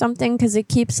phone or something? Because it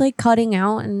keeps like cutting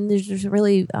out, and there's just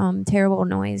really terrible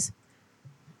noise.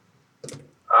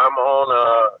 I'm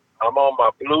on my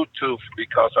Bluetooth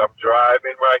because I'm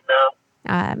driving right now.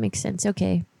 That makes sense.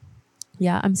 Okay.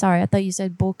 Yeah, I'm sorry. I thought you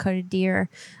said bull-cutted deer,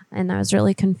 and I was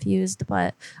really confused.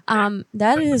 But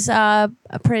that is a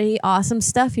pretty awesome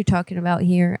stuff you're talking about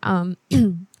here.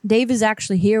 Dave is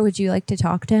actually here. Would you like to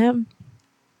talk to him?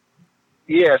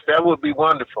 Yes, that would be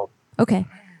wonderful. Okay.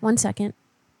 1 second.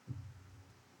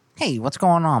 Hey, what's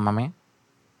going on, my man?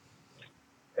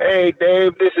 Hey,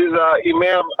 Dave, this is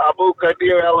Imam Abu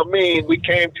Kadir Alamin. We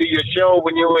came to your show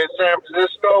when you were in San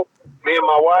Francisco, me and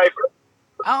my wife.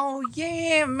 Oh,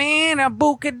 yeah, man,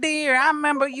 Abu Kadir. I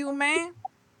remember you, man.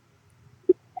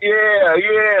 Yeah.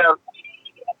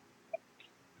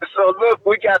 So, look,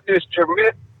 we got this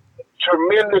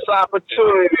tremendous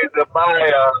opportunity to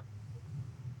buy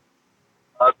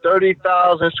a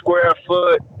 30,000 square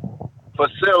foot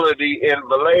facility in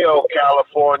Vallejo,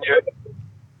 California,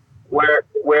 where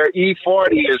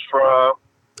E40 is from.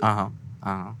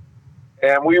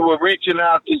 And we were reaching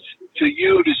out to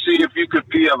you to see if you could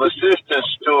be of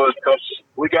assistance to us, because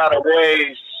we got to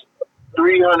raise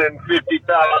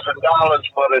 $350,000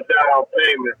 for the down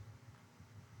payment.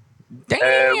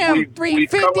 Damn, and we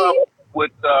come up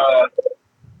with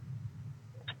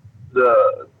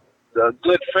the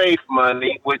good faith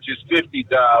money, which is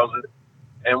 $50,000,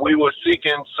 and we were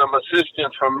seeking some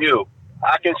assistance from you.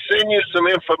 I can send you some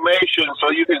information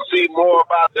so you can see more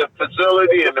about the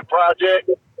facility and the project.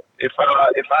 If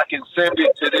I can send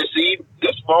it to this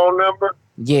phone number,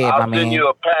 Yeah, I'll my man. send you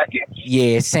a package.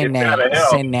 Yeah, send If that'll that. help.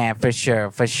 Send that for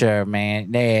sure,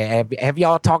 man. Yeah, have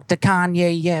y'all talked to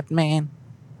Kanye yet, man?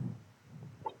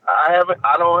 I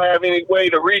don't have any way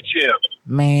to reach him.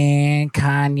 Man,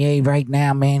 Kanye right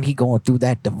now, man, he going through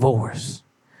that divorce.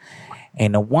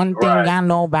 And the one thing I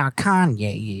know about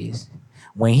Kanye is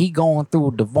when he going through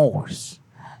a divorce,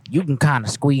 you can kind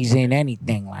of squeeze in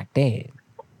anything like that.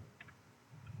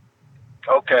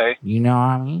 Okay. You know what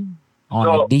I mean?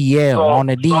 On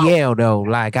the DL though,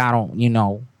 like I don't,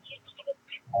 Yeah,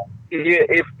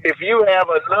 if you have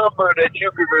a number that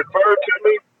you can refer to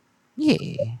me,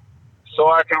 yeah, so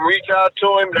I can reach out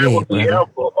to him, that would be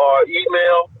helpful. Or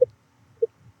email.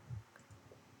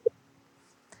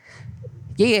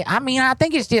 Yeah, I mean, I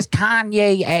think it's just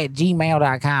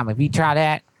Kanye@gmail.com. If you try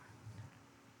that.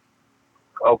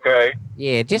 Okay.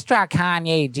 Yeah, just try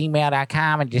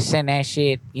Kanye@gmail.com and just send that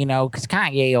shit, because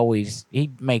Kanye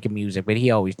he making music, but he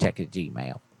always check his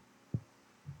Gmail.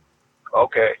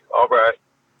 Okay, all right.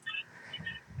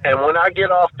 And when I get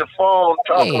off the phone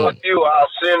talking with you, I'll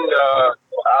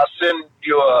send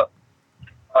you a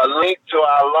link to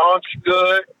our Launch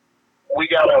Good. We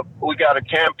got a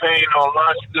campaign on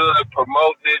Launch Good,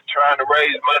 promoting it, trying to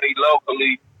raise money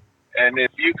locally. And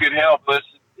if you could help us,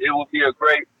 it would be a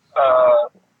great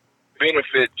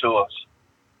benefit to us.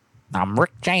 I'm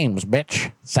Rick James,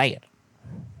 bitch. Say it.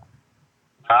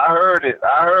 I heard it.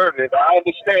 I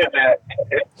understand that.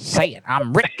 Say it.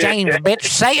 I'm Rick James, bitch.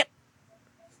 Say it.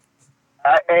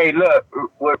 Hey, look.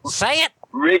 Say it.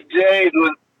 Rick James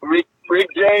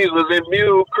was in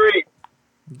Mule Creek.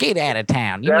 Get out of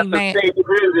town. That's the state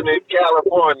prison in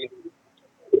California.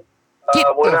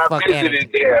 When I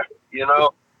visited there,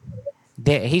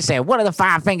 He said, what do the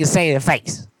 5 fingers say to the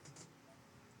face?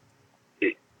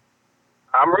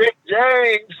 I'm Rick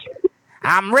James.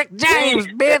 I'm Rick James,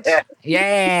 bitch.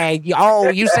 Yeah.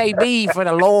 You say B for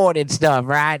the Lord and stuff,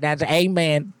 right? That's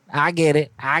amen. I get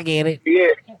it. Yeah.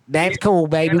 That's cool,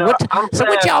 baby. What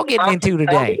y'all getting into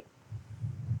today?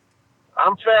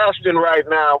 I'm fasting right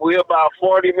now. We're about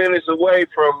 40 minutes away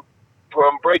from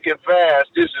breaking fast.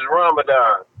 This is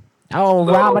Ramadan. Oh,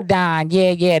 so, Ramadan.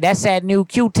 Yeah. That's that new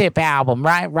Q-Tip album,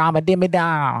 right?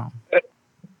 Ramadan.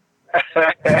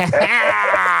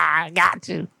 I got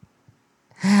you.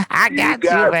 I got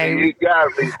you, baby. You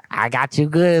got me. I got you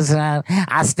good, son.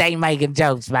 I stay making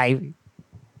jokes, baby.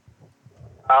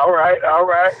 All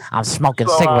right. I'm smoking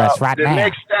cigarettes right now. now. The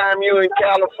next time you in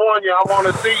California, I want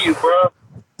to see you, bro. All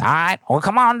right. Well,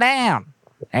 come on down.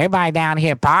 Everybody down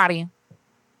here partying.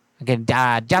 Justin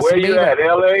Where you Bieber. at,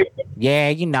 L.A.?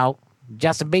 Yeah,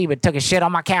 Justin Bieber took a shit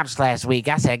on my couch last week.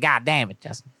 I said, God damn it,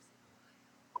 Justin.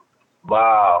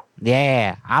 Wow.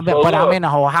 Yeah. I'm in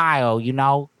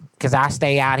Ohio, because I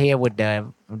stay out here with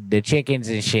the chickens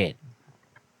and shit.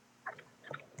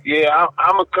 Yeah,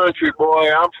 I'm a country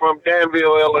boy. I'm from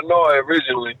Danville, Illinois,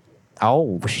 originally.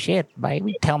 Oh, shit,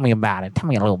 baby. Tell me about it. Tell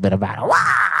me a little bit about it.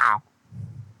 Wow.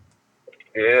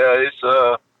 Yeah, it's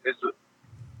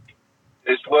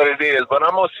what it is. But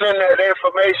I'm going to send that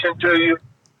information to you.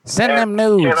 Send them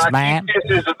nudes, man. This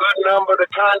is a good number to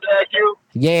contact you?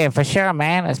 Yeah, for sure,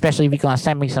 man. Especially if you're going to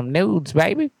send me some nudes,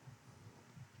 baby.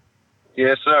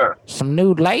 Yes, sir. Some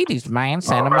nude ladies, man.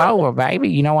 Send them over, baby.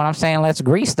 You know what I'm saying? Let's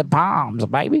grease the palms,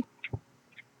 baby.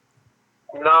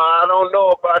 No, I don't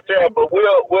know about that, but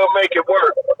we'll make it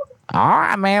work. All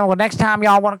right, man. Well, next time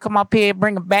y'all want to come up here,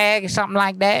 bring a bag or something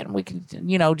like that, and we can,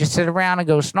 just sit around and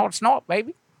go snort,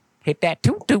 baby. Hit that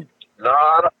toot. No,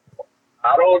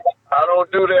 I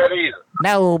don't do that either.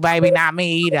 No, baby, not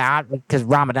me either. Because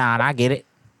Ramadan, I get it.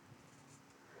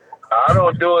 I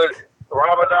don't do it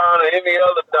Ramadan or any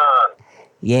other dawn.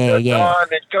 Yeah. Dawn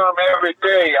that come every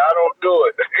day. I don't do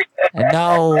it.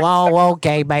 No,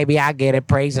 okay, baby, I get it.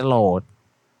 Praise the Lord.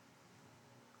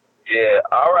 Yeah,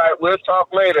 all right. We'll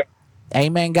talk later.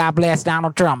 Amen. God bless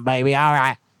Donald Trump, baby. All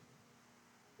right.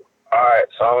 All right.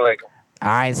 Assalamu alaikum. All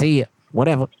right. See you.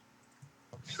 Whatever.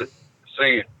 See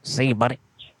you. See you, buddy.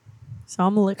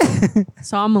 Assalamu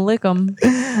alaikum.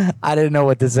 I didn't know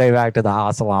what to say back to the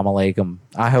assalamu alaikum.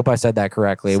 I hope I said that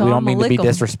correctly. We don't mean to be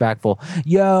disrespectful.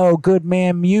 Yo, good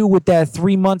man Mew with that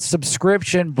 3-month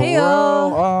subscription, bro. Hey-o.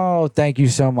 Oh, thank you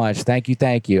so much. Thank you.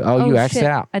 Oh, you X'd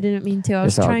out. I didn't mean to. I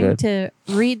was trying to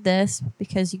read this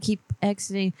because you keep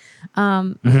exiting.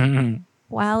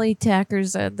 Wally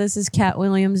Tackers, this is Cat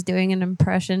Williams doing an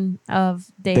impression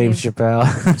of Dave Chappelle,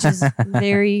 which is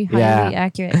very highly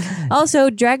accurate. Also,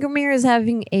 Dragomir is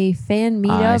having a fan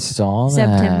meetup. I saw that.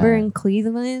 September in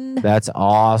Cleveland. That's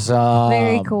awesome.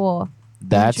 Very cool.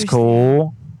 That's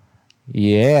cool.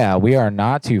 Yeah, we are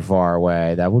not too far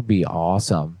away. That would be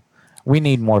awesome. We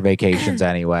need more vacations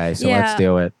anyway, so let's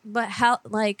do it. But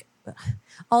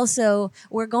also,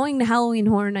 we're going to Halloween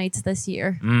Horror Nights this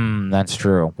year. That's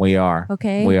true. We are.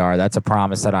 Okay. We are. That's a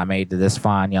promise that I made to this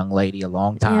fine young lady a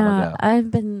long time ago.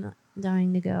 I've been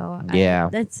dying to go. Yeah.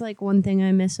 That's like one thing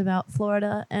I miss about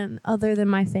Florida, and other than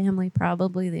my family,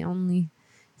 probably the only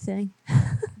thing.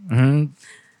 And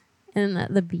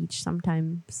the beach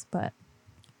sometimes, but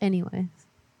Anyway.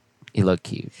 You look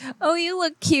cute. Oh, you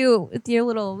look cute with your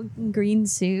little green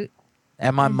suit.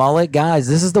 And my mullet, guys,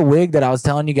 this is the wig that I was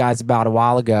telling you guys about a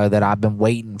while ago that I've been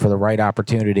waiting for the right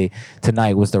opportunity.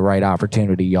 Tonight was the right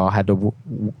opportunity. Y'all had to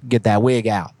get that wig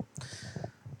out.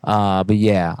 But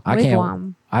yeah, I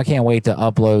can't wait to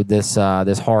upload this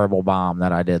this horrible bomb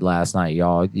that I did last night,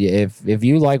 y'all. If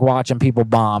you like watching people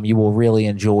bomb, you will really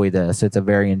enjoy this. It's a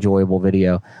very enjoyable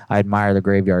video. I admire the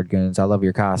Graveyard Goons. I love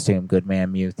your costume, good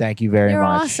man Mew. Thank you very You're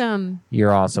much. awesome.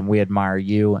 You're awesome. We admire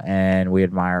you, and we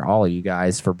admire all of you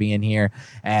guys for being here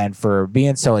and for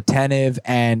being so attentive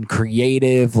and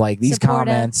creative. Like these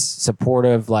comments,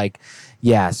 supportive, like.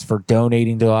 Yes, for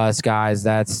donating to us, guys.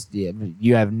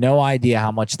 You have no idea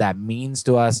how much that means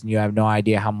to us, and you have no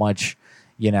idea how much,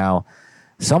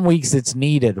 some weeks it's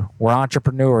needed. We're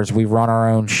entrepreneurs. We run our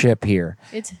own ship here.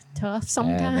 It's tough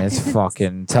sometimes. And it's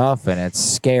fucking tough, and it's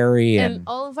scary. And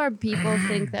all of our people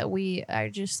think that we are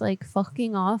just like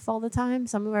fucking off all the time.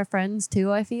 Some of our friends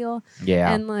too, I feel.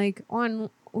 Yeah. And like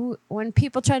when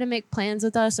people try to make plans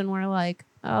with us and we're like,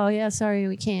 oh yeah, sorry,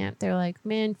 we can't. They're like,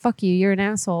 man, fuck you, you're an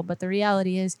asshole. But the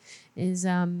reality is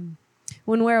when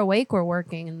we're awake, we're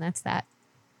working, and that's that.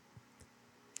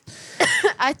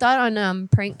 I thought on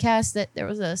Prankcast that there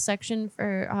was a section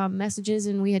for messages,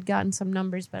 and we had gotten some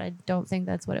numbers, but I don't think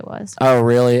that's what it was. Oh,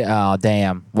 really? Oh,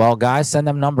 damn. Well, guys, send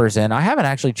them numbers in. I haven't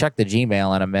actually checked the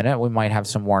Gmail in a minute. We might have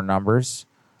some more numbers.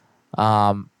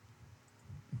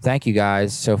 Thank you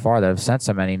guys so far that have sent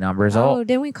so many numbers. Oh,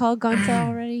 didn't we call Gunther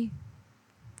already?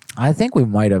 I think we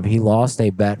might have. He lost a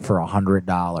bet for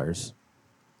 $100.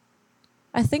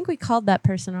 I think we called that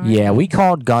person already. Yeah, we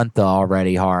called Gunther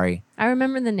already, Hari. I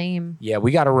remember the name. Yeah,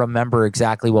 we got to remember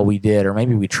exactly what we did, or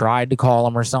maybe we tried to call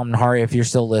him or something. Hari, if you're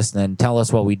still listening, tell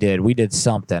us what we did. We did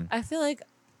something. I feel like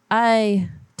I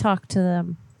talked to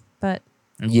them, but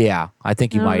yeah, I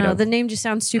think you might have. The name just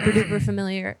sounds super duper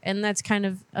familiar, and that's kind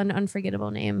of an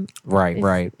unforgettable name.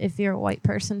 Right. If you're a white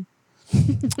person.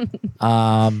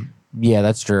 Yeah,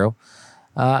 that's true.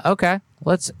 Okay,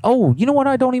 oh, you know what?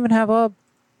 I don't even have up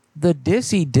the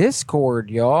Dissy Discord,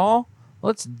 y'all.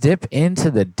 Let's dip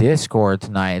into the Discord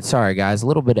tonight. Sorry, guys. A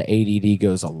little bit of ADD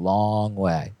goes a long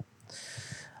way.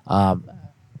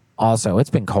 Also, it's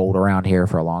been cold around here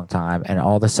for a long time, and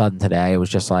all of a sudden today, it was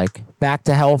just like, back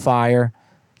to Hellfire.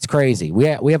 It's crazy. We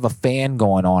have a fan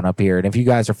going on up here, and if you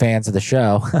guys are fans of the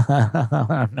show,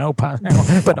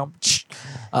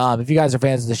 if you guys are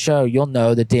fans of the show, you'll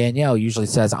know that Danielle usually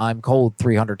says I'm cold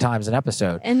 300 times an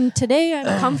episode. And today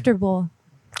I'm comfortable.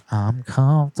 I'm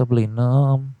comfortably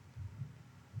numb.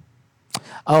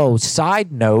 Oh,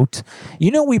 side note,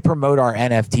 we promote our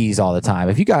NFTs all the time.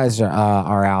 If you guys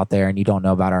are out there and you don't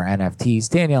know about our NFTs,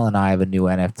 Danielle and I have a new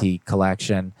NFT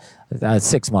collection.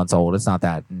 6 months old. It's not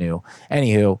that new.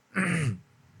 Anywho,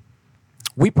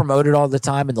 we promote it all the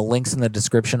time, and the link's in the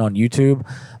description on YouTube.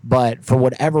 But for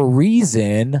whatever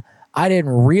reason, I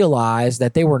didn't realize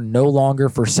that they were no longer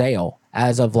for sale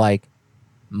as of like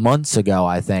months ago,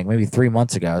 I think, maybe 3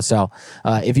 months ago. So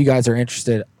if you guys are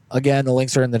interested, again, the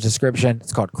links are in the description.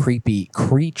 It's called Creepy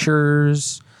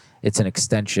Creatures. It's an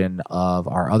extension of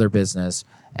our other business,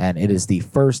 and it is the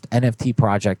first NFT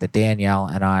project that Danielle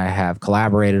and I have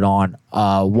collaborated on,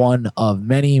 one of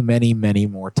many, many, many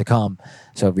more to come.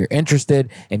 So if you're interested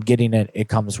in getting it, it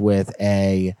comes with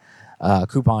a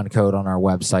coupon code on our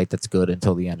website that's good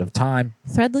until the end of time.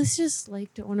 Threadless just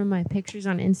liked one of my pictures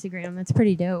on Instagram. That's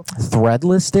pretty dope.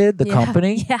 Threadless did? The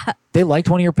company? Yeah. They liked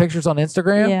one of your pictures on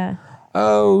Instagram? Yeah.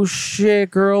 Oh, shit,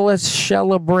 girl. Let's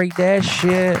celebrate that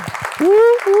shit.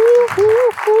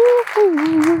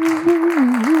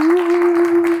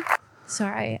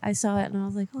 Sorry, I saw it and I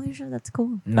was like, holy shit, that's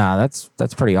cool. Nah,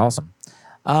 that's pretty awesome.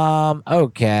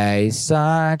 Okay,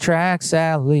 sidetrack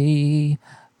Sally.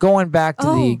 Going back to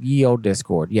the Yo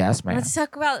Discord. Yes, ma'am. Let's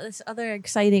talk about this other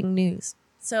exciting news.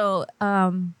 So,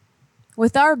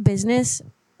 with our business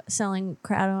selling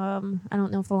kratom, I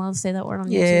don't know if I'm allowed to say that word on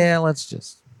YouTube. Yeah, let's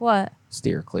just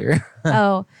steer clear.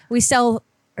 We sell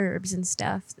herbs and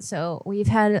stuff. So we've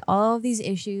had all of these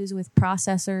issues with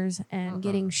processors and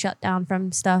getting shut down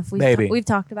from stuff. We've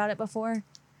talked about it before.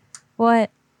 What?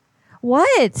 What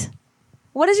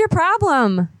is your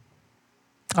problem?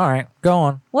 All right, go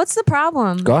on. What's the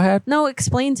problem? Go ahead. No,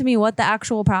 explain to me what the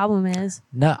actual problem is.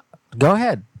 No, go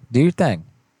ahead. Do your thing.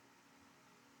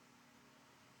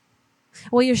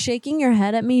 Well, you're shaking your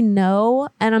head at me, no,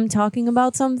 and I'm talking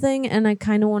about something, and I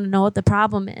kind of want to know what the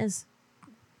problem is.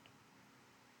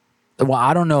 Well,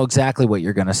 I don't know exactly what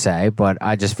you're going to say, but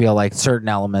I just feel like certain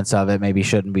elements of it maybe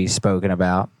shouldn't be spoken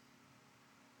about.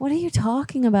 What are you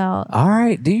talking about? All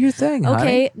right, do your thing.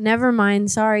 Okay, honey. never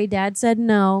mind. Sorry, Dad said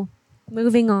no.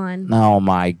 Moving on. Oh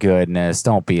my goodness.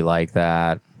 Don't be like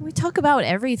that. We talk about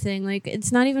everything. Like,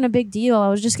 it's not even a big deal. I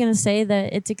was just going to say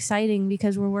that it's exciting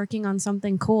because we're working on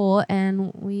something cool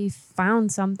and we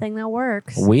found something that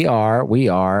works. We are,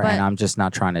 But- and I'm just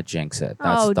not trying to jinx it.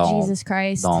 That's Oh, the Jesus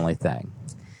Christ. The only thing.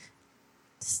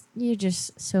 You're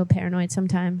just so paranoid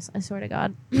sometimes. I swear to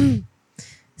God.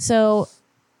 So,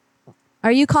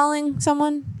 are you calling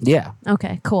someone? Yeah.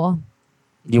 Okay, cool.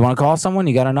 You want to call someone?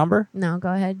 You got a number? No,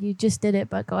 go ahead. You just did it,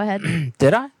 but go ahead.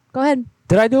 Did I? Go ahead.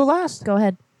 Did I do it last? Go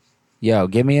ahead. Yo,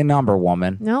 give me a number,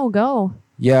 woman. No, go.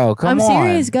 Yo, come I'm on.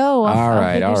 serious. Go. I'll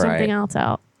right, figure all something right. else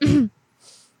out.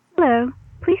 Hello.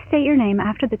 Please state your name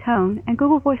after the tone, and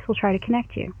Google Voice will try to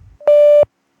connect you.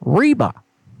 Reba.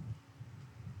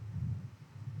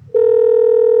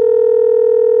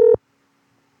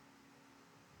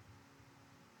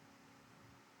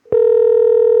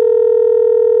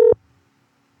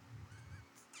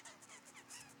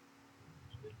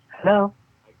 Hello.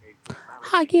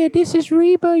 Hi, yeah, this is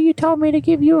Reba. You told me to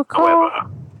give you a call.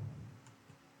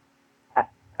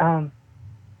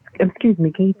 Excuse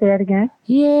me, can you say that again?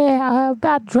 Yeah,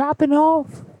 about dropping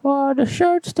off the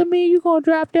shirts to me. You gonna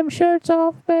drop them shirts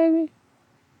off, baby?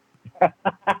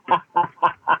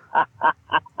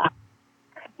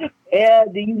 Yeah,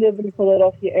 do you live in the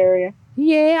Philadelphia area?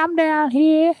 Yeah, I'm down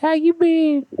here. How you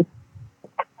been?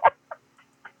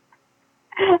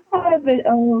 I've been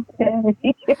okay.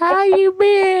 How you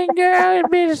been, girl? It's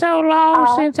been so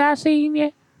long since I seen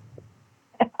you.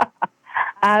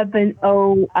 I've been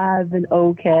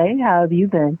okay. How have you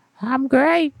been? I'm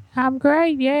great.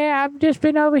 Yeah, I've just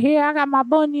been over here. I got my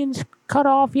bunions cut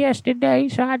off yesterday,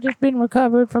 so I just been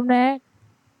recovered from that.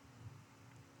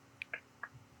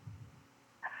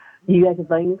 You got your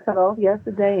bunions cut off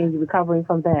yesterday and you're recovering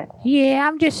from that? Yeah,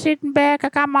 I'm just sitting back. I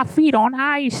got my feet on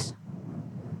ice.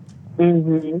 Yeah.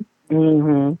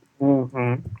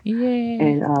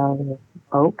 And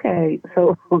okay.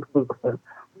 So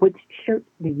which shirt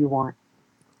do you want?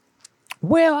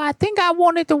 Well, I think I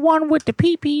wanted the one with the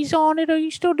peepees on it. Are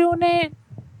you still doing that?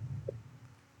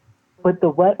 With the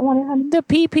what on it, honey? The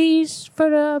peepees for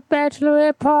the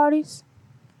bachelorette parties.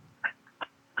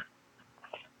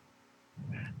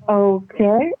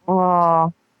 Okay.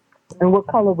 And what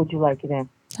color would you like it in?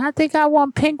 I think I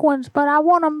want pink ones, but I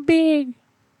want them big.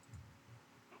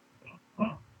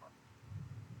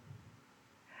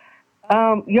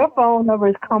 Your phone number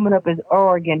is coming up as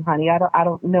Oregon, honey. I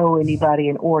don't know anybody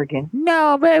in Oregon.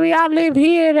 No, baby, I live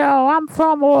here though. I'm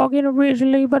from Oregon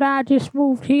originally, but I just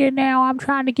moved here now. I'm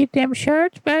trying to get them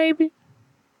shirts, baby.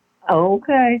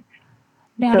 Okay.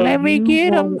 Now So let me you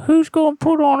get them. want- Who's gonna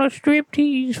put on a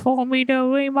striptease for me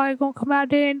though? Anybody gonna come out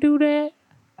there and do that?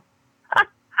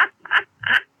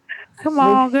 Come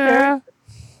on, girl.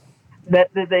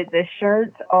 The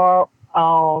shirts are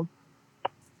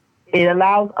it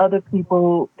allows other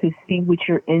people to see what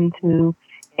you're into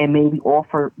and maybe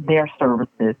offer their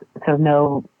services. So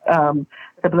no,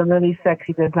 Subliminally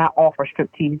Sexy does not offer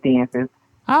striptease dances.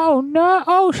 Oh no!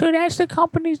 Oh, so that's the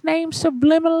company's name,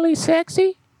 Subliminally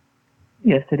Sexy.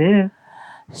 Yes, it is.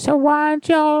 So why aren't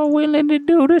y'all willing to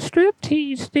do the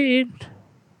striptease then?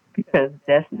 Because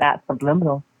that's not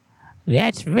subliminal.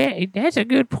 That's a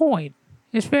good point.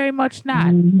 It's very much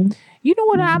not. You know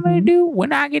what I'm gonna do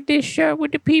when I get this shirt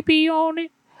with the PP on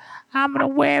it? I'm gonna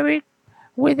wear it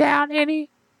without any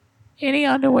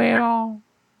underwear on.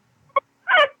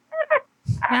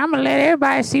 And I'm gonna let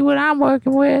everybody see what I'm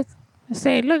working with. And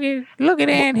say, look at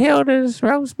Aunt Hilda's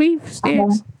roast beef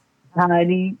sticks.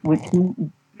 Honey,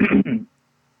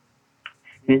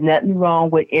 there's nothing wrong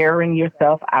with airing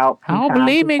yourself out. From Oh, time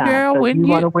believe to me, time. girl, So if when you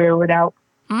you- want to wear it out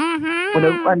Mm-hmm. with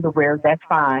no underwear, that's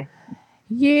fine.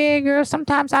 Yeah, girl,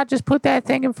 sometimes I just put that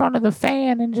thing in front of the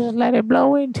fan and just let it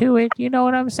blow into it. You know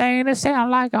what I'm saying? It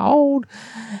sounds like an old,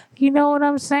 you know what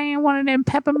I'm saying? One of them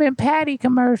Peppermint Patty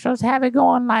commercials. Have it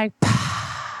going like,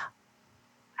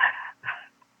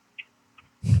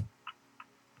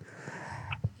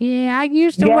 yeah, I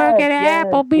used to work at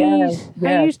Applebee's.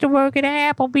 I used to work at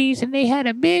Applebee's, and they had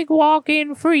a big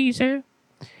walk-in freezer.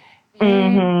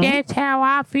 And that's how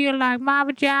I feel like my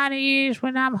vagina is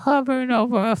when I'm hovering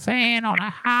over a fan on a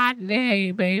hot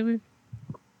day, baby.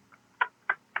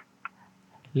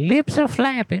 Lips are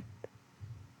flapping.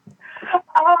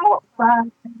 Oh my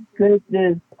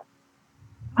goodness.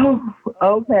 Oh,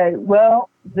 okay. Well,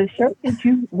 the shirt that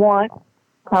you want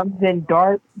comes in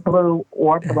dark blue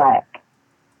or black.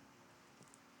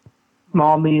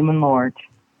 Small, medium, and large.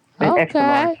 And extra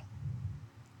large. Okay.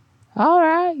 All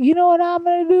right. You know what I'm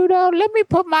going to do, though? Let me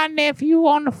put my nephew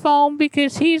on the phone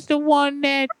because he's the one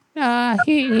that,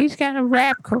 he's got a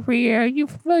rap career. You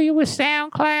familiar with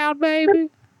SoundCloud, baby?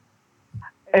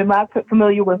 Am I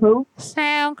familiar with who?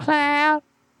 SoundCloud.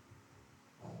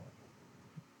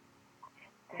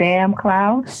 Sam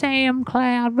Cloud? Sam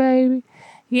Cloud, baby.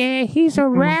 Yeah, he's a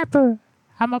rapper.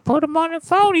 I'm going to put him on the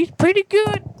phone. He's pretty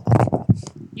good.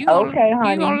 Okay,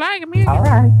 honey. You gonna like him? All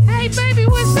right. Hey, baby,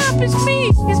 what's up? It's me.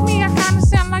 It's me. I kind of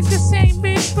sound like the same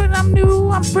bitch, but I'm new.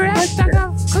 I'm fresh. I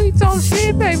got cleats on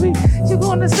shit, baby. You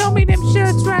gonna sell me them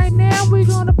shirts right now? We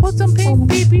gonna put some pink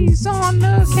peepees on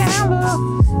the calendar.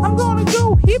 I'm gonna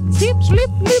go hip, hip,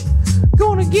 slip, lip.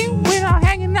 Gonna get without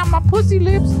hanging out my pussy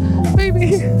lips,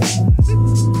 baby.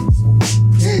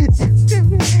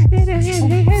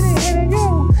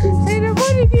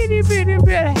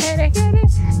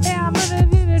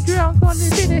 Drunk on the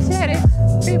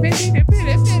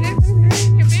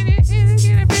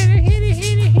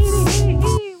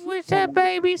what's up,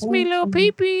 baby? It's me, little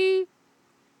pee-pee.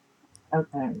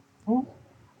 Okay.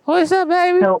 What's up,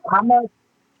 baby? So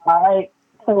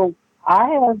so I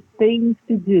have things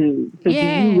to do. So do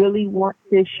you really want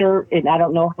this shirt? And I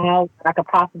don't know how I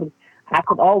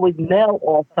could always mail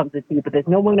off something to you, but there's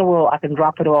no way in the world I can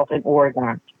drop it off in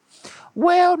Oregon.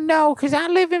 Well, no, because I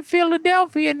live in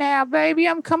Philadelphia now, baby.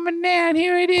 I'm coming down.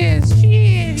 Here it is.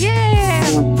 Shit, yeah.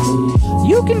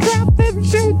 You can drop them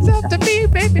shirts up to me,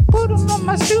 baby. Put them on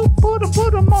my suit, put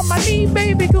them on my knee,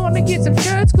 baby. Gonna get some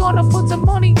shirts, gonna put some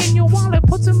money in your wallet,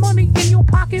 put some money in your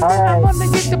pocket. I'm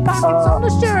gonna get the pockets on the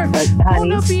shirt.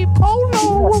 Gonna be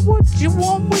polo, what you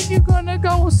want when you gonna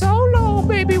go solo,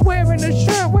 baby. Wearing a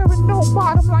shirt, wearing no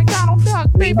bottom like Donald Duck,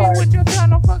 baby. With your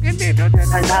ton of fucking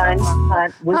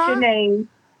What's your name?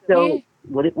 So,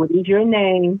 what is your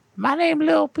name? My name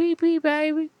Lil Pee-Pee,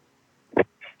 baby.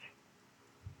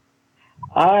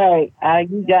 All right,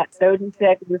 you got 30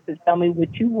 seconds to tell me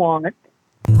what you want.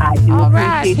 I do All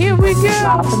right, here we go.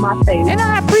 And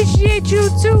I appreciate you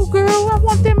too, girl. I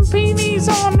want them peonies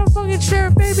on the fucking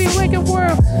shirt, baby. Make it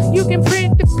work. You can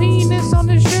print the penis on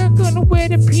the shirt. Gonna wear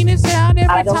the penis out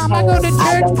every time I go to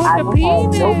church.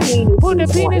 Put the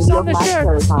penis on the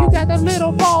shirt. You got the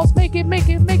little balls. Make it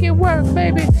work,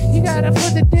 baby. You gotta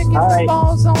put the dick and the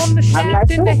balls on the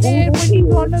shaft in the head when you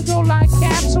gonna go like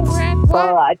Capsule Rat.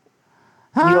 What?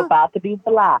 You're about to be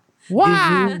blocked.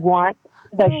 Why? Do you want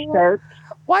the shirt?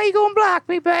 Why you gonna block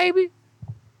me, baby?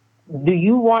 Do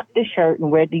you want the shirt,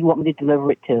 and where do you want me to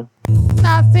deliver it to?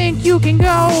 I think you can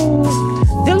go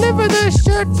deliver the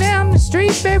shirt down the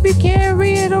street, baby.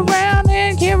 Carry it around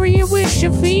and carry it with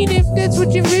your feet. If that's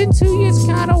what you're into, it's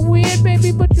kind of weird,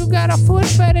 baby. But you got a foot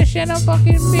fetish and a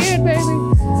fucking beard, baby.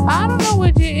 I don't know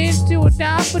what you're into or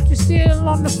not, but you're still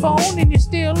on the phone and you're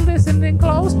still listening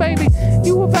close, baby.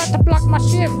 You about to block my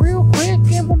shit real quick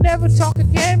and we'll never talk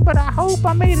again. But I hope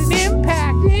I made an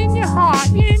impact in your heart,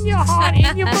 in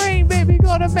your brain, baby.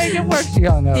 Gonna make it work. She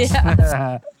hung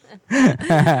up.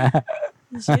 Yeah.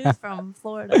 She was from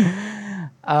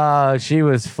Florida. She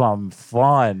was from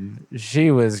fun.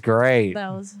 She was great.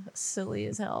 That was silly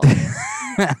as hell.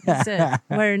 He said,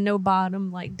 wearing no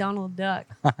bottom like Donald Duck.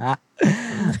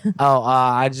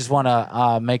 I just want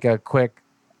to make a quick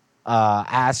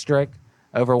asterisk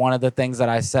over one of the things that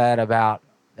I said about,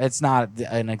 it's not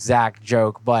an exact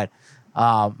joke, but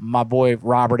my boy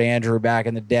Robert Andrew back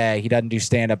in the day, he doesn't do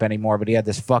stand-up anymore, but he had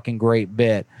this fucking great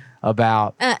bit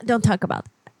about... don't talk about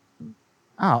that.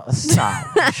 Oh,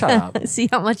 stop. Shut up. See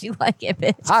how much you like it,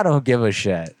 bitch. I don't give a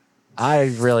shit. I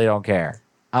really don't care.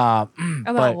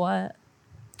 About what?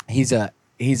 He's a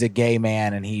gay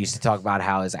man, and he used to talk about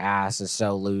how his ass is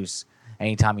so loose.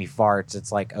 Anytime he farts,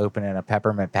 it's like opening a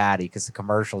peppermint patty, because the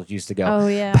commercials used to go. Oh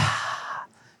yeah.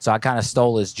 So I kind of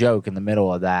stole his joke in the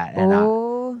middle of that, and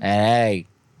and hey,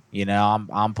 you know,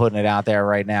 I'm putting it out there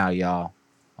right now, y'all.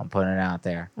 I'm putting it out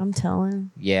there. I'm telling.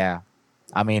 Yeah,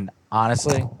 I mean,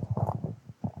 honestly,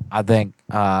 I think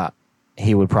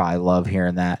he would probably love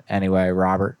hearing that. Anyway,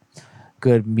 Robert,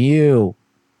 good Mew.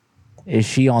 Is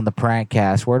she on the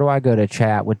Prankcast? Where do I go to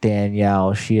chat with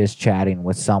Danielle? She is chatting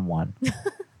with someone.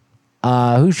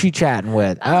 Who's she chatting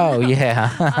with? Oh,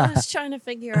 yeah. I was trying to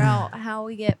figure out how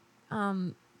we get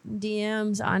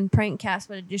DMs on Prankcast,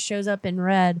 but it just shows up in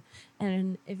red.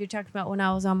 And if you're talking about when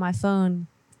I was on my phone,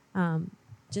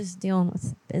 just dealing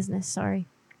with business. Sorry.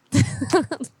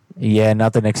 Yeah,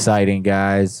 nothing exciting,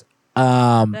 guys. That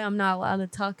I'm not allowed to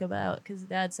talk about because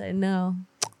Dad said no.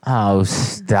 Oh,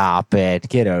 stop it.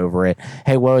 Get over it.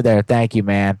 Hey, whoa there. Thank you,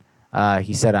 man.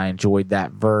 He said I enjoyed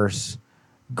that verse.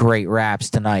 Great raps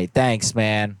tonight. Thanks,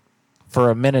 man. For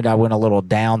a minute, I went a little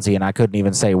downsy and I couldn't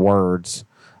even say words,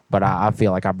 but I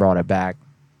feel like I brought it back.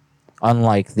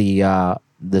 Unlike the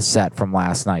set from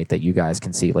last night that you guys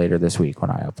can see later this week when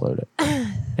I upload it.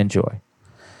 Enjoy.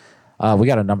 We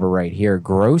got a number right here.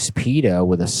 Gross Pedo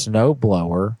with a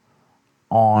snowblower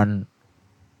on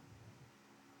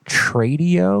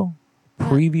Tradio.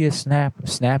 Previous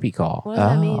snappy call. What does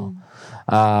that mean?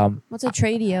 What's a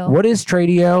Tradio? What is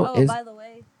Tradio? Oh, by the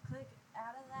way, click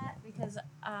out of that because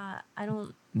I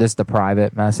don't. This the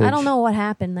private message? I don't know what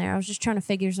happened there. I was just trying to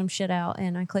figure some shit out,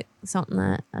 and I clicked something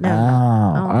that I don't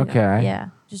Oh, know. okay. Yeah,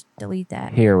 just delete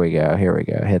that. Here we go.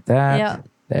 Hit that. Yep.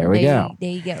 There we go. There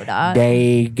you go, dog. There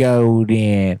you go,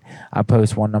 then. I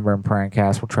post one number in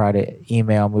Prankcast. We'll try to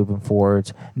email moving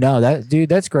forwards. No,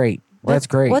 that's great. That's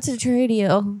great. What's a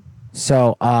Tradio?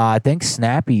 So I think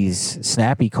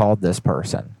Snappy called this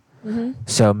person. Mm-hmm.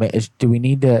 So do we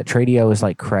need to? Tradio is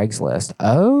like Craigslist.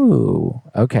 Oh,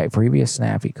 okay. Previous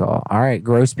Snappy call. All right,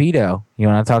 Gross Pedo. You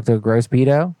want to talk to a Gross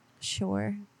Pedo?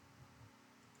 Sure.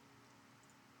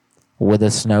 With a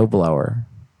snowblower.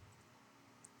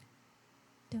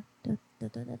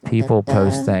 People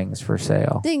post things for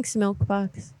sale. Thanks,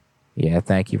 Milkbox. Yeah,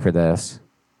 thank you for this.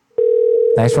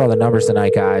 Thanks for all the numbers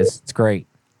tonight, guys. It's great.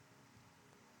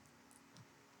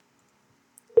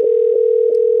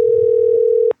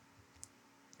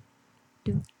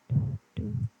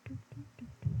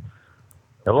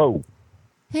 Hello.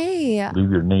 Hey.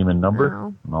 Leave your name and number,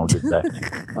 No. and I'll get back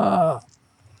to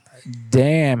you.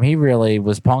 Damn, he really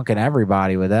was punking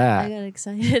everybody with I that. got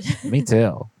excited. Me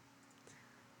too.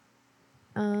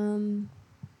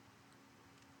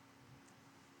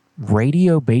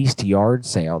 Radio-based yard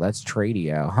sale. That's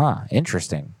Tradio. Huh.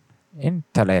 Interesting.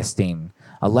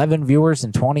 11 viewers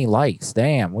and 20 likes.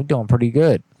 Damn, we're doing pretty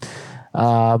good.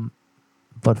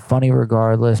 But funny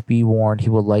regardless. Be warned, he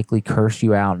will likely curse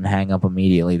you out and hang up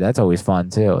immediately. That's always fun,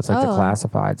 too. It's like the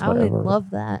classifieds, I would whatever. love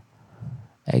that.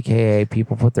 AKA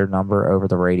people put their number over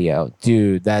the radio.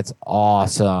 Dude, that's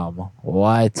awesome.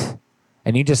 What?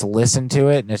 And you just listen to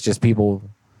it, and it's just people...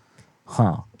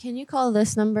 Huh. Can you call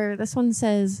this number? This one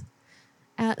says,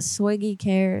 at Swiggy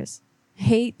Cares.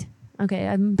 Hate. Okay,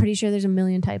 I'm pretty sure there's a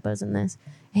million typos in this.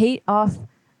 Hate off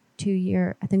to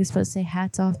your, I think it's supposed to say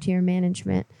hats off to your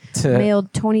management.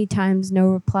 Mailed 20 times, no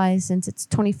replies since it's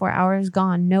 24 hours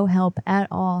gone. No help at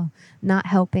all. Not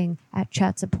helping at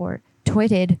chat support.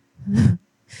 Twitted.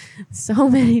 So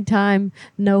many times,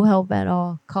 no help at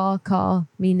all. Call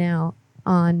me now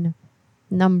on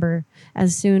number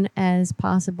as soon as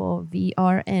possible.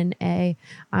 VRNA.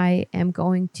 I am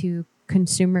going to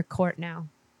consumer court now.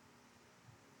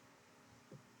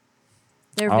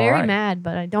 They're All very right. mad,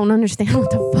 but I don't understand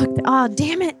what the fuck. Oh,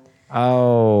 damn it.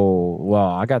 Oh, well,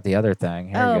 I got the other thing.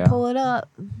 Here you go. Pull it up.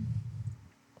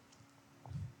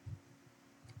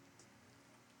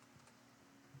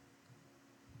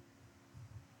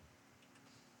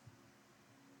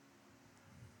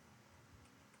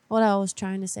 What I was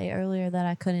trying to say earlier that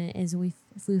I couldn't is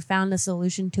if we found a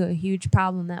solution to a huge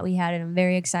problem that we had, and I'm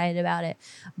very excited about it,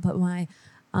 but my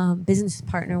business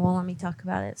partner won't let me talk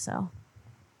about it, so.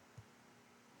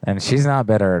 And she's not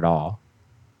bitter at all.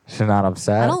 She's not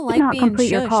upset. I don't like not being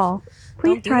complete your shushed. call.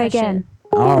 Please Don't do try that shit. again.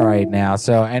 All right, now.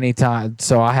 So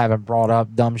I haven't brought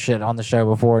up dumb shit on the show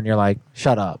before, and you're like,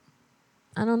 shut up.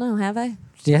 I don't know, have I?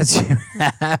 Yes, you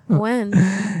have.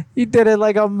 When? You did it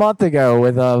like a month ago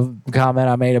with a comment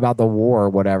I made about the war or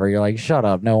whatever. You're like, shut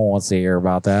up. No one wants to hear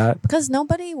about that. Because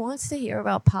nobody wants to hear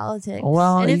about politics.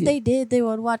 Well, and if they did, they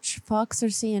would watch Fox or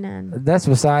CNN. That's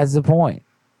besides the point.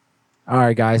 All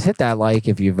right, guys, hit that like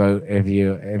if you vote, if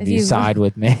you side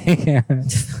with me.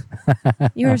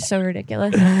 You are so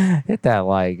ridiculous. Hit that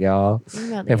like, y'all. You're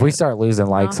about to If we get start losing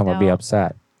likes, I'm knocked gonna be out.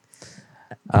 upset.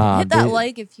 Hit that dude,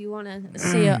 like if you want to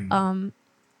see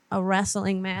a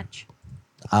wrestling match.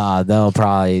 they'll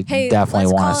probably Hey, definitely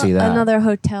let's want call to see that. another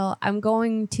hotel. I'm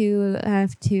going to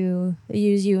have to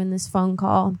use you in this phone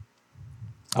call.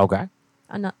 Okay.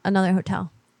 Another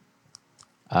hotel.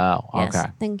 Oh, Yes,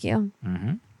 okay. thank you.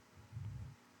 Mm-hmm.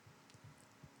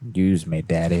 Use me,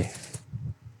 daddy.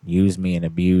 Use me and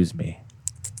abuse me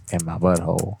in my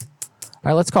butthole. All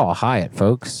right, let's call a Hyatt,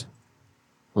 folks.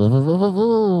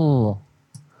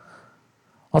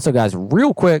 Also, guys,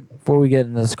 real quick before we get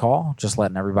into this call, just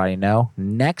letting everybody know,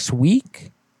 next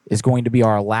week is going to be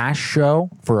our last show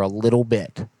for a little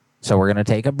bit. So we're going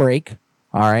to take a break.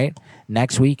 All right.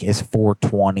 Next week is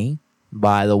 420,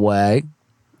 by the way.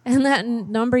 And that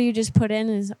number you just put in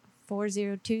is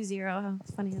 4020. How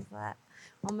funny is that?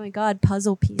 Oh my God,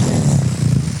 puzzle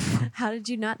pieces. How did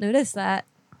you not notice that?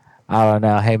 I don't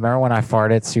know. Hey, remember when I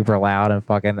farted super loud in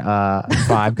fucking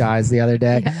Five Guys the other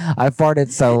day? Yeah. I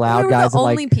farted so loud, We were guys. the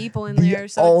only people in there,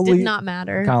 so it did not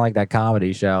matter. Kind of like that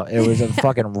comedy show. It was a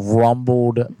fucking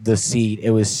rumbled the seat. It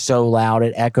was so loud.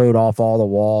 It echoed off all the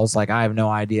walls. Like, I have no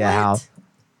idea how.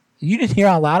 You didn't hear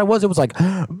how loud it was? It was like,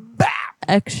 bap,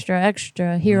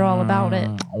 extra, hear all about it.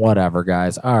 Whatever,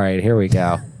 guys. All right, here we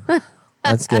go.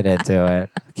 Let's get into it.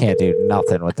 Can't do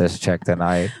nothing with this chick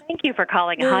tonight. Thank you for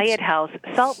calling Hyatt House,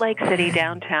 Salt Lake City,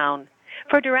 downtown.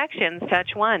 For directions,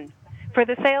 touch 1. For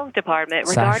the sales department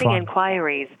regarding Szechuan.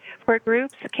 inquiries, for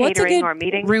groups, What's a catering, good or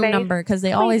meeting room space, number? Because they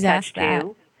please always touch ask that.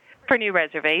 2. For new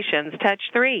reservations, touch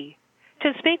 3.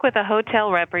 To speak with a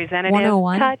hotel representative,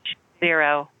 101? touch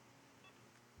 0.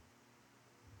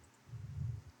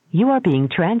 You are being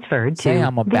transferred to Say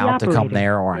I'm the about to come operator.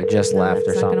 there or I just left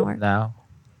or that's not gonna something. work. No?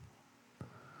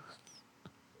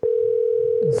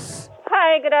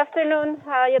 Hi, good afternoon.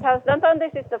 Hyatt House Downtown.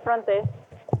 This is the front desk.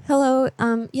 Hello.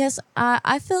 Yes,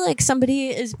 I feel like somebody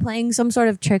is playing some sort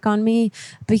of trick on me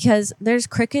because there's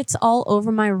crickets all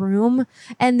over my room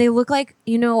and they look like,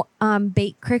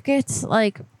 bait crickets.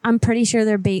 Like, I'm pretty sure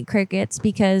they're bait crickets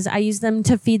because I use them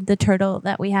to feed the turtle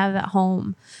that we have at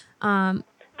home.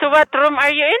 So what room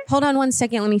are you in? Hold on one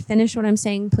second. Let me finish what I'm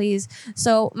saying, please.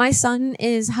 So my son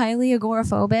is highly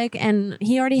agoraphobic, and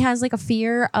he already has like a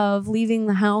fear of leaving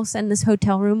the house. And this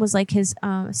hotel room was like his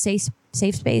safe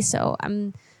space. So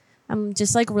I'm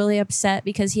just like really upset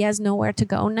because he has nowhere to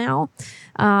go now.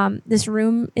 This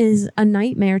room is a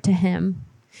nightmare to him.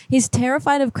 He's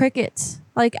terrified of crickets,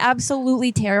 like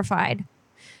absolutely terrified.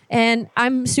 And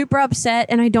I'm super upset,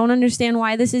 and I don't understand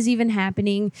why this is even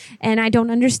happening, and I don't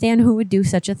understand who would do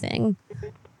such a thing.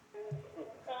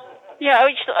 Yeah,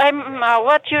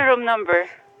 what's your room number?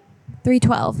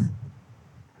 312.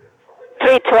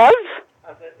 312?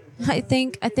 I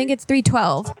think it's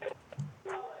 312.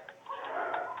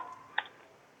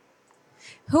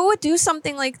 Who would do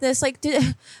something like this? Like, do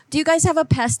you guys have a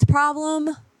pest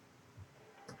problem?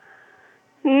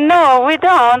 No, we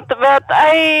don't. But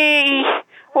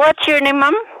what's your name,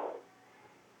 ma'am?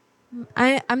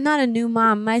 I'm not a new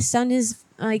mom. My son is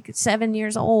like 7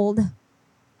 years old.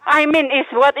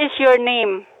 What is your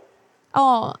name?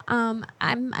 Oh,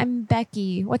 I'm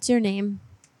Becky. What's your name?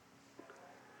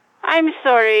 I'm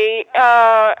sorry.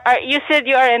 You said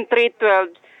you are in 312.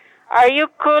 Are you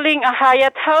calling a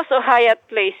Hyatt House or Hyatt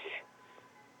Place?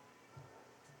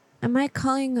 Am I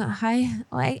calling a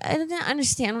I didn't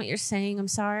understand what you're saying. I'm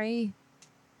sorry.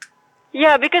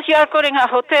 Yeah, because you are calling a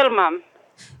hotel, ma'am.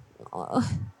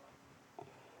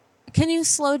 Can you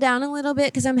slow down a little bit?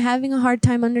 Because I'm having a hard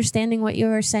time understanding what you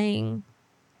are saying.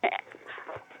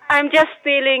 I'm just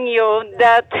telling you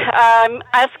that I'm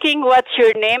asking what's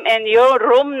your name and your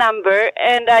room number,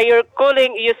 and you're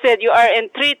calling, you said you are in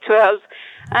 312,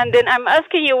 and then I'm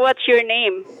asking you what's your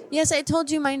name. Yes, I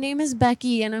told you my name is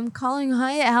Becky, and I'm calling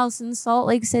Hyatt House in Salt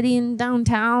Lake City in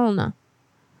downtown.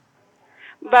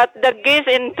 But the guest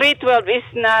in 312 is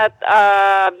not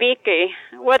BK.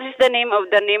 What is the name of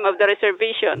the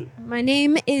reservation? My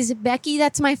name is Becky.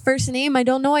 That's my first name. I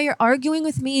don't know why you're arguing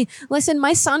with me. Listen,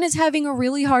 my son is having a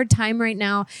really hard time right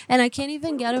now, and I can't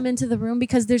even get him into the room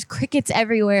because there's crickets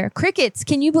everywhere. Crickets!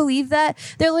 Can you believe that?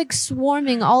 They're like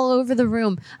swarming all over the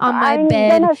room, on my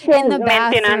bed, in the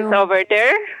bathroom. Maintenance over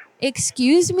there.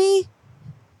 Excuse me?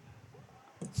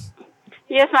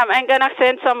 Yes, ma'am. I'm gonna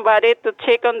send somebody to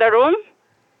check on the room.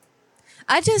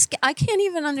 I can't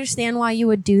even understand why you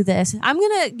would do this. I'm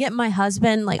going to get my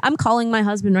husband, like I'm calling my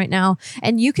husband right now,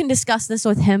 and you can discuss this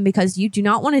with him because you do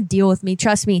not want to deal with me.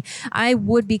 Trust me, I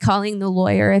would be calling the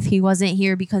lawyer if he wasn't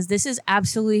here because this is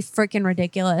absolutely freaking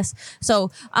ridiculous.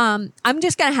 So I'm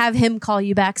just going to have him call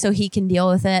you back so he can deal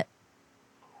with it.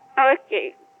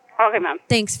 Okay. Okay, ma'am.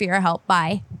 Thanks for your help.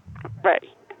 Bye. Bye.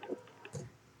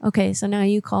 Okay, so now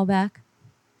you call back.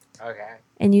 Okay.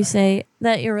 And you say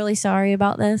that you're really sorry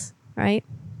about this, right?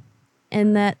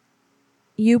 And that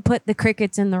you put the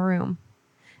crickets in the room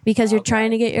because you're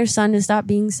trying to get your son to stop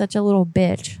being such a little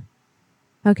bitch.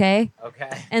 Okay? Okay.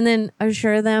 And then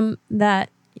assure them that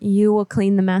you will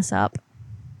clean the mess up.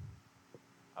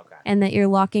 Okay. And that you're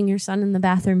locking your son in the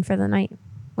bathroom for the night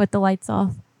with the lights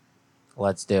off.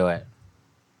 Let's do it.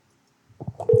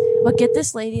 But get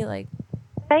this lady like...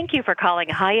 Thank you for calling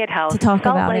Hyatt House, To talk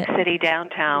Salt about Lake it. City,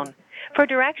 downtown. For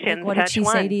directions, What did touch she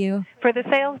 1. say to you? For the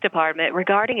sales department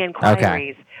regarding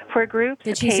inquiries. For groups,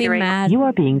 Did she seem catering. mad? You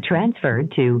are being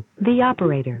transferred to the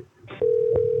operator.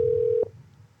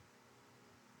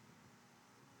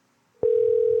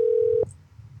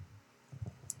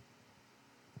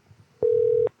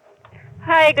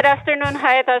 Hi, good afternoon,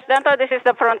 Hyatt House Downtown. This is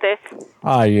the front desk.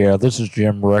 Hi, yeah, this is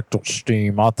Jim Rectal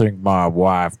Steam. I think my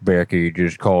wife, Becky,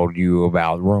 just called you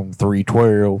about room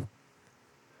 312.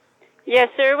 Yes,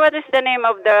 sir. What is the name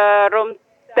of the room,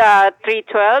 the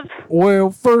 312?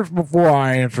 Well, first, before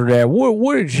I answer that,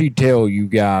 what did she tell you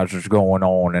guys is going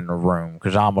on in the room?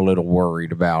 Because I'm a little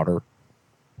worried about her.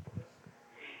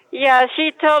 Yeah,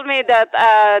 she told me that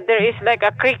there is like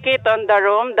a cricket on the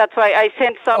room. That's why I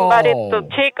sent somebody to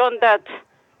check on that.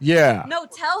 Yeah. No,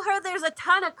 tell her there's a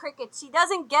ton of crickets. She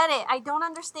doesn't get it. I don't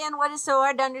understand what is so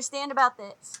hard to understand about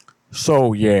this.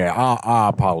 So, yeah, I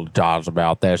apologize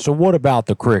about that. So, what about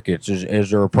the crickets?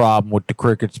 Is there a problem with the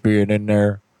crickets being in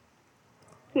there?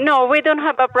 No, we don't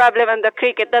have a problem on the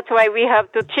cricket. That's why we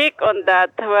have to check on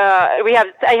that.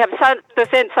 I have to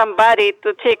send somebody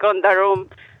to check on the room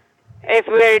if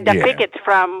where the cricket's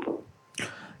from.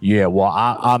 Yeah, well,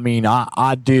 I mean,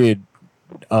 I did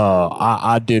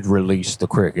release the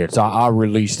crickets. I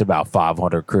released about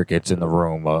 500 crickets in the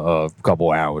room a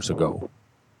couple hours ago.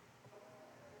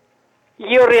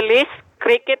 You released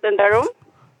cricket in the room?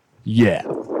 Yeah.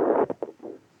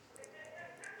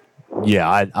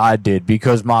 Yeah, I did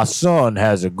because my son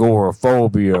has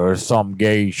agoraphobia or some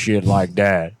gay shit like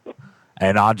that.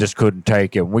 And I just couldn't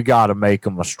take it. We got to make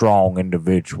him a strong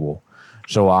individual.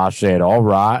 So I said, all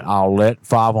right, I'll let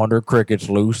 500 crickets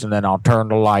loose and then I'll turn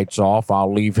the lights off.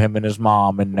 I'll leave him and his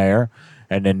mom in there.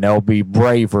 And then they'll be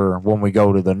braver when we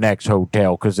go to the next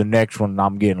hotel because the next one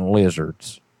I'm getting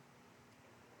lizards.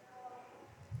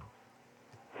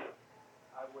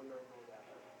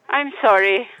 I'm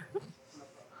sorry.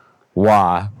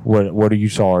 Why? What are you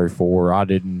sorry for?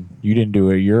 You didn't do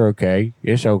it. You're okay.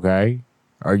 It's okay.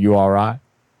 Are you all right?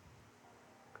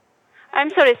 I'm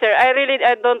sorry, sir.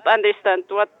 I don't understand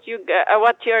what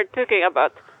you're talking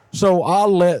about. So I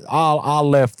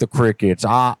left the crickets.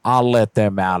 I let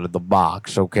them out of the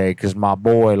box, okay? Because my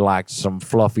boy likes some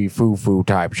fluffy foo-foo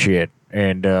type shit.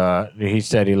 And he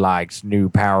said he likes new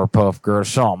Powerpuff Girl,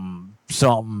 something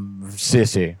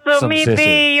sissy. So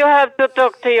maybe you have to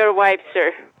talk to your wife,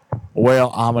 sir.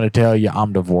 Well, I'm going to tell you,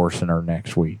 I'm divorcing her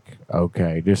next week,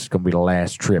 okay? This is going to be the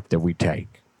last trip that we take,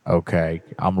 okay?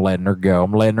 I'm letting her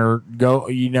go.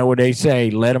 You know what they say,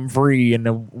 let them free in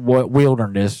the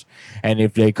wilderness. And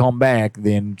if they come back,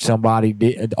 then somebody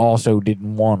also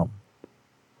didn't want them.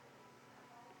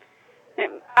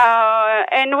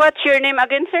 And what's your name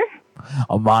again, sir?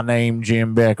 My name,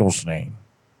 Jim Beckelstein.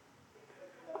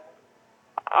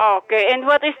 Okay, and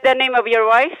what is the name of your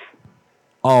wife?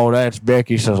 Oh, that's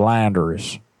Becky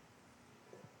Slanders.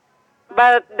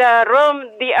 But the room,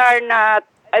 they are not,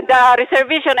 the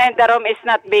reservation and the room is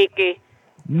not Becky.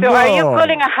 So No. are you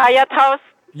calling a Hyatt house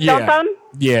downtown?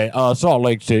 Yeah, Salt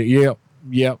Lake City. Yep.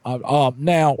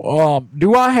 Now,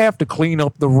 do I have to clean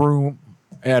up the room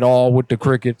at all with the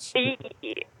crickets?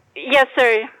 Yes,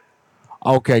 sir.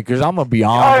 Okay, because I'm going to be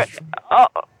honest.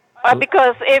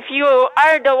 Because if you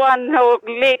are the one who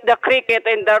laid the cricket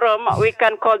in the room, we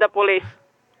can call the police.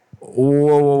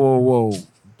 Whoa.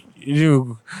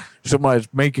 Somebody's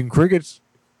making crickets?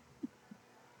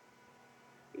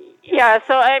 Yeah,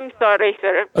 so I'm sorry,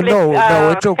 sir. Please,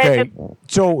 No, it's okay.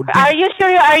 So, are you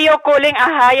sure are you calling a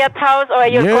Hyatt house or are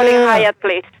you calling Hyatt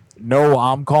place? No,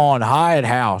 I'm calling Hyatt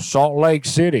House, Salt Lake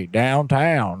City,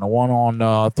 downtown, the one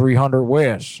on 300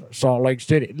 West, Salt Lake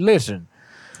City. Listen,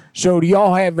 so do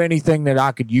y'all have anything that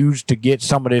I could use to get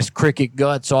some of this cricket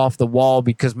guts off the wall?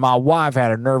 Because my wife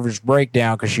had a nervous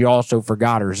breakdown because she also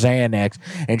forgot her Xanax,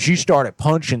 and she started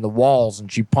punching the walls, and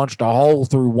she punched a hole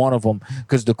through one of them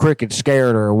because the cricket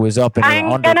scared her, was up in her I'm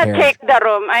gonna undercarriage. check the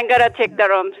room. I'm gonna check the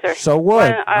room, sir. So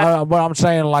what? Well, But I'm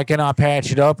saying, like, can I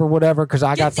patch it up or whatever? Because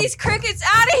I got These crickets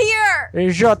out of here!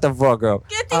 Hey, shut the fuck up.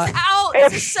 Get these out! They're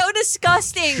so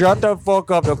disgusting. Shut the fuck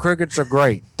up. The crickets are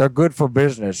great. They're good for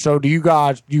business. So do you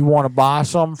want to buy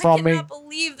some from me? I cannot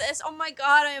believe this. Oh my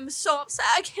god, I am so upset.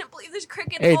 I can't believe there's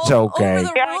crickets It's all okay. over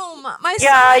the room. My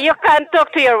yeah, son. you can't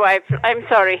talk to your wife. I'm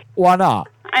sorry. Why not?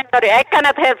 I'm sorry. I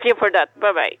cannot help you for that.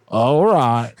 Bye-bye. All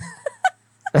right.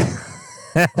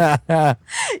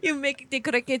 You make the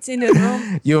crickets in the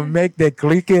room. You make the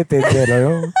cricket in the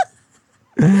room.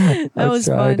 That was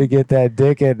I'm trying fun. to get that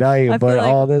dick at night, I but feel like-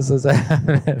 all this is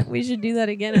happening. We should do that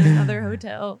again at another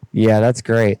hotel. Yeah, that's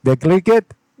great. The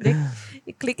cricket?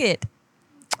 Click it.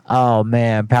 Oh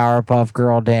man, Powerpuff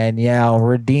Girl Danielle,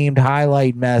 redeemed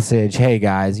highlight message. Hey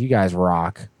guys, you guys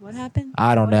rock. What happened?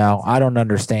 I don't know. I don't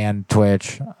understand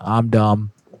Twitch. I'm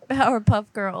dumb. Powerpuff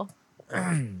Girl.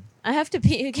 I have to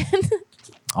pee again.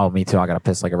 Oh, me too. I gotta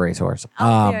piss like a racehorse.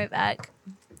 I'll be right back.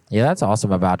 Yeah, that's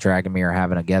awesome about Dragomir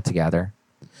having a get together.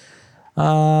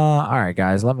 All right,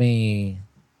 guys.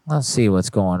 Let's see what's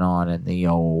going on in the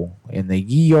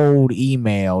ye old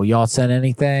email. Y'all sent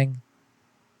anything?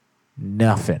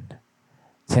 Nothing.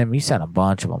 Tim, you sent a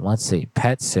bunch of them. Let's see.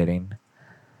 Pet sitting.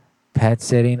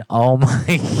 Oh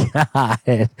my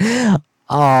god.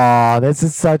 Oh, this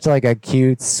is such like a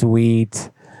cute, sweet,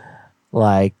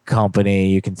 like company.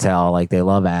 You can tell like they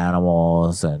love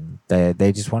animals and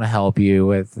they just want to help you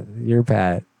with your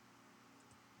pet.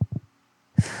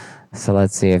 So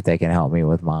let's see if they can help me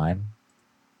with mine.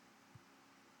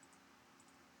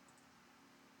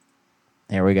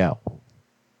 Here we go.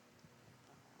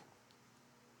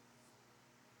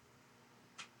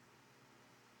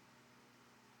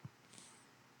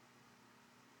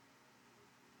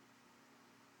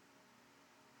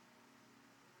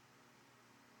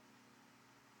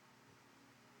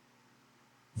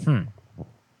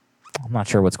 I'm not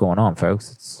sure what's going on,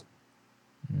 folks. It's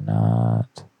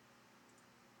not.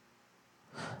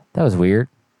 That was weird.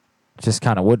 It just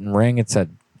kind of wouldn't ring. It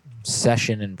said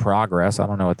session in progress. I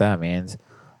don't know what that means.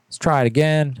 Let's try it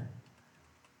again.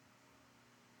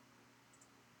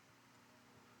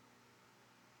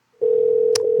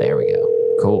 There we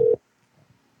go. Cool.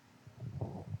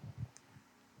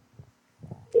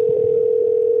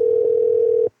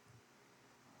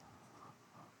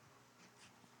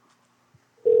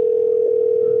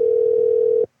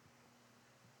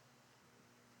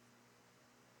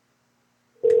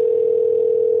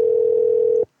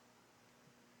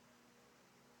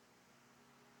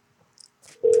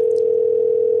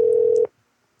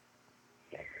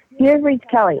 You have reached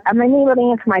Kelly. I'm unable to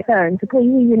answer my phone, so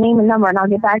please leave your name and number, and I'll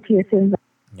get back to you as soon as.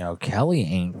 Yo, Kelly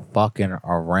ain't fucking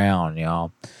around,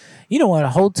 y'all. You know what?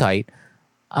 Hold tight.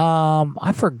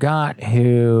 I forgot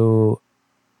who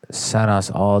sent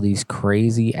us all these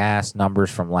crazy ass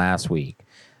numbers from last week.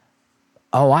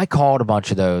 Oh, I called a bunch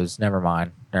of those. Never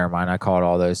mind. I called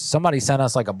all those. Somebody sent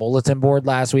us like a bulletin board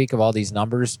last week of all these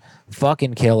numbers.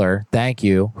 Fucking killer. Thank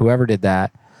you. Whoever did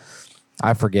that.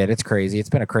 I forget. It's crazy. It's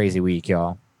been a crazy week,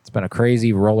 y'all. It's been a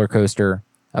crazy roller coaster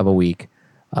of a week.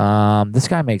 This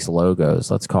guy makes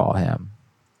logos. Let's call him.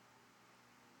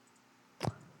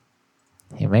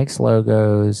 He makes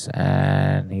logos,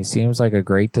 and he seems like a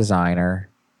great designer.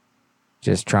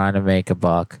 Just trying to make a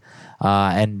buck.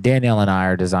 And Danielle and I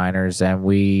are designers, and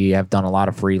we have done a lot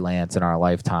of freelance in our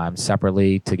lifetime,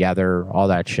 separately, together, all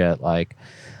that shit.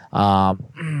 So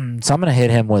I'm going to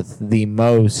hit him with the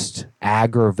most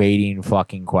aggravating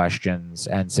fucking questions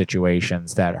and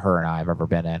situations that her and I have ever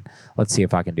been in. Let's see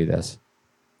if I can do this.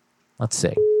 Let's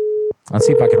see. Let's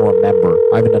see if I can remember.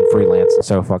 I haven't done freelance in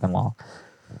so fucking long.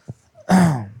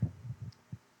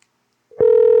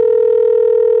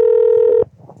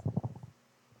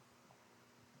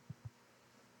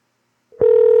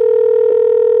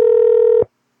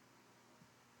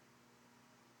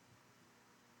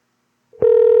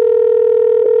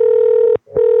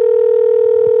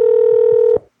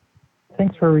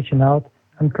 Thanks for reaching out.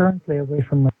 I'm currently away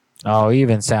from my... Oh, he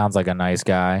even sounds like a nice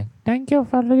guy. Thank you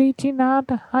for reaching out.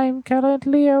 I'm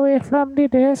currently away from the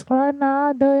desk right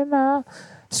now doing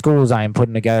Schools, I am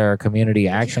putting together a community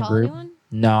action group.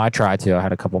 No, I tried to. I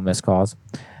had a couple missed calls.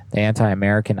 The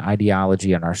anti-American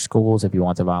ideology in our schools. If you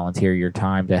want to volunteer your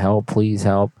time to help, please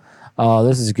help. Oh,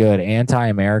 this is good.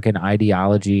 Anti-American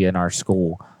ideology in our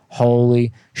school.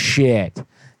 Holy shit.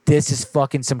 This is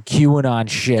fucking some QAnon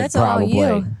shit, That's all probably.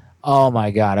 you. Oh, my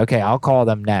God. Okay, I'll call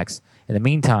them next. In the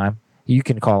meantime, you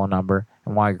can call a number,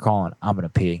 and while you're calling, I'm going to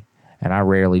pee. And I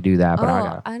rarely do that, but I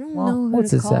got I don't know who what's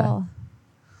to it say? call.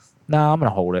 No, I'm going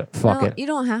to hold it. Fuck No, it. you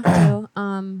don't have to.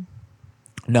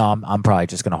 No, I'm probably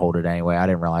just going to hold it anyway. I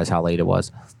didn't realize how late it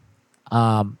was.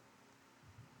 You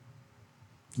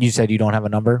said you don't have a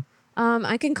number?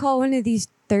 I can call one of these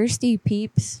thirsty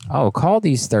peeps. Oh, call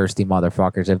these thirsty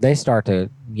motherfuckers. If they start to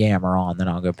yammer on, then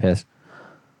I'll go piss.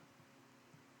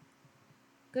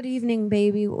 Good evening,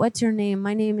 baby. What's your name?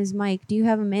 My name is Mike. Do you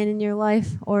have a man in your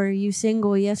life? Or are you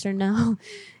single, yes or no?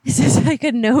 Is this like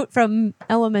a note from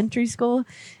elementary school?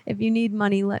 If you need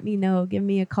money, let me know. Give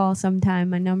me a call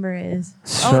sometime. My number is...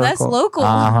 Oh, that's local.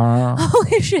 Uh-huh.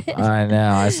 Holy shit. I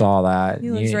know. I saw that.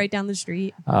 He lives right down the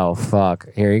street. Oh,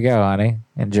 fuck. Here you go, honey.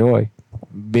 Enjoy.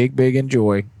 Big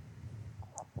enjoy.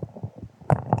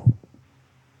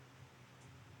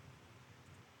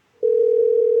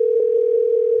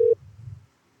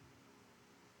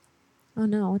 Oh,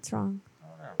 no. What's wrong?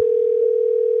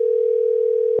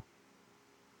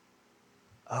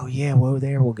 Oh, yeah. Whoa,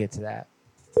 there. We'll get to that.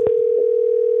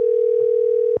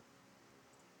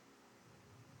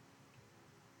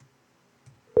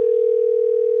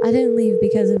 I didn't leave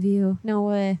because of you. No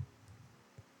way.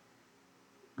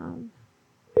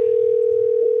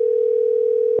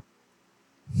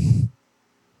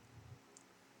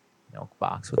 Milk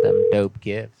box with them dope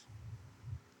gifts.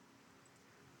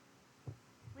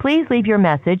 Please leave your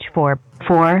message for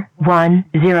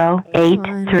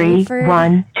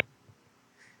 410831.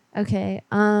 Okay.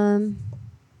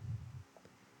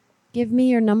 Give me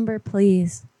your number,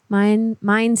 please.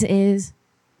 Mine's is.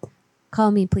 Call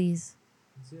me, please.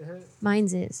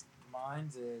 Mine's is.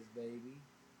 Mine's is, baby.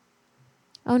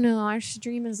 Oh no, our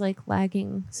stream is like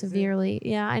lagging severely.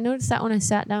 Yeah, I noticed that when I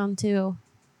sat down too.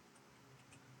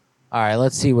 All right,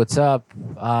 let's see what's up.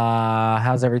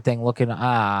 How's everything looking?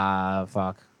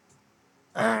 Fuck.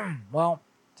 Well,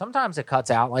 sometimes it cuts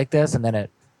out like this and then it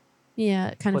Yeah,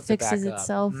 it kind of puts it fixes back up.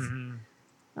 itself. Mhm.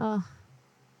 Oh,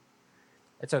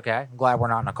 It's okay. I'm glad we're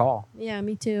not in a call. yeah,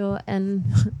 me too. And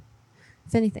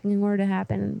if anything were to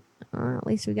happen, at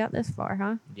least we got this far,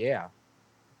 huh? Yeah.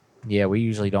 Yeah, we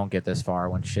usually don't get this far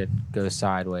when shit goes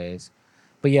sideways.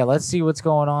 But yeah, let's see what's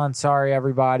going on. Sorry,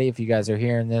 everybody, if you guys are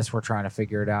hearing this. We're trying to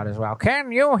figure it out as well.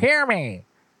 Can you hear me?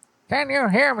 Can you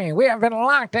hear me? We have been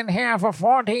locked in here for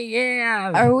 40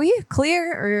 years. Are we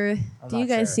clear, or do you not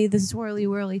guys sure. see the swirly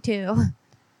whirly too?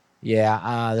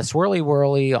 Yeah, the swirly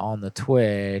whirly on the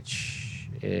Twitch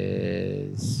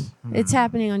is... It's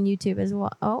happening on YouTube as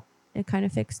well. Oh, it kind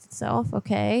of fixed itself.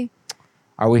 Okay.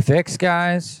 Are we fixed,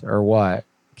 guys, or what?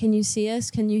 Can you see us?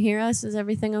 Can you hear us? Is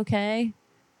everything okay?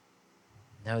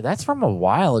 No, that's from a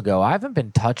while ago. I haven't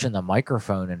been touching the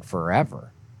microphone in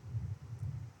forever.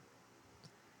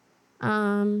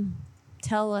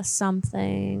 Tell us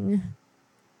something.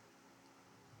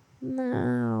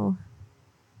 No.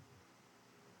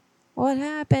 What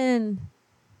happened?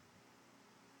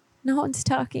 No one's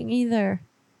talking either.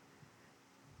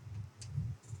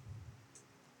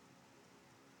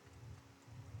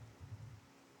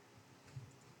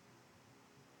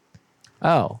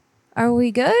 Oh. Are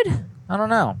we good? I don't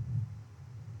know.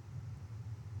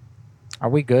 Are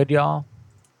we good, y'all?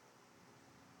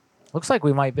 Looks like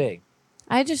we might be.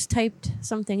 I just typed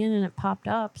something in and it popped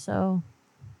up, so.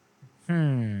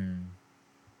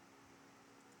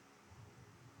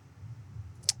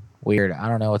 Weird. I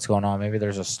don't know what's going on. Maybe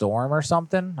there's a storm or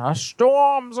something. A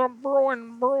storm's a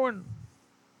brewing.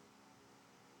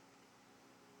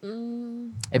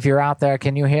 If you're out there,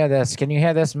 can you hear this? Can you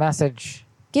hear this message?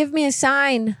 Give me a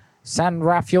sign. Send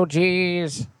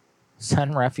refugees.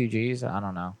 Send refugees? I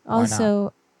don't know. Why not?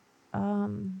 Also,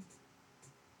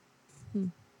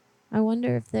 I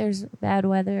wonder if there's bad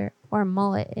weather or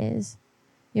mullet is.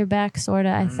 You're back, sorta,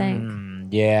 I think.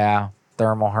 Yeah.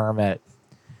 Thermal hermit.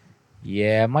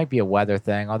 Yeah, it might be a weather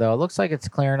thing, although it looks like it's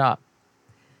clearing up.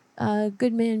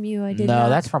 Good man, Mew. I did No, not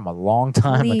that's from a long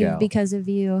time leave ago. because of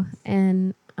you.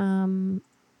 And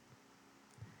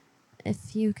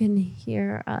if you can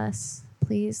hear us,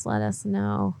 please let us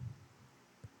know.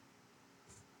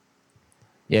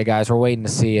 Yeah, guys, we're waiting to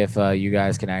see if you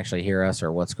guys can actually hear us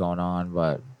or what's going on,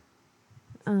 but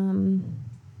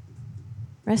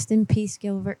Rest in peace,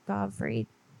 Gilbert Gottfried.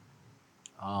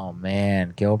 oh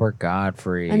man, Gilbert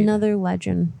Gottfried. Another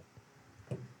legend.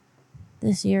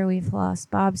 This year we've lost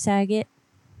Bob Saget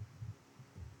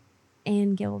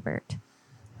and Gilbert.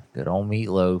 Good old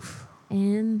Meatloaf.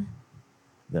 And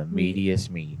The meatiest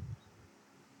meat.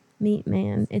 Meat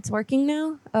Man. It's working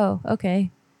now? Oh, okay.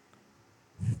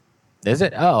 Is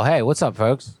it? Oh, hey, what's up,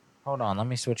 folks? Hold on, let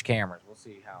me switch cameras. We'll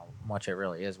see how much it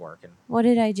really is working. What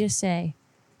did I just say?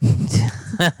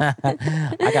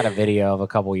 I got a video of a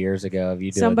couple years ago of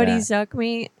you doing Somebody that. suck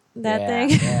me that Yeah,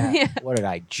 thing? yeah. What did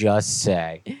I just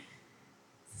say?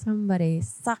 Somebody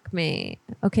suck me.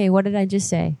 Okay, what did I just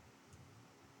say?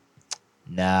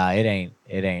 Nah, it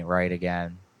ain't right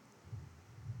again.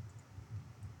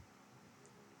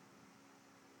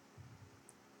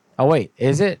 Oh wait,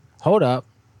 is it? Hold up.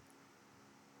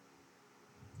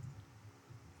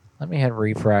 Let me hit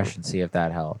refresh and see if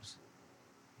that helps.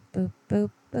 Boop,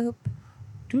 boop, boop.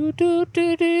 Do, do,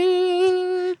 do,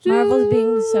 do, do. Marvel's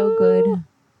being so good.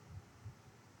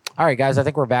 All right, guys, I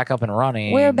think we're back up and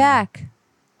running. We're back.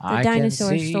 The I can dinosaur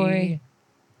see story.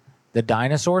 The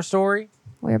dinosaur story?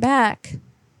 We're back.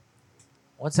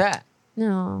 What's that?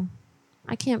 No.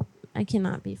 I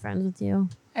cannot be friends with you.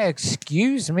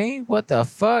 Excuse me? What the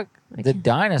fuck? The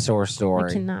dinosaur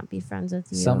story. I cannot be friends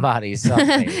with you. Somebody,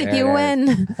 something. You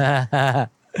win. All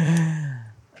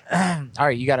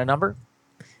right, you got a number?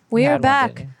 We You are had one,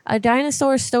 back. didn't you? A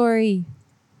dinosaur story.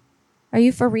 Are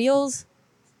you for reals?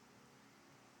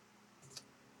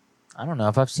 I don't know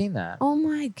if I've seen that. Oh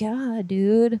my god,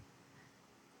 dude.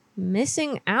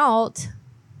 Missing out.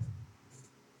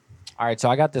 All right, so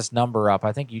I got this number up.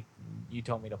 I think you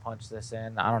told me to punch this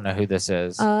in. I don't know who this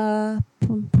is. Pum,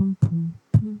 pum, pum,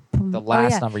 pum, pum. The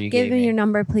last yeah. number you Give gave me me. your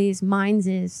number, please. Mine's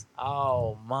is.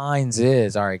 Oh, mine's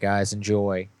is. All right, guys,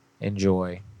 enjoy.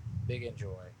 Enjoy. Big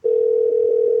enjoy.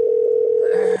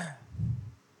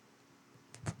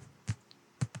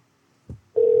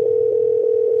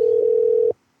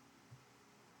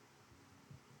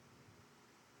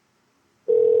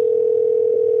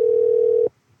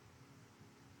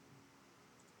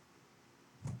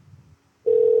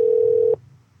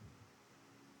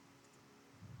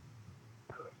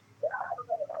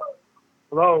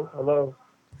 Hello.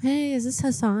 Hey, is this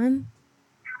Hassan?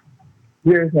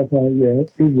 Yes, I can. Yes,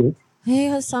 who's it? Hey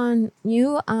Hassan,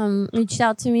 you reached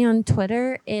out to me on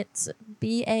Twitter. It's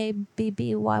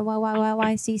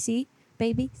BABBYYYYYCC,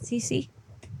 baby CC.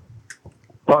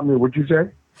 Pardon me, what you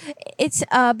say? It's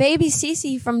baby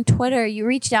CC from Twitter. You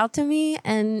reached out to me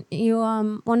and you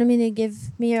wanted me to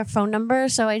give me your phone number,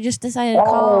 so I just decided to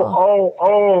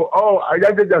call. I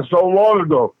did that so long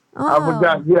ago. I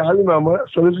forgot. Yeah, I remember.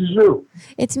 So this is you.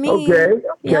 It's me. Okay.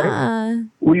 Yeah.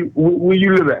 Where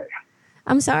you live at?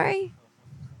 I'm sorry.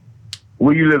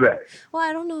 Where you live at? Well,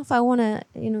 I don't know if I want to,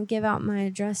 give out my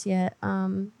address yet.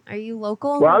 Are you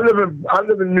local? Well, I live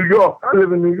in New York.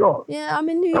 Yeah, I'm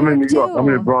in New York. I'm in New York. Too. I'm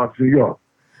in the Bronx, New York.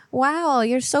 Wow,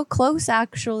 you're so close,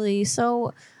 actually.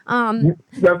 So,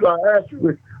 that's why I asked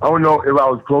you. I don't know if I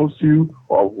was close to you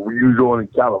or were you doing in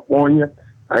California.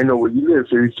 I know where you live,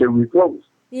 so you said we close.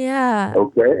 Yeah.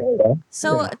 Okay.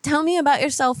 So, tell me about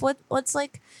yourself. What's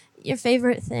like your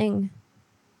favorite thing?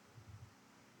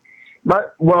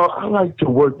 Well, I like to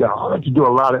work out. I like to do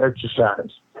a lot of exercise.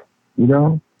 You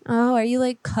know? Oh, are you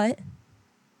like cut?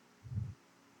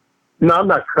 No, I'm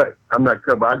not cut,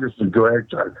 but I just enjoy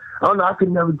exercise. I don't know. I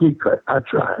could never get cut. I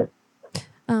tried.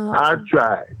 I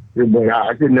tried, but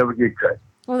I could never get cut.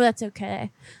 Well, that's okay.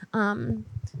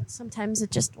 Sometimes it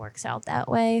just works out that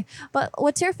way. But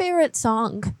what's your favorite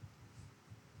song?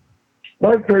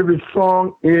 My favorite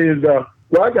song is, I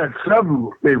got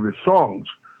several favorite songs.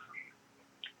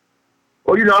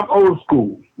 Well, I'm old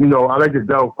school. I like the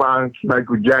Delphonics,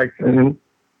 Michael Jackson,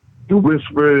 The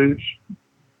Whispers.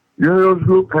 You know those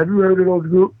groups? Have you heard of those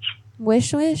groups?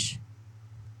 Wish Wish?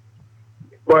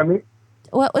 Pardon me?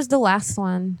 What was the last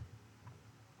one?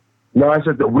 No, I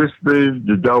said The Whispers,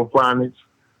 the Delphonics,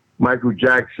 Michael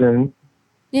Jackson.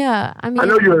 Yeah, I mean, I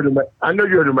know you heard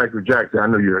of Michael Jackson. I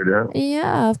know you heard of him.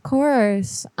 Yeah, of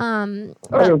course.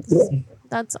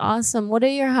 That's awesome. What are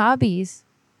your hobbies?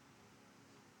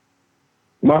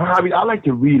 My hobby, I like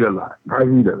to read a lot. I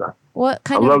read a lot.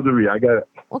 I love to read.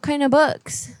 What kind of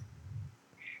books?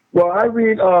 Well, I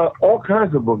read all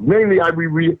kinds of books. Mainly, I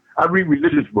read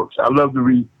religious books. I love to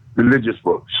read religious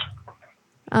books.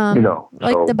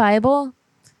 Like the Bible?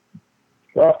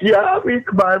 Yeah, I read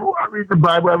the Bible. I read the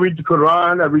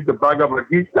Quran. I read the Bhagavad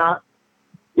Gita.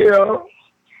 Yeah.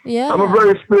 I'm a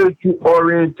very spiritually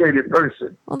orientated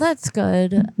person. Well, that's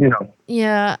good.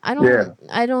 Yeah, I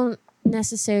don't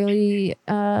necessarily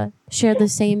share the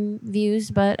same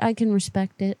views, but I can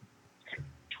respect it.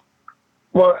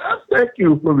 Well, thank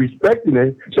you for respecting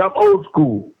it. So I'm old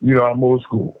school. I'm old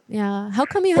school. Yeah. How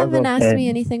come you haven't asked me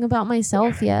anything about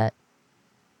myself yet?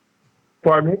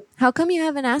 Pardon me? How come you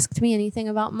haven't asked me anything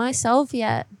about myself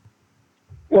yet?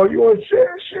 Well, you want to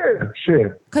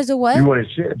share. Because of what? You want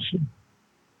to share.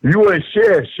 You want to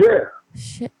share.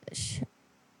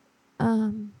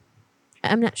 I'm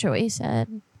not sure what you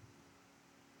said.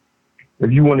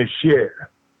 If you want to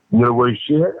share, you know what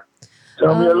share?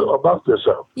 Tell me a little about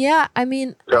yourself. Yeah, I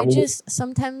mean,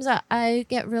 sometimes I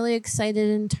get really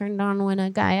excited and turned on when a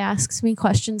guy asks me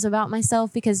questions about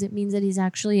myself because it means that he's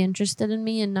actually interested in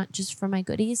me and not just for my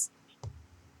goodies.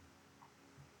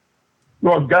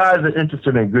 Well, guys are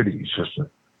interested in goodies, sister.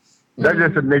 That's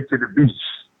just the nature of the beast,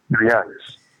 to be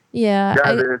honest. Yeah.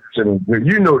 Guys are interested in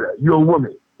goodies. You know that. You're a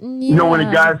woman. Yeah. When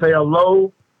a guy say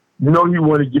hello, you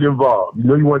want to get involved.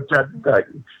 You want to chat the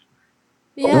package.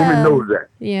 Yeah. A woman knows that.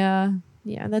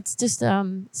 Yeah, that's just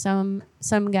some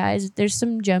guys. There's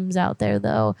some gems out there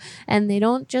though, and they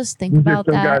don't just think about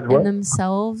that in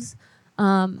themselves.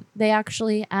 They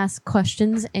actually ask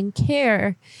questions and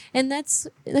care, and that's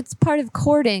part of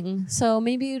courting. So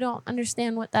maybe you don't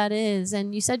understand what that is,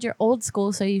 and you said you're old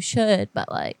school, so you should. But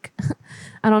like,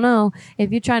 I don't know, if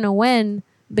you're trying to win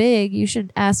big, you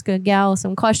should ask a gal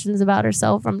some questions about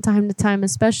herself from time to time,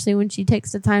 especially when she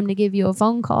takes the time to give you a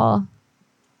phone call.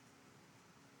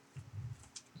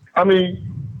 I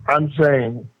mean, I'm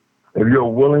saying, if you're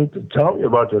willing to tell me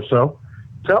about yourself,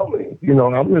 tell me.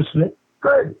 I'm listening.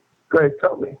 Great,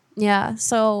 tell me. Yeah,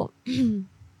 so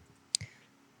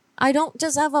I don't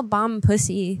just have a bomb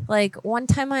pussy. Like, one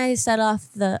time I set off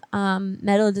the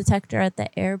metal detector at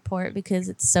the airport because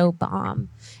it's so bomb,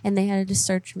 and they had to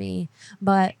search me.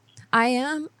 But I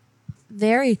am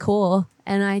very cool,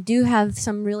 and I do have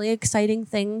some really exciting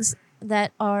things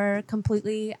that are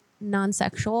completely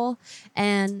non-sexual,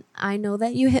 and I know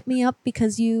that you hit me up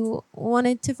because you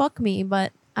wanted to fuck me,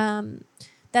 but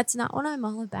that's not what I'm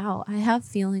all about. I have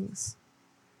feelings,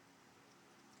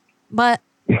 but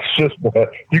it's just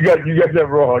you got that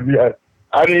wrong. Yeah,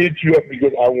 I didn't hit you up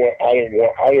because I didn't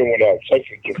want to have sex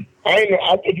with you. I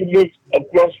thought you lived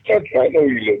across the country. I know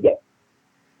you lived there.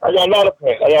 I got a lot of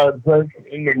friends. I got friends from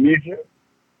Indonesia.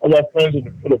 I got friends in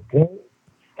the Philippines.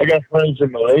 I got friends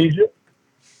in Malaysia.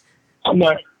 I'm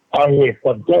not out here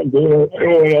fucked up, dude. They're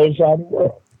on the other side of the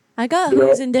world. I got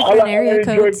hoes in different area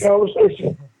codes.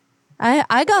 Conversation.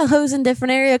 I got hoes in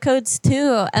different area codes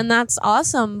too, and that's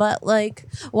awesome. But like,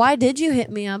 why did you hit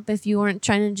me up if you weren't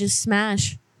trying to just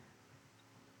smash?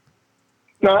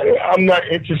 No, I'm not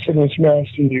interested in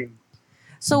smashing you.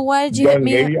 So why did you hit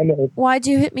me? Why'd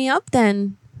you hit me up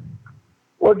then?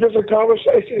 Well, just a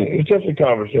conversation. It's just a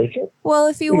conversation. Well,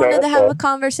 if you wanted to have a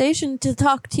conversation to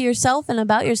talk to yourself and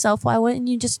about yourself, why wouldn't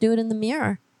you just do it in the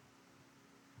mirror?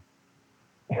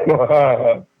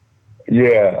 Yeah.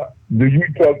 Do you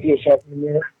talk to yourself in the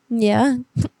mirror? Yeah,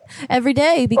 every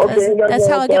day because that's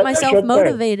how I get myself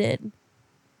motivated.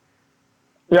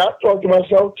 Yeah, I talk to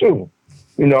myself too.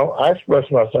 You know, I express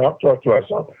myself. I talk to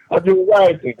myself. I do the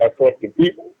right thing. I talk to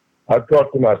people. I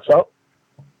talk to myself.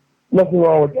 Nothing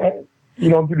wrong with that. You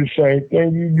don't do the same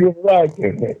thing. You do the right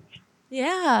thing.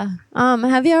 Yeah.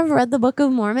 Have you ever read the Book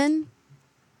of Mormon?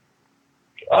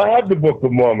 I have the Book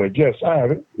of Mormon. Yes, I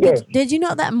have it. Yes. Did you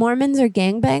know that Mormons are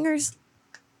gangbangers?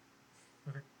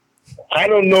 I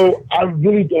don't know. I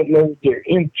really don't know what they're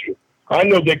into. I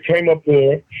know they came up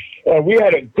there. We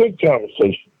had a good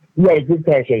conversation. They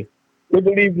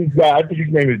believe this guy. I think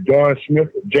his name is John Smith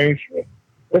or James Smith.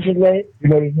 What's his name? You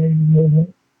know his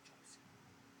name?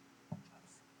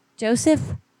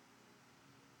 Joseph?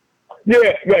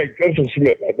 Yeah, right. Joseph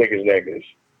Smith, I think his name is.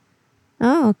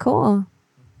 Oh, cool.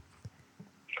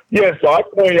 Yeah, so I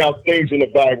point out things in the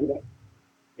Bible,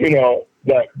 you know,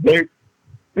 that they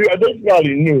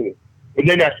probably knew, but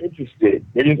they're not interested.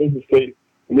 They're just interested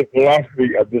in the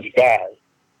philosophy of this guy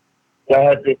that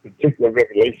had this particular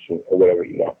revelation or whatever,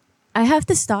 you know. I have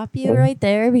to stop you right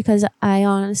there because I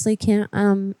honestly can't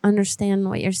understand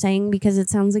what you're saying because it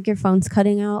sounds like your phone's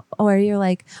cutting out or you're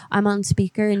like, I'm on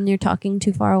speaker and you're talking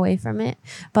too far away from it.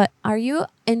 But are you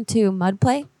into mud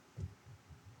play?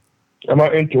 Am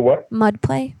I into what? Mud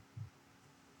play.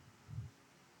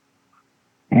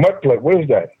 Mud play? What is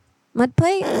that? Mud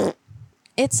play?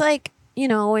 It's like, you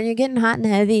know, when you're getting hot and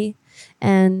heavy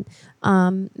and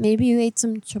maybe you ate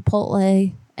some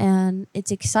Chipotle and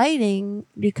it's exciting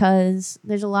because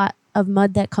there's a lot of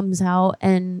mud that comes out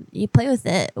and you play with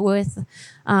it with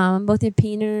both your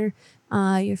penis,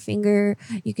 your finger.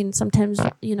 You can sometimes,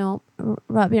 you know,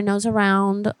 rub your nose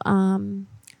around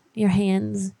your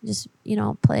hands, just, you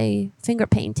know, play finger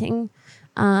painting.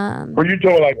 Were you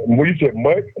talking like, when you said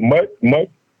mud?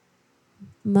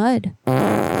 Mud.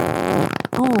 Oh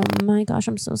my gosh,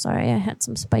 I'm so sorry. I had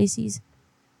some spices.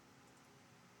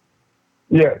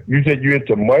 Yeah, you said you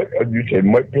into mud, or you said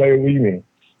mud play? What do you mean?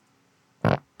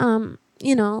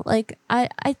 You know, like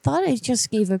I thought I just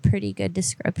gave a pretty good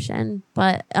description,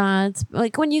 but it's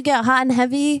like when you get hot and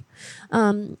heavy,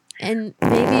 and maybe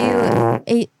you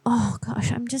ate. Oh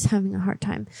gosh, I'm just having a hard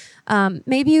time.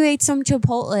 Maybe you ate some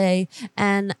Chipotle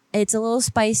and it's a little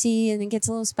spicy, and it gets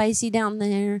a little spicy down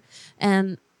there,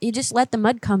 and you just let the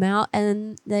mud come out,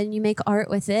 and then you make art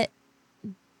with it.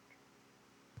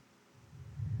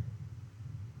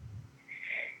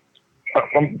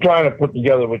 I'm trying to put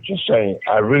together what you're saying.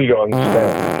 I really don't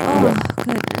understand. Oh,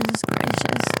 goodness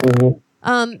gracious.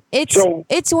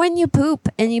 It's when you poop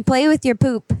and you play with your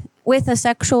poop with a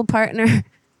sexual partner.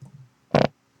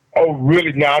 Oh,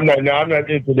 really? No, I'm not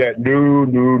into that. No.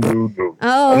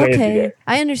 Oh, okay.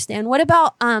 I understand. What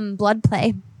about blood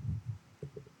play?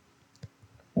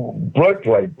 Blood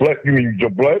play? You mean your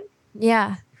blood?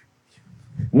 Yeah.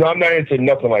 No, I'm not into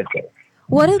nothing like that.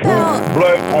 What about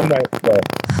blood? I'm not into that.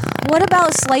 What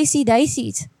about slicey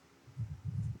diceys?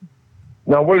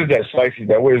 Now, what is that slicey?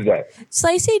 What is that?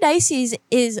 Slicey diceys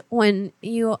is when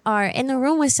you are in the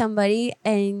room with somebody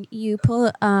and you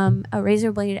pull a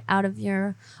razor blade out of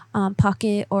your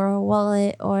pocket or a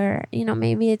wallet, or you know,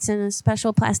 maybe it's in a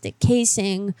special plastic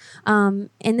casing, and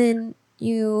then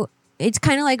it's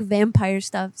kind of like vampire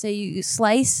stuff. So you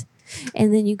slice,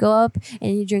 and then you go up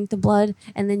and you drink the blood,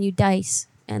 and then you dice.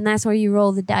 And that's where you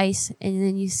roll the dice, and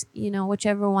then you know,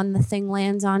 whichever one the thing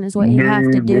lands on is what you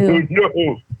have to do.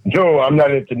 No, I'm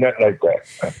not into nothing like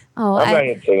that. Oh, I'm not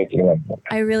into anything like that.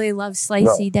 I really love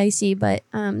slicey dicey, but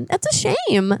that's a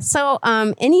shame. So,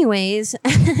 anyways,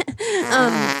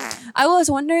 I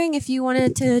was wondering if you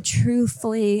wanted to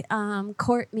truthfully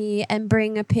court me and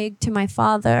bring a pig to my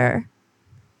father.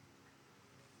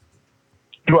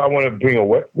 Do I want to bring a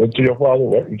what? What to your father?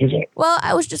 What did you say? Well,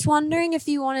 I was just wondering if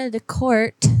you wanted to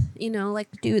court, you know, like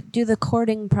do the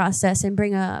courting process and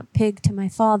bring a pig to my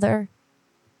father.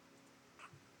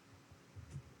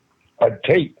 A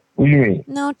tape? What do you mean?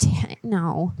 No.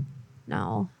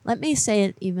 Let me say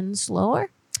it even slower.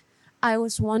 I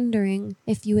was wondering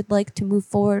if you would like to move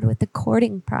forward with the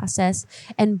courting process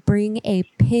and bring a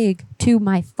pig to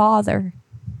my father.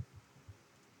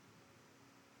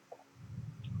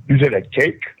 You said a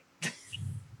cake?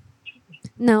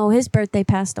 No, his birthday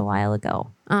passed a while ago.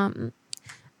 A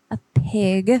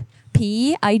pig.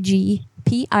 P-I-G.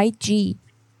 P-I-G.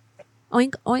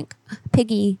 Oink, oink.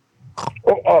 Piggy.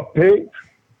 Oh, a pig?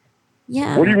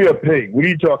 Yeah. What do you mean a pig? What are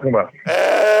you talking about?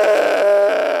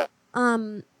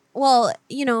 Well,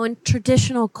 you know, in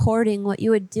traditional courting, what you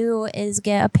would do is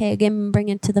get a pig and bring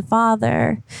it to the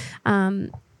father,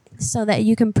 so that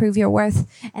you can prove your worth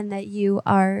and that you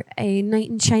are a knight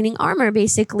in shining armor,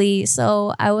 basically.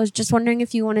 So I was just wondering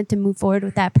if you wanted to move forward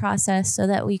with that process so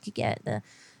that we could get the,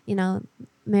 you know,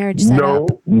 marriage set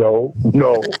up. No.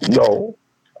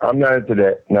 I'm not into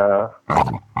that. Nah.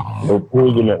 No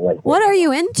proving it like that. What are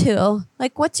you into?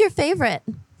 Like, what's your favorite?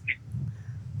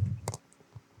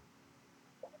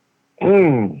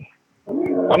 I'm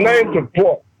not into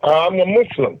pork. I'm a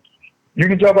Muslim. You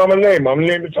can tell by my name. My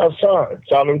name is Hassan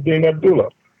Salahuddin Abdullah.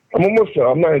 I'm a Muslim.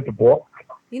 I'm not into pork.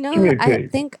 You know, I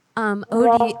think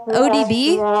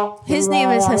ODB, his name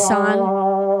is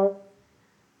Hassan.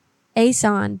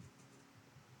 Asan.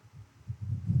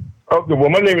 Okay, well,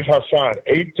 my name is Hassan.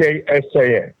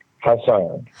 Hassan.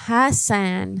 Hassan.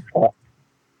 Hassan.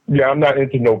 Yeah, I'm not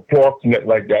into no pork, nothing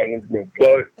like that. I'm into no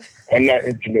blood. I'm not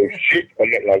into no shit or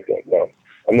nothing like that. No,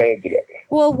 I'm not into that.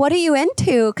 Well, what are you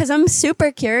into? Because I'm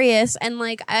super curious, and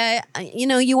like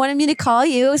you wanted me to call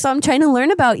you, so I'm trying to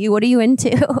learn about you. What are you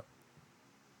into?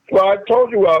 Well, I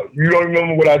told you. You don't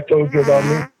remember what I told you about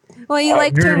me? Well, you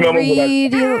like to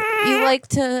read. You like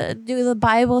to do the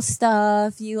Bible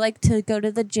stuff. You like to go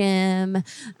to the gym.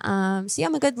 See,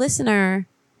 I'm a good listener.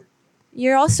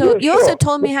 You also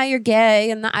told me how you're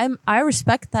gay, and I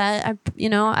respect that.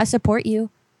 I support you.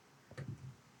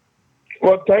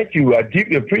 Well, thank you. I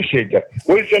deeply appreciate that.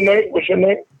 What's your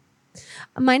name?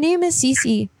 My name is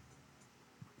Cece.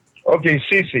 Okay,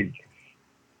 Cece.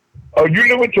 Oh, you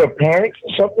live with your parents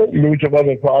or something? You live with your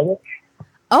mother and father?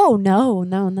 Oh, no.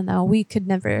 We could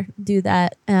never do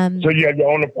that. So you have your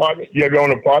own apartment?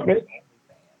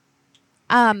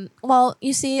 Well,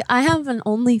 you see, I have an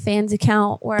OnlyFans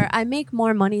account where I make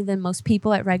more money than most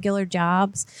people at regular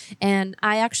jobs. And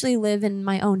I actually live in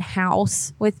my own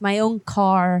house with my own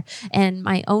car and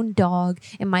my own dog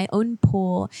and my own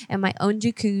pool and my own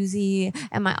jacuzzi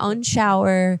and my own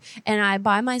shower. And I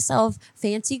buy myself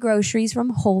fancy groceries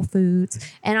from Whole Foods.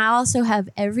 And I also have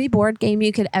every board game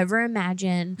you could ever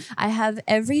imagine. I have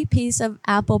every piece of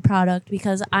Apple product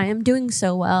because I am doing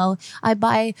so well. I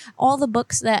buy all the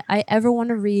books that I ever want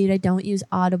to read. I don't use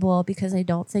Audible because I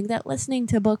don't think that listening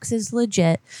to books is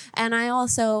legit. And I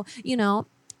also,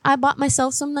 I bought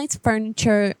myself some nice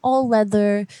furniture, all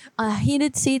leather,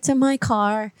 heated seats in my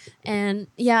car. And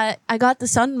yeah, I got the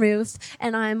sunroof.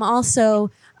 And I'm also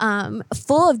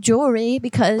full of jewelry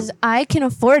because I can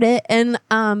afford it. And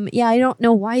yeah, I don't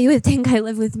know why you would think I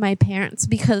live with my parents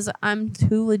because I'm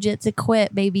too legit to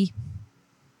quit, baby.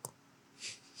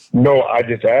 No, I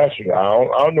just asked you. I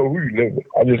don't know who you live with.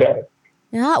 I just asked.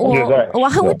 Yeah, well,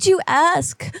 why would you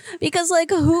ask? Because,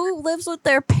 who lives with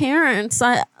their parents?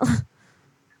 Plenty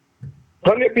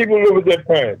of people live with their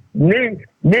parents. Millions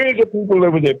of people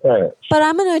live with their parents. But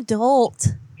I'm an adult.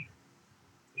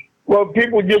 Well,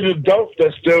 people get adults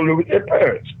that still live with their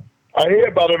parents. I hear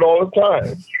about it all the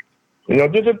time.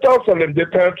 There's adults that live with their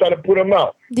parents trying to put them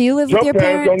out. Do you live with your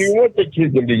parents? Some parents don't even want their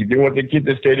kids to leave. They want their kids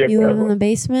to stay there. You live in the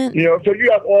basement? So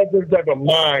you have all different type of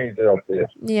minds out there.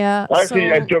 Yeah. I can see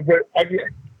that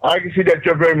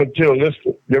you're very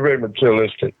materialistic. You're very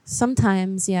materialistic.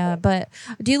 Sometimes, yeah. But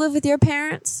do you live with your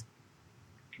parents?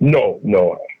 No.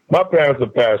 My parents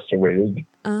have passed away.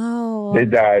 Oh. They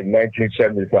died in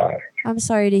 1975. I'm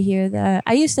sorry to hear that.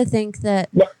 I used to think that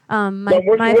one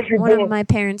of my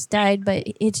parents died, but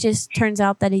it just turns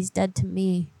out that he's dead to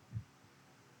me.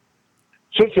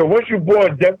 Sister, once you're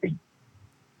born, death is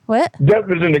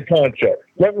in the contract.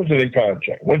 Death is in the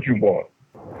contract. Once you're born,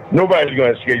 nobody's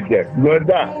going to escape death. You're going to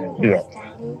die.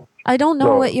 I don't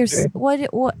know what you're.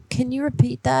 What? Can you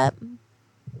repeat that?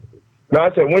 No,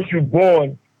 I said once you're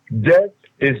born, death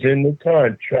is in the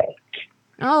contract.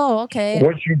 Oh, okay.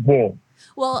 Once you're born.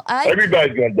 Well,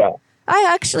 everybody's gonna die. I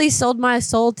actually sold my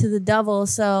soul to the devil,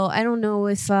 so I don't know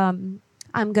if I'm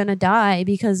gonna die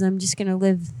because I'm just gonna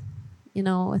live,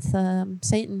 with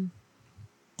Satan.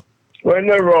 Well, ain't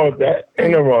nothing wrong with that.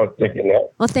 Ain't nothing wrong with thinking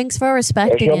that. Well, thanks for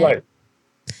respecting That's your it. life.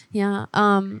 Yeah.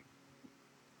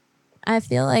 I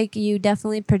feel like you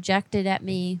definitely projected at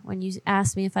me when you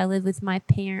asked me if I live with my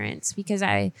parents because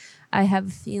I have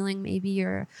a feeling maybe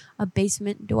you're a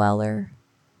basement dweller.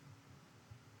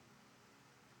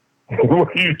 What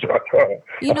are you talking about?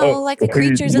 You know, like the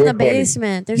creatures in You're the funny.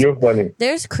 basement. You're funny.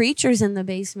 There's creatures in the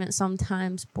basement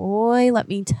sometimes. Boy, let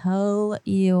me tell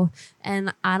you.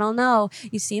 And I don't know.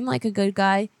 You seem like a good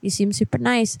guy. You seem super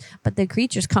nice. But the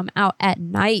creatures come out at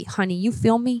night, honey. You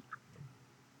feel me?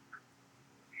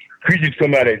 Creatures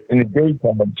come out in the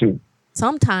daytime too.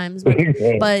 Sometimes.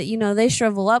 But, you know, they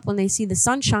shrivel up when they see the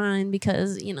sunshine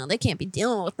because, you know, they can't be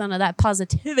dealing with none of that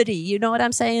positivity. You know what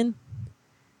I'm saying?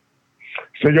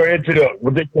 So you're into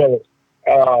what they call it,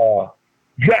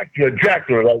 Dracula,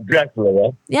 like Dracula,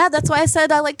 right? Yeah, that's why I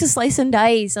said I like to slice and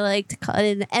dice. I like to cut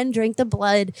it and drink the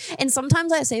blood. And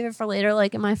sometimes I save it for later,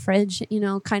 like in my fridge, you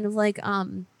know, kind of like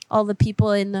all the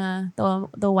people in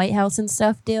the White House and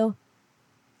stuff do.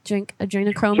 Drink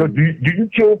adrenochrome. So do you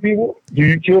kill people?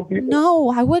 No,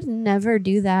 I would never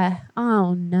do that.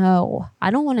 Oh no.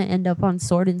 I don't want to end up on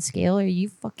Sword and Scale. Are you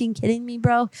fucking kidding me,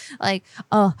 bro? Like,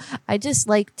 I just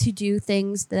like to do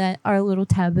things that are a little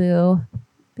taboo.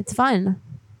 It's fun.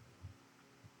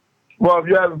 Well, if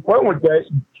you're having fun with that,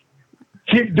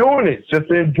 keep doing it.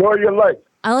 Just enjoy your life.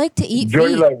 I like to eat Enjoy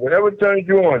feet. your life. Whatever turns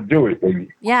you on, do it, baby.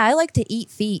 Yeah, I like to eat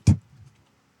feet.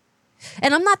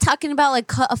 And I'm not talking about like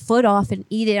cut a foot off and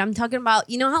eat it. I'm talking about,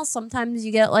 you know how sometimes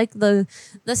you get like the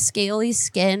scaly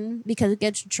skin because it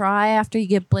gets dry after you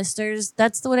get blisters?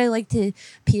 That's what I like to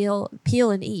peel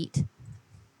and eat.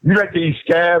 You like to eat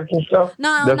scabs and stuff?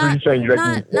 No, That's what you're saying. You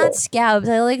like to eat not scabs.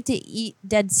 I like to eat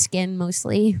dead skin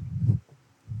mostly.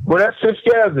 Well, that's just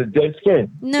scabs, a dead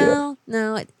skin. No,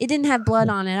 it didn't have blood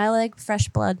on it. I like fresh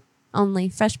blood only.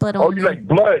 Fresh blood Oh, only. you like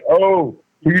blood? Oh,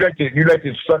 you like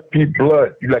to suck people's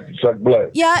blood. You like to suck blood.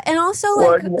 Yeah, and also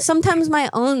like sometimes my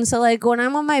own. So like when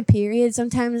I'm on my period,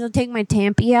 sometimes I'll take my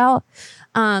tampy out,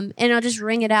 and I'll just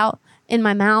wring it out in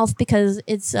my mouth because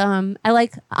it's I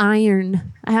like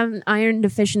iron. I have an iron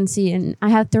deficiency and I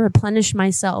have to replenish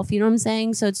myself. You know what I'm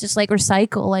saying? So it's just like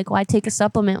recycle. Like why take a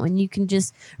supplement when you can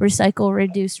just recycle,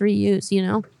 reduce, reuse? You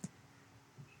know?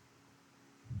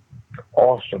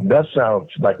 Awesome. That sounds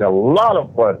like a lot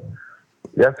of fun.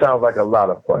 That sounds like a lot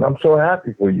of fun. I'm so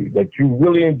happy for you that you're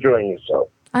really enjoying yourself.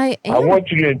 I am. I want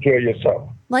you to enjoy yourself.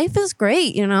 Life is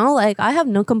great, you know, like I have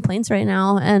no complaints right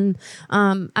now. And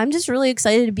I'm just really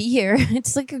excited to be here.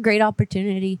 It's like a great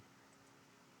opportunity.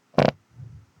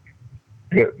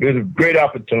 It's a great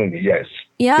opportunity, yes.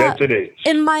 Yeah. Yes, it is.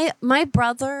 And my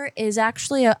brother is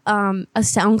actually a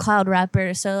SoundCloud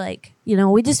rapper. So like, you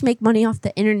know, we just make money off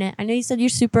the internet. I know you said you're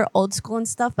super old school and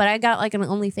stuff, but I got like an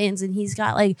OnlyFans and he's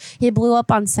got like, he blew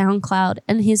up on SoundCloud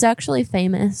and he's actually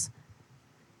famous.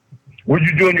 What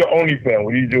you doing your OnlyFans?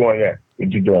 What are you doing there?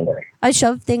 What you doing there? I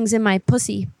shove things in my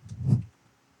pussy.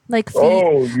 Like feet.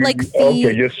 Oh, like feet.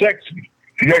 Okay, you're sexy.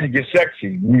 You got to get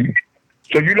sexy.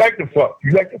 So you like to fuck.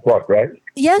 You like to fuck, right?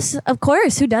 Yes, of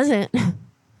course. Who doesn't?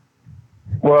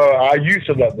 Well, I used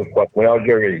to love to fuck when I was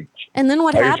your age. And then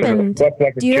what I used to happened? fuck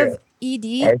like a Do you have champ. ED?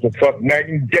 I used to fuck night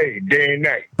and day and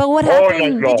night. But what all night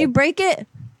happened? long. Did you break it?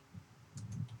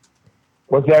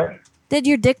 What's that? Did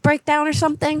your dick break down or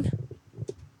something?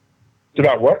 Did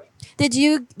I what? Did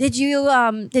your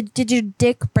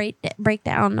dick break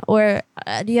down or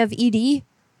do you have ED?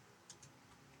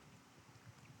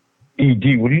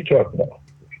 ED? What are you talking about?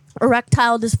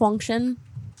 Erectile dysfunction?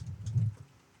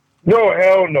 No,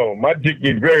 hell no. My dick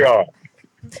is very hard.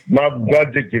 My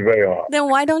dick is very hard. Then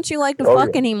why don't you like to Oh, fuck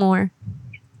yeah. anymore?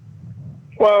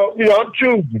 Well, you know, I'm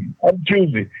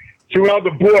choosy. See, when I was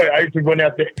a boy, I used to run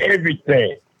after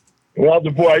everything. When I was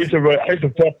a boy, I used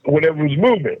to fuck whatever was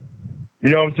moving. You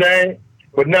know what I'm saying?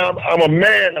 But now I'm a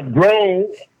man. I'm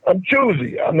grown. I'm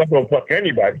choosy. I'm not gonna fuck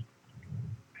anybody.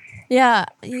 Yeah,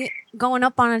 going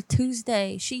up on a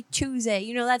Tuesday. She Tuesday.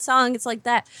 You know that song? It's like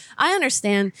that. I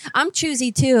understand. I'm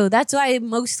choosy too. That's why I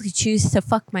mostly choose to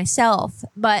fuck myself.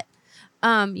 But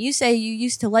you say you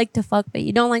used to like to fuck, but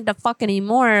you don't like to fuck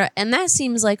anymore, and that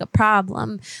seems like a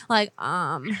problem. Like,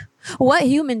 what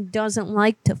human doesn't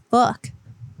like to fuck?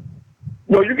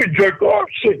 No, you can jerk off.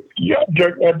 Shit, yeah,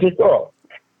 jerk my dick off.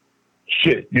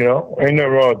 Shit, you know, ain't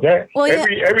nothing wrong with that. Well, yeah.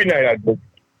 Every night I do.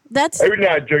 Every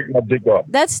night I jerk my dick off.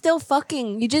 That's still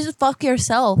fucking. You just fuck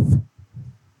yourself.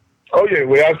 Oh yeah,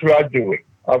 well that's what I do.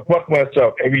 I fuck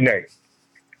myself every night.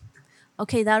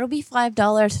 Okay, that'll be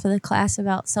 $5 for the class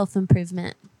about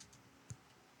self-improvement.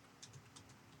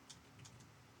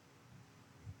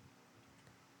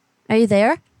 Are you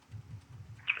there?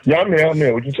 Yeah, I'm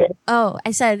here. What you say? Oh, I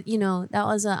said, you know, that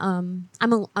was I'm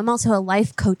also a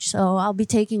life coach, so I'll be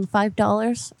taking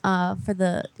 $5 for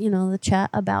the, you know, the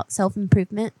chat about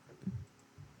self-improvement.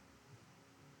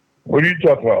 What are you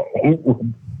talking about?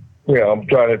 Yeah, I'm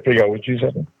trying to figure out what you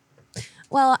said.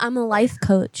 Well, I'm a life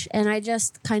coach, and I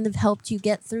just kind of helped you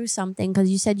get through something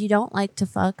because you said you don't like to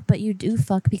fuck, but you do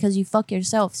fuck because you fuck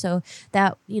yourself. So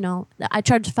that, I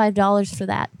charge $5 for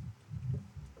that.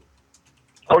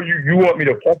 Oh, you want me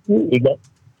to fuck you? Is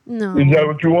that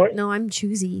what you want? No, I'm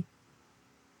choosy.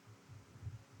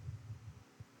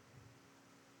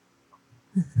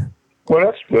 Well,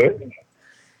 that's good.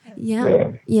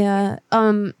 Yeah.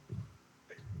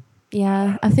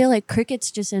 Yeah, I feel like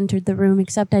crickets just entered the room,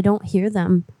 except I don't hear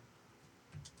them.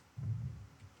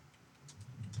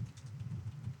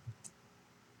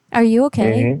 Are you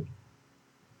okay? Mm-hmm.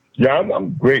 Yeah,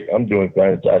 I'm great. I'm doing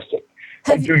fantastic.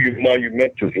 I'm doing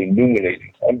monumental,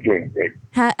 illuminating. I'm doing great.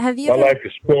 Have you? My life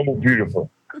is so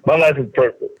beautiful. My life is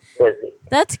perfect. Perfect.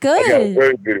 That's I got a good.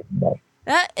 very beautiful life.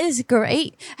 That is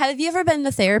great. Have you ever been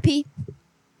to therapy?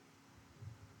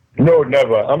 No,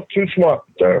 never. I'm too smart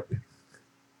for therapy.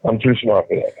 I'm too smart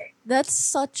for that. That's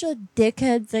such a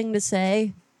dickhead thing to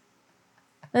say.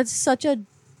 That's such a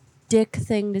dick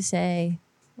thing to say.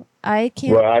 I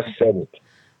can't. Well, I said it.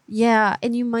 Yeah,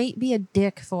 and you might be a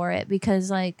dick for it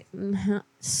because, like,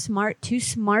 too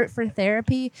smart for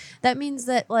therapy. That means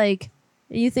that, like,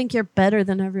 you think you're better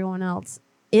than everyone else.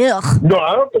 Ugh. No,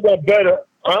 I don't think I'm better.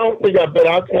 How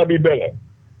can I be better?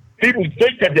 People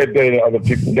think that they're better than other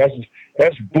people.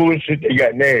 That's bullshit they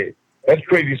got named. That's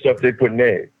crazy stuff they put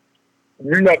named.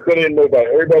 You're not better than nobody.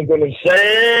 Everybody's on the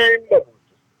same level.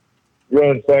 You're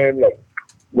on the same level.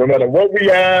 No matter what we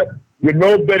have, you're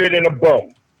no better than a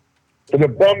bum. If a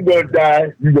bum gonna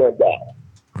die, you're gonna die.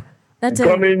 You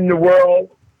come in the world,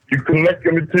 you collect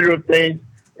your material things.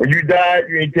 When you die,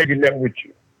 you ain't taking that with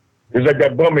you. It's like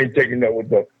that bum ain't taking that with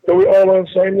them. So we're all on the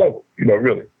same level,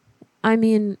 really. I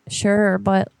mean, sure,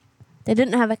 but they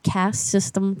didn't have a caste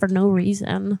system for no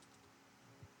reason.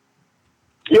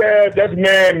 Yeah, that's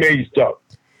man-made stuff.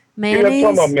 Mayonnaise? Yeah,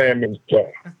 I'm talking about man-made stuff.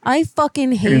 I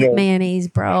fucking hate mayonnaise,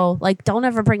 bro. Like, don't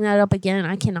ever bring that up again.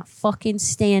 I cannot fucking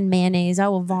stand mayonnaise. I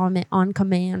will vomit on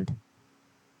command.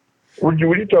 What you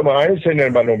talking about? I ain't saying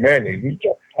nothing about no mayonnaise.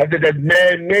 I said that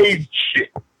man-made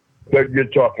shit that you're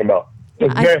talking about.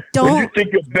 I don't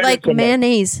like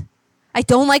mayonnaise. I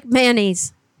don't like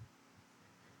mayonnaise.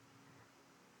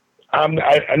 I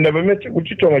never mentioned. What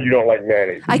you talking about? You don't like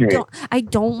mayonnaise? I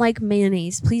don't like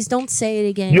mayonnaise. Please don't say it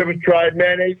again. You ever tried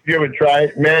mayonnaise?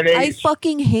 I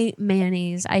fucking hate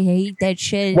mayonnaise. I hate that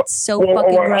shit. It's so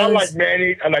fucking gross. I like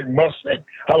mayonnaise. I like mustard.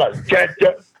 I like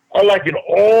ketchup. I like it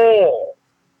all.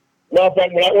 Matter of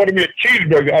fact, when I order me a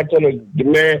cheeseburger, I tell the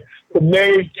man put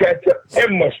mayonnaise, ketchup,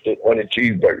 and mustard on a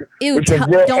cheeseburger. Ew,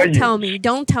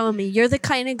 don't tell me. You're the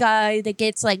kind of guy that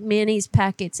gets like mayonnaise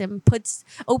packets and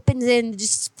opens it and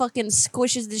just fucking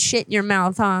squishes the shit in your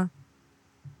mouth, huh?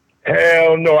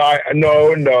 Hell no,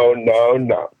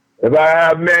 no. If I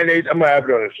have mayonnaise, I'm gonna have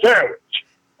it on a sandwich.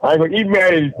 I ain't gonna eat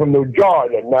mayonnaise from no jar.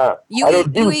 Nah, I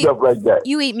don't do stuff like that.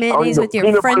 You eat mayonnaise with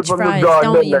your French fries,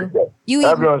 don't you?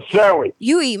 Have it on a sandwich.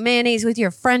 You eat mayonnaise with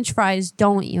your French fries,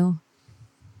 don't you?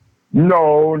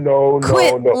 No.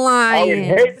 Quit lying. I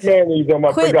hate mayonnaise on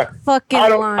my French fries. Fucking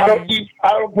lying. I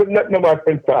don't put nothing on my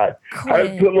French fries. I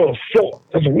just put a little salt.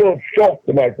 There's a little salt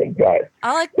in my French fries.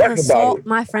 I like to salt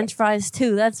my French fries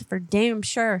too. That's for damn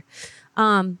sure.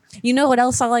 You know what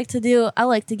else I like to do? I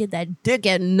like to get that dick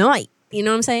at night. You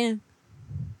know what I'm saying?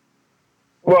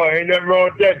 Well, ain't nothing wrong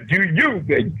with that. Do you,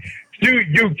 baby? Do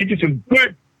you get you some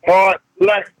good, hard,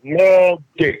 black, long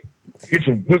dick? Get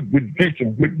some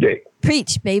good dick.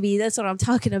 Preach, baby. That's what I'm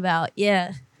talking about.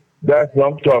 Yeah. That's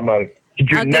what I'm talking about.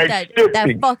 Get I'll get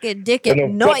that fucking dick at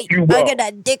night. I get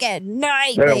that dick at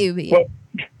night, baby.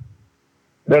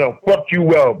 That'll fuck you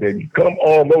well, baby. Come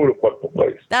all over the fucking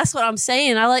place. That's what I'm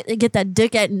saying. I like to get that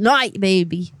dick at night,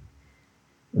 baby.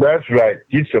 That's right.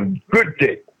 Get some good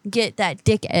dick. Get that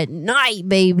dick at night,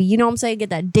 baby. You know what I'm saying? Get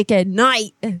that dick at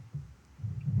night.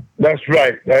 That's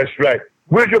right.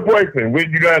 Where's your boyfriend?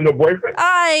 You don't have no boyfriend?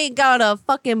 I ain't got a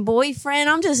fucking boyfriend.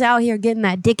 I'm just out here getting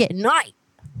that dick at night.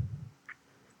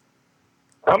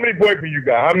 How many boyfriends you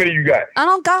got? I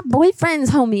don't got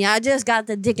boyfriends, homie. I just got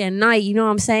the dick at night. You know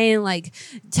what I'm saying? Like,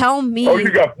 tell me. Oh,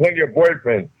 you got plenty of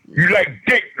boyfriends. You like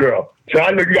dick, girl. So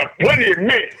I know you got plenty of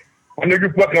men. I know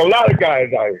you fucking a lot of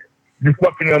guys out here. You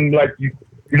fucking them like you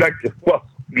like to fuck.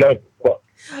 You love to fuck.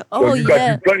 Oh, so you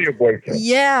got plenty of boyfriends.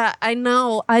 Yeah, I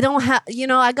know. I don't have,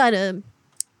 I got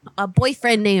a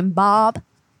boyfriend named Bob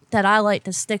that I like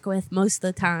to stick with most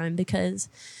of the time because,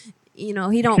 he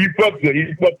don't. He fucks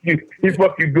you. He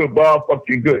fuck you good. Bob fuck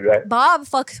you good, right? Bob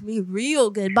fucks me real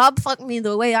good. Bob fucked me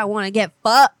the way I want to get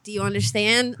fucked. Do you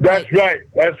understand? That's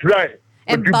right.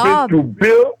 And but Bob. You've been through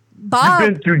Bill. Bob.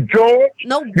 You've been through George.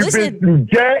 No, You've been through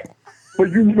Jack.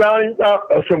 But you rounding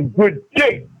out some good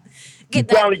dick. get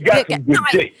You finally that got dick some at good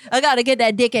night. dick. I gotta get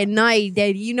that dick at night,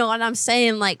 Daddy. You know what I'm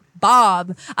saying? Like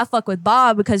Bob. I fuck with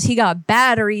Bob because he got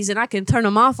batteries and I can turn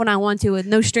them off when I want to with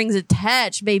no strings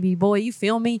attached, baby boy. You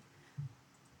feel me?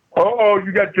 Oh,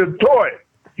 you got your toy.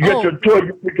 You got your toy.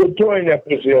 You put your toy in that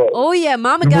pussy hole. Oh yeah,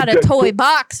 Mama You got put a that toy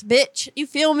box, bitch. You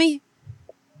feel me?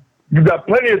 You got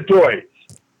plenty of toys.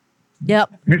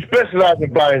 Yep. You specialize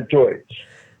in buying toys.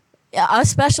 Yeah, I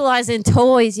specialize in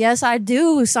toys. Yes, I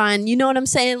do, son. You know what I'm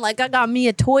saying? Like, I got me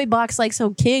a toy box, like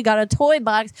some kid got a toy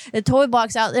box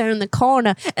out there in the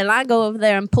corner, and I go over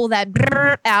there and pull that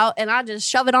brrr out, and I just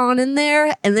shove it on in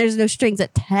there, and there's no strings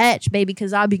attached, baby,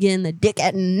 because I'll be getting the dick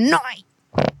at night.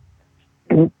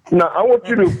 Now, I want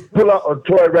you to pull out a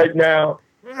toy right now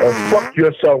and fuck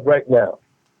yourself right now.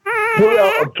 Pull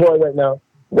out a toy right now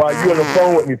while you're on the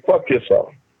phone with me. Fuck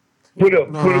yourself. Put a toy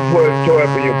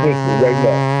up in your pussy right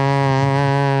now.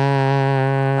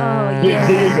 Oh, yeah.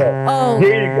 There you go. Oh,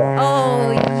 there you go.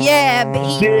 Oh, yeah,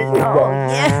 baby. There you go. Oh,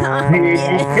 yeah. There you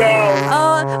go.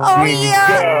 Oh, There you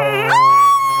yeah. go.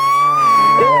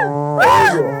 Oh,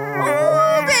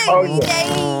 baby. Oh,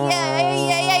 yeah.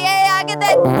 Yeah. I get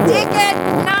that dick at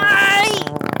night.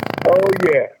 Oh,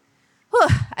 yeah.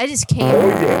 I just can't. Oh,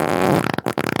 yeah.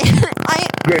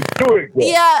 Good, do it, girl.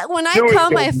 Yeah, when I Do it,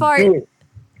 come, I baby. fart. Do it.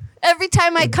 Every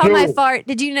time I come, Do I it. fart.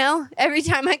 Did you know? Every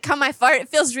time I come, I fart. It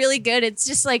feels really good. It's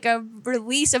just like a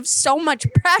release of so much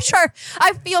pressure.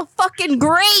 I feel fucking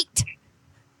great.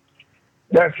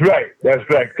 That's right. That's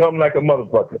right. Come like a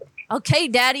motherfucker. Okay,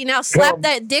 Daddy, now slap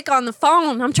that dick on the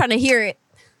phone. I'm trying to hear it.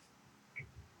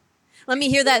 Let me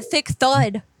hear that thick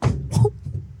thud.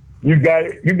 You got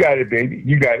it. You got it, baby.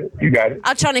 You got it. You got it.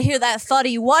 I'm trying to hear that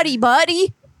thuddy wuddy,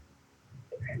 buddy.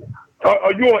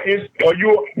 Are you on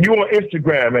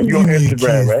Instagram, man? You on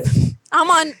Instagram, right?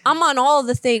 I'm on all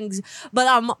the things, but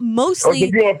I'm mostly.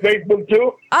 You on Facebook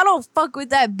too? I don't fuck with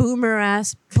that boomer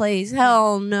ass place.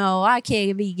 Hell no, I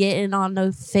can't be getting on no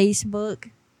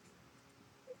Facebook.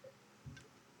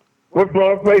 What's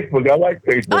on Facebook? I like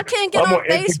Facebook. I can't get I'm on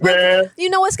Facebook. Instagram. You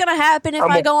know what's gonna happen if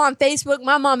I'm I on- go on Facebook?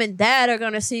 My mom and dad are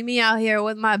gonna see me out here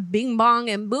with my bing bong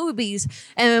and boobies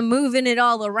and moving it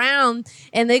all around,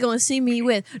 and they're gonna see me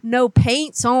with no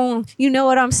paints on. You know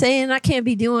what I'm saying? I can't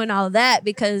be doing all that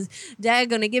because dad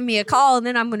gonna give me a call, and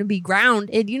then I'm gonna be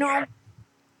grounded. You know?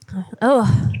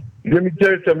 Oh. Let me tell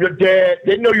you something. Your dad,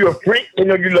 they know you're a freak. They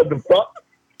know you love the fuck.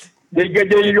 They're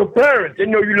your parents. They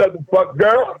know you love the fuck,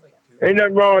 girl. Ain't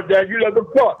nothing wrong with that. You love the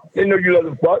fuck. They know you love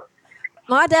the fuck.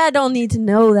 My dad don't need to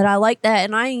know that I like that,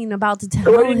 and I ain't about to tell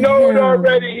Well, him. he know it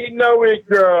already. He know it,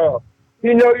 girl.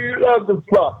 He know you love the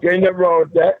fuck. Ain't nothing wrong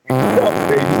with that. Fuck,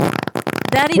 baby.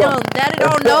 Daddy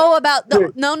don't know about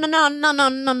the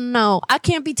no. I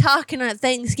can't be talking at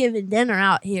Thanksgiving dinner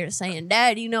out here saying,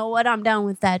 Dad, you know what? I'm down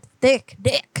with that thick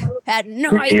dick at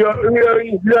night. You have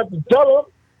to tell him.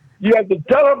 You have to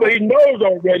tell him, but he knows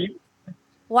already.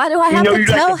 Why do I He have know to you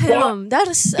like tell to fart. him? That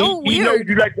is so He know weird.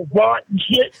 you like to fart and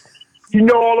shit. He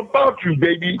know all about you,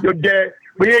 baby. Your dad,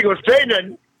 but he ain't gonna say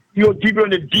nothing. He gonna keep it on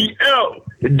the DL,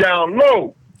 the down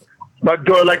low. My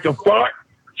daughter like to fart.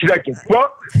 She like to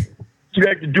fuck. She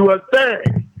like to do her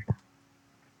thing.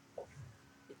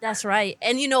 That's right.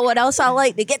 And you know what else I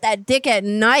like? To get that dick at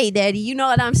night, Daddy. You know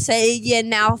what I'm saying? You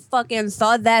now fucking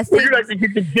thought that Well, thing. you like to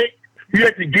get the dick. You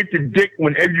like to get the dick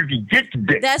whenever you can get the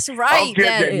dick. That's I right, don't care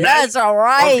if Daddy. at That's night. all I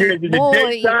right, don't care if it's boy. the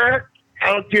daytime. I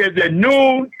don't care if it's at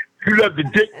noon. You love the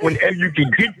dick whenever you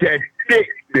can get that dick,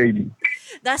 baby.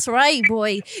 That's right,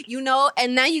 boy. You know,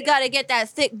 and now you got to get that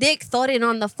thick dick thudding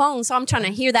on the phone. So I'm trying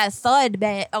to hear that thud,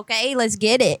 man. Okay, let's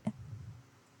get it.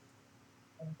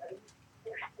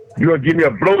 You gonna give me a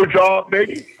blowjob,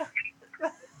 baby?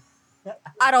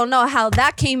 I don't know how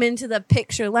that came into the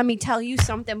picture. Let me tell you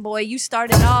something, boy. You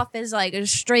started off as like a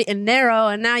straight and narrow,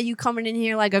 and now you coming in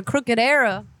here like a crooked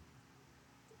arrow.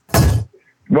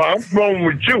 Well, I'm flowing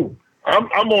with you. I'm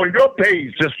on your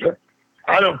page, sister.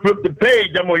 I done flipped the page.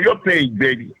 I'm on your page,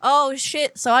 baby. Oh,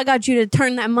 shit. So I got you to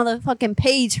turn that motherfucking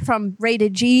page from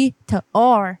rated G to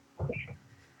R.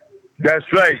 That's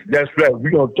right. That's right. We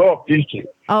gonna talk this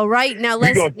shit. All right, now We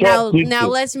let's gonna talk this shit.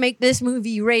 let's make this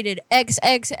movie rated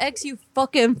XXX. You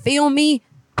fucking feel me?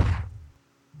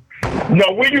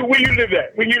 No, where you live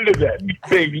at? Where you live at,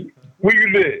 baby? Where you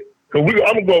live? Cause I'm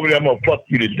gonna go over there. I'm gonna fuck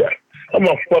you to death. I'm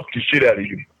gonna fuck the shit out of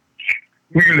you.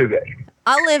 Where you live at?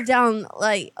 I live down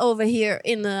like over here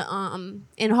in the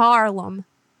in Harlem.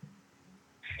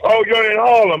 Oh, you're in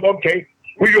Harlem. Okay.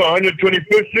 Where you on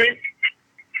 125th Street?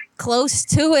 Close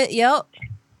to it, yep.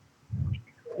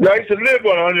 No, I used to live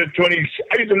on 120.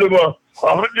 I used to live on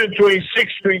 126th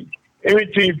Street in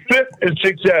between 5th and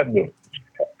 6th Avenue.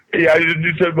 Yeah,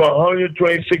 you said about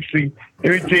 126th Street,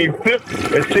 in between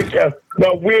 5th and 6th Ave.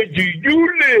 Now, where do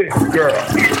you live, girl?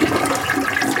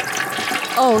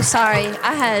 Oh, sorry.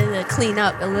 I had to clean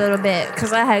up a little bit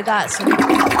because I had got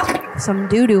some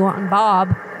doo-doo on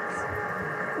Bob.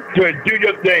 Good, do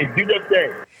your thing. Do your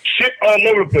thing. Shit all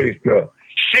over the place, girl.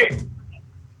 Shit.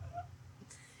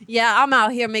 Yeah, I'm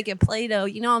out here making Play-Doh.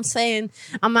 You know what I'm saying?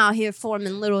 I'm out here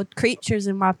forming little creatures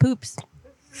in my poops.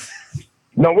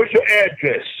 Now, what's your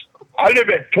address? I live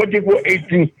at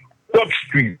 2418 Buck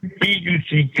Street,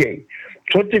 B-U-C-K.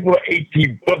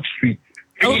 2418 Buck Street,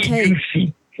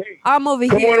 B-U-C-K. I'm over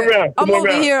Come here. on around. I'm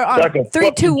over here on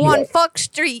 321 Fuck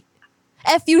Street.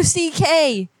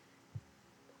 F-U-C-K.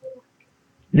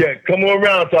 Yeah, come on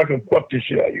around so I can fuck this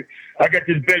shit out of you. I got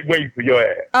this bed waiting for your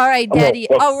ass. All right, Daddy.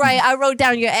 All right, I wrote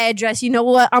down your address. You know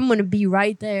what? I'm gonna be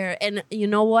right there, and you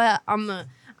know what? I'm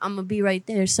gonna be right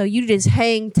there. So you just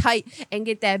hang tight and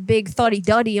get that big thuddy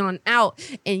duddy on out,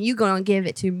 and you gonna give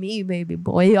it to me, baby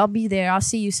boy. I'll be there. I'll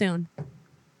see you soon.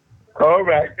 All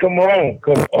right, come on.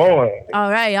 All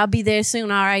right, I'll be there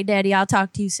soon. All right, Daddy. I'll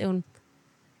talk to you soon.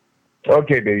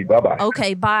 Okay, baby. Bye-bye.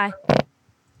 Okay, bye.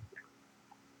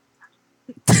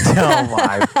 Oh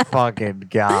my fucking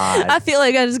god! I feel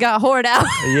like I just got whored out.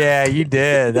 Yeah, you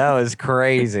did. That was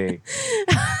crazy.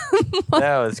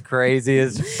 That was crazy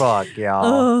as fuck, y'all.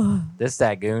 Oh. This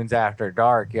that Goons After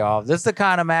Dark, y'all. This is the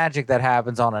kind of magic that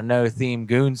happens on a no-theme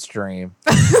Goon stream.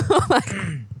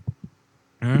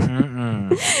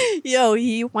 Yo,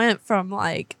 he went from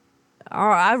like, oh,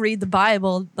 I read the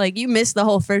Bible. Like, you missed the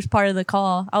whole first part of the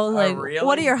call. I was like, really?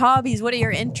 What are your hobbies? What are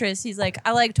your interests? He's like,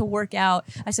 I like to work out.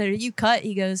 I said, are you cut?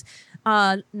 He goes,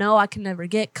 no, I can never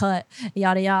get cut.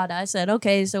 Yada, yada. I said,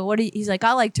 okay, so what do you, he's like,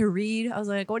 I like to read. I was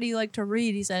like, what do you like to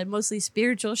read? He said, mostly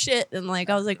spiritual shit. And like,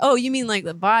 I was like, oh, you mean like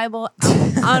the Bible?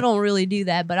 I don't really do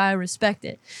that, but I respect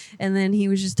it. And then he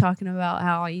was just talking about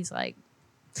how he's like,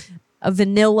 a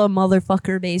vanilla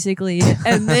motherfucker, basically.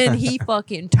 And then he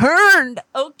fucking turned.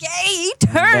 Okay, he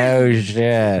turned. No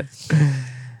shit.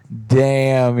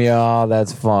 Damn, y'all,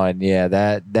 that's fun. Yeah,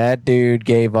 that dude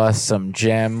gave us some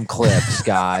gem clips,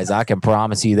 guys. I can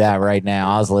promise you that right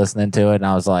now. I was listening to it and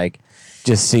I was like,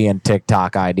 just seeing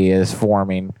TikTok ideas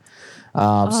forming.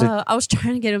 I was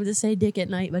trying to get him to say dick at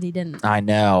night, but he didn't. I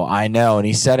know. And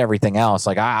he said everything else.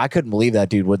 Like, I couldn't believe that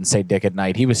dude wouldn't say dick at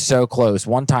night. He was so close.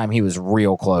 One time he was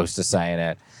real close to saying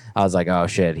it. I was like, oh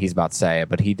shit, he's about to say it.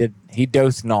 But he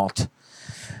doth not.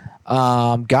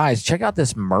 Guys, check out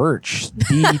this merch.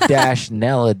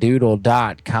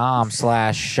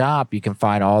 d-nelladoodle.com/shop. You can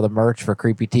find all the merch for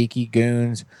Creepy Tiki,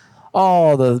 Goons,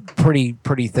 all the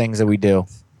pretty things that we do.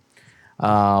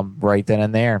 Right then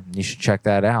and there. You should check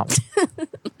that out.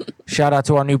 Shout out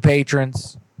to our new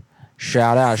patrons.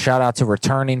 Shout out to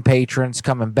returning patrons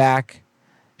coming back.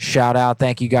 Shout out.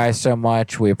 Thank you guys so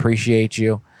much. We appreciate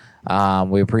you.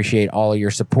 We appreciate all of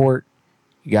your support.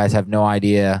 You guys have no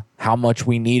idea how much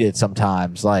we need it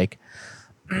sometimes. Like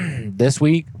this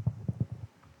week,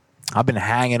 I've been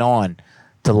hanging on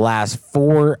to the last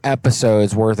 4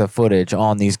 episodes worth of footage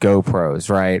on these GoPros,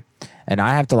 right? And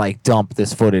I have to like dump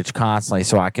this footage constantly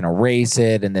so I can erase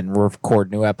it and then record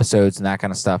new episodes and that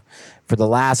kind of stuff. For the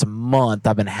last month,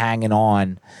 I've been hanging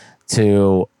on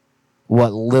to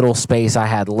what little space I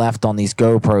had left on these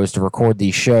GoPros to record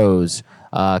these shows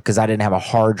because I didn't have a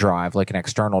hard drive, like an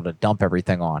external, to dump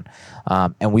everything on.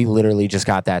 And we literally just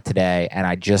got that today, and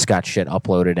I just got shit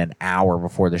uploaded an hour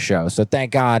before the show. So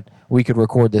thank God we could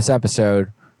record this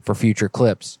episode for future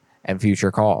clips and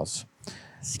future calls.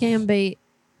 Scambait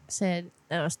said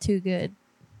that was too good.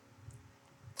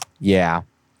 Yeah,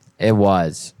 it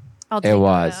was. It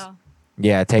was.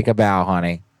 Yeah, take a bow,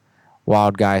 honey.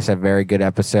 Wild Guy said, very good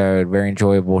episode. Very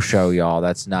enjoyable show, y'all.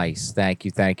 That's nice. Thank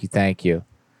you.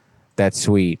 That's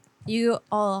sweet. You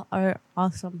all are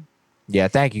awesome. Yeah,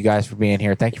 thank you guys for being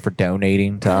here. Thank you for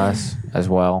donating to us as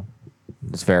well.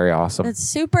 It's very awesome. It's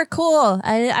super cool.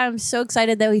 I'm so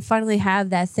excited that we finally have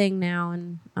that thing now,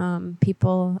 and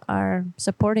people are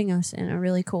supporting us in a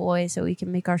really cool way so we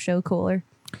can make our show cooler.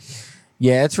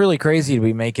 Yeah, it's really crazy to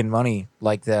be making money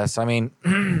like this. I mean,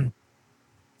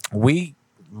 we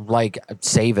like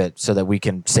save it so that we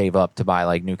can save up to buy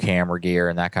like new camera gear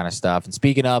and that kind of stuff. And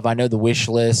speaking of, I know the wish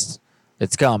list,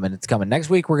 it's coming. Next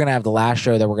week, we're going to have the last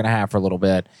show that we're going to have for a little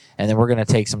bit, and then we're going to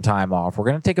take some time off. We're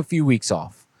going to take a few weeks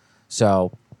off.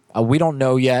 So we don't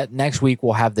know yet. Next week,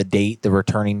 we'll have the date, the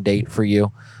returning date for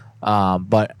you.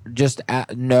 But just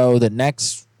know that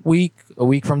next week, a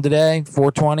week from today,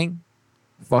 420,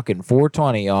 fucking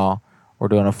 420, y'all. We're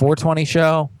doing a 420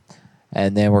 show,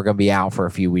 and then we're going to be out for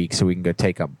a few weeks so we can go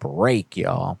take a break,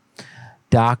 y'all.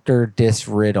 Dr.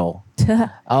 Disriddle.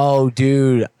 Oh,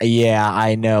 dude. Yeah,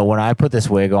 I know. When I put this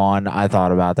wig on, I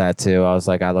thought about that too. I was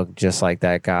like, I look just like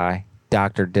that guy.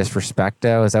 Dr.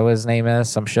 Disrespecto. Is that what his name is?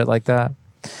 Some shit like that.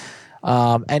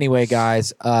 Anyway,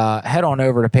 guys, head on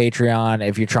over to Patreon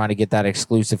if you're trying to get that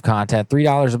exclusive content.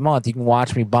 $3 a month. You can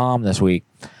watch me bomb this week.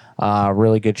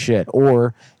 Really good shit.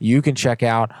 Or you can check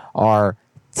out our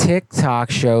TikTok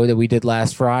show that we did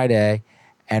last Friday.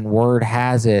 And word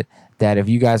has it that if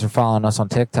you guys are following us on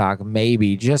TikTok,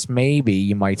 maybe, just maybe,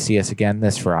 you might see us again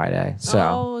this Friday.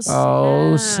 So,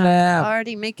 oh snap.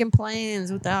 Already making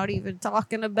plans without even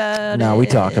talking about it. No, we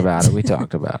talked about it. We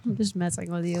talked about it. I'm just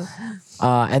messing with you.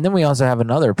 And then we also have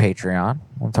another Patreon.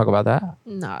 Want to talk about that?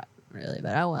 Not really,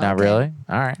 but I will. Not really?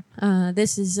 All right.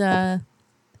 This is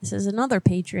another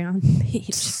Patreon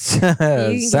page.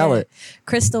 Sell it.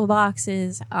 Crystal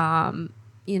boxes,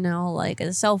 like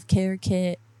a self-care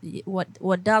kit.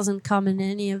 What doesn't come in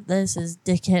any of this is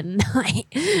dick at night.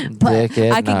 But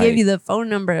I can give you the phone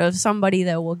number of somebody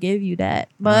that will give you that.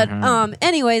 But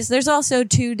anyways, there's also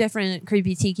 2 different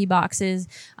Creepy Tiki boxes.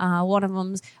 One of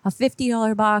them's a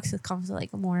 $50 box that comes with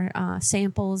like more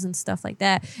samples and stuff like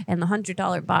that, and the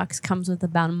 $100 box comes with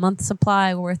about a month's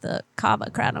supply worth of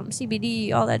kava, kratom,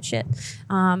 CBD, all that shit.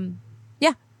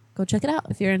 Yeah, go check it out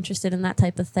if you're interested in that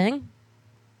type of thing.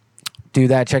 Do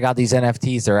that. Check out these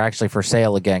NFTs. They're actually for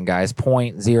sale again, guys.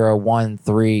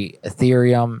 0.013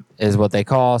 Ethereum is what they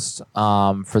cost.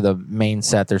 For the main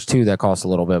set, there's 2 that cost a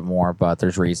little bit more, but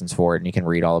there's reasons for it, and you can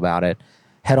read all about it.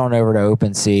 Head on over to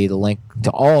OpenSea. The link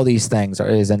to all these things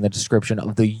is in the description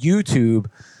of the YouTube.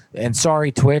 And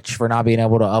sorry, Twitch, for not being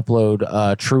able to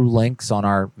upload true links on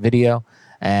our video.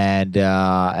 And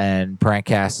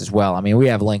Prankcast as well. I mean, we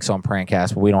have links on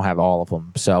Prankcast, but we don't have all of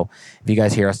them. So if you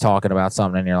guys hear us talking about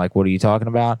something and you're like, what are you talking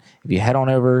about? If you head on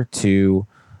over to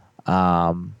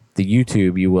the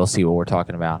YouTube, you will see what we're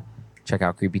talking about. Check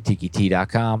out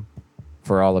creepytikit.com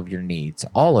for all of your needs.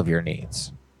 All of your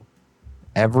needs.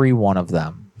 Every one of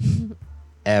them.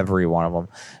 Every one of them.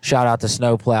 Shout out to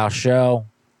Snowplow Show.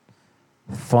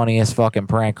 Funniest fucking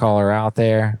prank caller out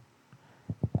there.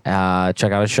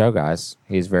 Check out his show, guys.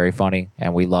 He's very funny,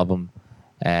 and we love him.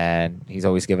 And he's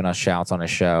always giving us shouts on his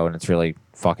show, and it's really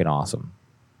fucking awesome.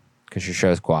 Because your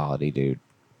show's quality, dude.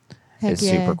 Heck It's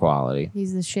yeah. super quality.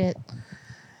 He's the shit.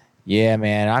 Yeah,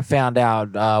 man. I found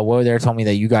out, Woe there told me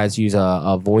that you guys use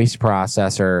a voice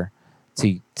processor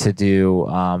to do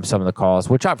some of the calls,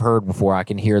 which I've heard before. I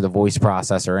can hear the voice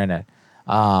processor in it.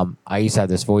 I used to have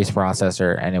this voice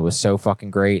processor, and it was so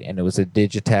fucking great, and it was a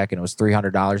Digitech, and it was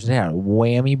 $300. It had a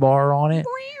whammy bar on it.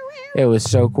 It was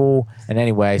so cool. And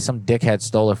anyway, some dickhead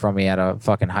stole it from me at a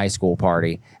fucking high school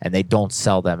party, and they don't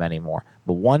sell them anymore.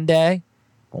 But one day,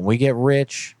 when we get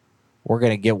rich, we're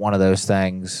going to get one of those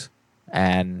things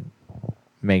and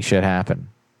make shit happen,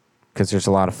 because there's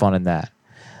a lot of fun in that.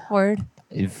 Word.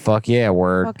 Fuck yeah,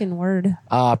 word. Fucking word.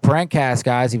 Prankcast,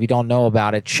 guys, if you don't know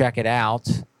about it, check it out.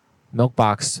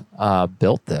 Milkbox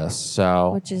built this,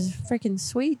 so Which is freaking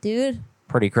sweet, dude.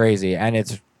 pretty crazy. And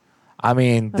it's, I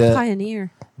mean, A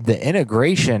pioneer. the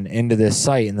integration into this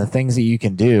site and the things that you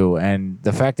can do, and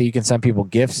the fact that you can send people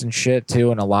gifts and shit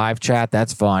too in a live chat,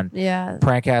 that's fun. Yeah.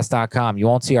 Prankcast.com. You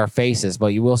won't see our faces, but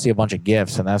you will see a bunch of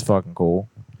gifts, and that's fucking cool.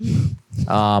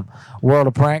 World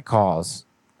of Prank Calls.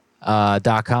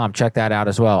 .com. Check that out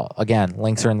as well. Again,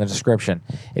 links are in the description.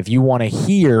 If you want to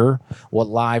hear what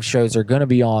live shows are going to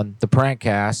be on the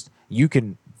Prankcast, you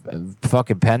can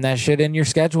fucking pen that shit in your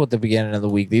schedule at the beginning of the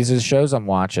week. These are the shows I'm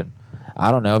watching.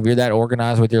 I don't know. If you're that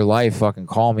organized with your life, fucking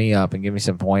call me up and give me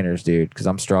some pointers, dude, because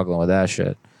I'm struggling with that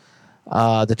shit.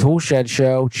 The Tool Shed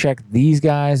Show. Check these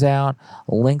guys out.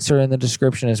 Links are in the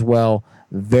description as well.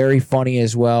 Very funny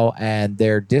as well. And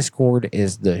their Discord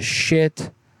is the shit.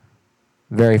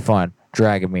 Very fun.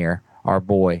 Dragomir, our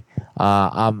boy.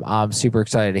 I'm super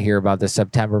excited to hear about this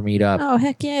September meetup. Oh,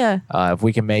 heck yeah. If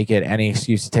we can make it, any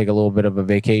excuse to take a little bit of a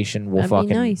vacation, we'll That'd be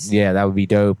fucking nice. yeah, that would be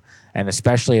dope. And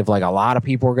especially if like a lot of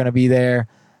people are gonna be there,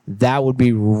 that would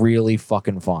be really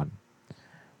fucking fun.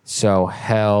 So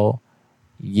hell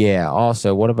yeah.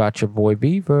 Also, what about your boy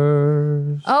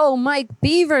Beavers? Oh, Mike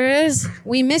Beavers.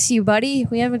 We miss you, buddy.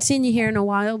 We haven't seen you here in a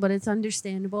while, but it's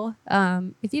understandable.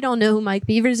 If you don't know who Mike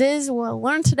Beavers is, well,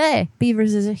 learn today.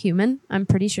 Beavers is a human, I'm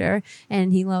pretty sure,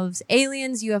 and he loves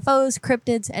aliens, UFOs,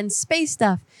 cryptids, and space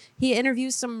stuff. He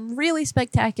interviews some really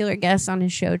spectacular guests on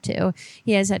his show, too.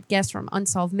 He has had guests from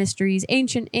Unsolved Mysteries,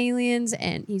 Ancient Aliens,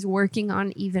 and he's working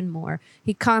on even more.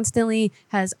 He constantly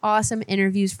has awesome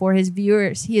interviews for his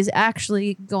viewers. He is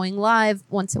actually going live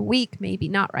once a week, maybe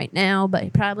not right now,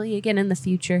 but probably again in the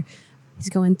future. He's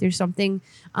going through something.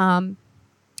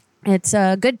 it's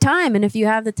a good time. And if you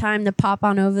have the time to pop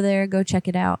on over there, go check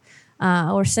it out.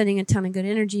 We're sending a ton of good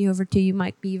energy over to you,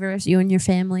 Mike Beavers, you and your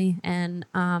family. And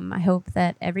I hope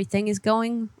that everything is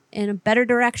going in a better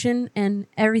direction and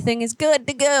everything is good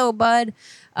to go, bud.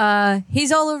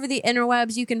 He's all over the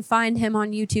interwebs. You can find him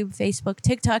on YouTube, Facebook,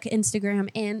 TikTok, Instagram,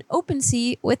 and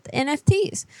OpenSea with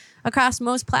NFTs. Across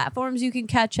most platforms, you can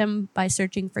catch him by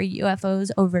searching for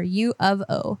UFOs over U of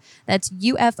O. That's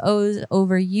UFOs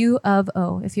over U of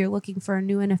O. If you're looking for a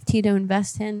new NFT to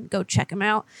invest in, go check him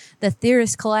out. The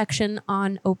Theorist Collection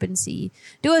on OpenSea.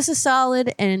 Do us a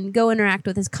solid and go interact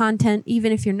with his content,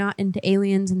 even if you're not into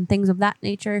aliens and things of that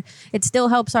nature. It still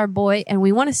helps our boy, and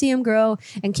we want to see him grow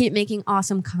and keep making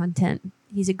awesome content.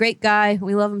 He's a great guy.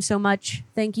 We love him so much.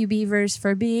 Thank you, Beavers,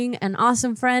 for being an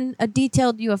awesome friend, a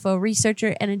detailed UFO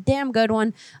researcher, and a damn good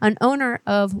one, an owner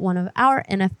of one of our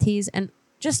NFTs, and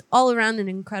just all around an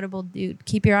incredible dude.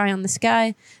 Keep your eye on the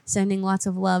sky, sending lots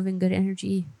of love and good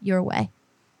energy your way.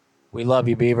 We love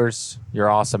you, Beavers. You're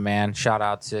awesome, man. Shout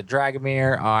out to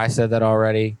Dragomir. Oh, I said that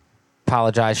already.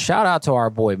 Apologize. Shout out to our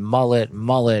boy Mullet.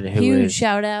 Mullet, who Huge is...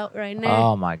 shout out right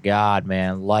now. Oh, my God,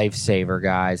 man. Lifesaver,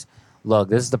 guys. Look,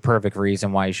 this is the perfect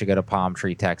reason why you should go to Palm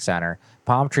Tree Tech Center.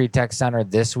 Palm Tree Tech Center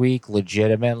this week,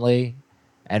 legitimately,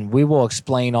 and we will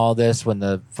explain all this when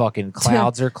the fucking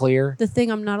clouds are clear. The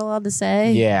thing I'm not allowed to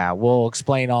say. Yeah, we'll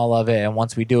explain all of it, and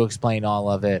once we do explain all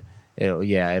of it,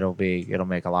 it'll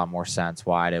make a lot more sense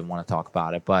why I didn't want to talk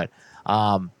about it. But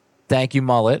thank you,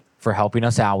 Mullet, for helping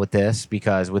us out with this,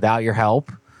 because without your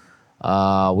help,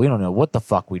 we don't know what the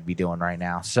fuck we'd be doing right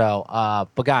now. So,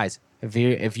 but guys, if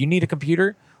you need a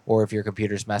computer, or if your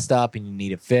computer's messed up and you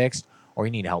need it fixed, or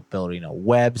you need help building a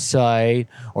website,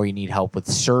 or you need help with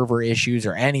server issues,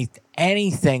 or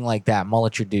anything like that,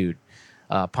 Mullet your dude.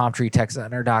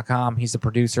 PalmTreeTechCenter.com. He's the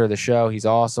producer of the show. He's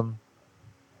awesome.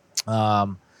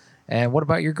 And what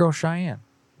about your girl Cheyenne?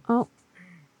 Oh.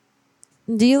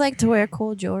 Do you like to wear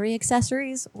cool jewelry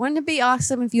accessories? Wouldn't it be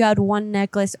awesome if you had one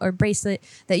necklace or bracelet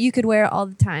that you could wear all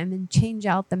the time and change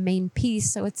out the main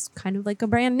piece so it's kind of like a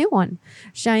brand new one?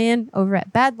 Cheyenne over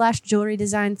at Bad Lash Jewelry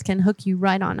Designs can hook you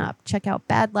right on up. Check out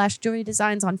Bad Lash Jewelry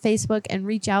Designs on Facebook and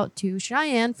reach out to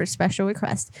Cheyenne for special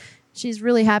requests. She's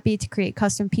really happy to create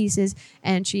custom pieces,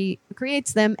 and she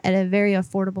creates them at a very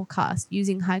affordable cost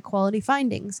using high quality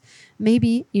findings.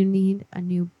 Maybe you need a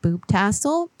new boob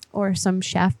tassel or some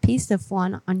shaft piece to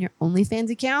flaunt on your OnlyFans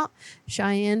account.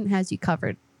 Cheyenne has you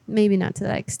covered. Maybe not to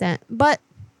that extent, but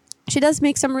she does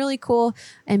make some really cool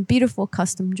and beautiful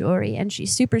custom jewelry, and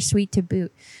she's super sweet to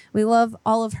boot. We love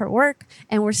all of her work,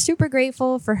 and we're super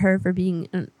grateful for her for being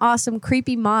an awesome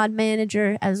creepy mod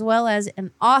manager as well as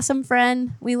an awesome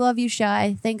friend. We love you,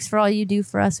 Shy. Thanks for all you do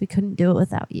for us. We couldn't do it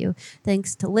without you.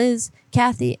 Thanks to Liz,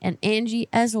 Kathy, and Angie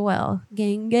as well.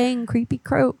 Gang, gang, creepy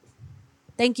croak.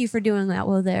 Thank you for doing that,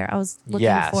 Will, there. I was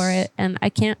looking for it, and I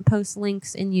can't post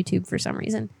links in YouTube for some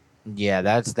reason. Yeah,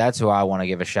 that's who I want to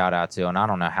give a shout out to, and I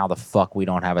don't know how the fuck we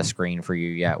don't have a screen for you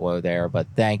yet, Woe there, but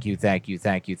thank you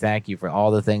for all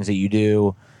the things that you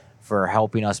do, for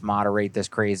helping us moderate this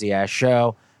crazy ass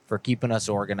show, for keeping us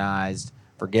organized,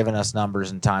 for giving us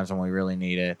numbers in times when we really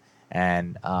need it,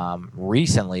 and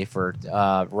recently for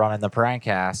running the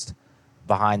Prankcast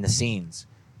behind the scenes.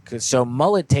 So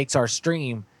Mullet takes our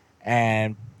stream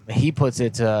and he puts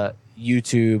it to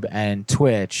YouTube and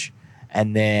Twitch.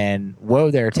 And then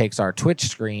Woe there takes our Twitch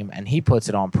stream and he puts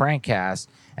it on Prankcast.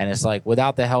 And it's like,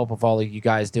 without the help of all of you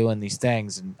guys doing these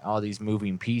things and all these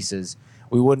moving pieces,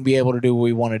 we wouldn't be able to do what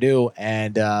we want to do.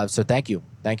 And so thank you.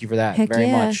 Thank you for that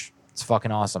very much. It's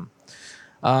fucking awesome.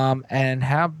 And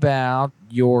how about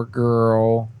your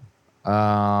girl,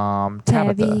 Tabitha?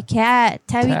 Tabby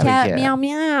Cat, meow,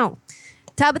 meow.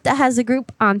 Tabitha has a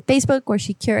group on Facebook where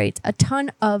she curates a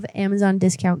ton of Amazon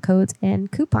discount codes and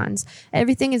coupons.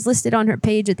 Everything is listed on her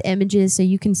page with images so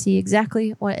you can see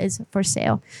exactly what is for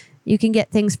sale. You can get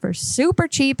things for super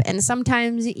cheap and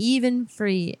sometimes even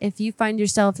free. If you find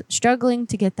yourself struggling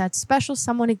to get that special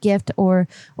someone a gift or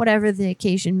whatever the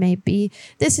occasion may be,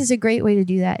 this is a great way to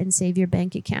do that and save your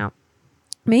bank account.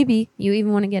 Maybe you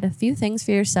even want to get a few things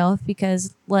for yourself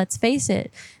because, let's face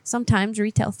it, sometimes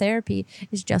retail therapy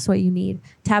is just what you need.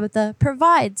 Tabitha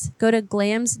provides. Go to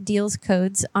Glams Deals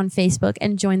Codes on Facebook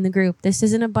and join the group. This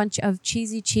isn't a bunch of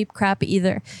cheesy, cheap crap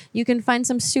either. You can find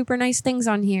some super nice things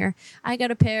on here. I got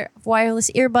a pair of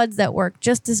wireless earbuds that work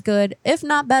just as good, if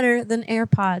not better, than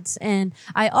AirPods. And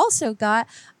I also got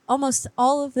almost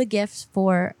all of the gifts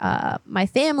for my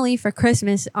family for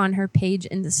Christmas on her page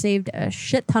and saved a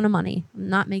shit ton of money. I'm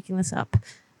not making this up.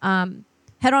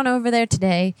 Head on over there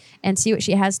today and see what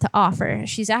she has to offer.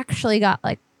 She's actually got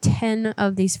like 10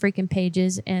 of these freaking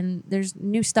pages, and there's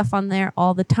new stuff on there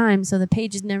all the time, so the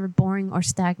page is never boring or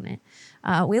stagnant.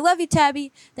 We love you,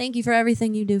 Tabby. Thank you for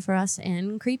everything you do for us,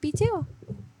 and Creepy too.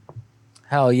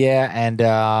 Hell yeah.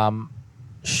 And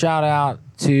shout out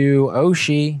to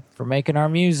Oshi for making our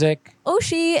music.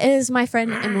 Oshi is my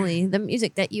friend Emily. The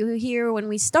music that you hear when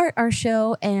we start our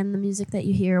show and the music that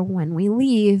you hear when we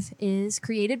leave is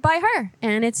created by her,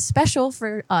 and it's special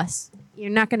for us. You're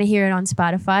not going to hear it on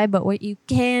Spotify, but what you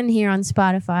can hear on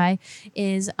Spotify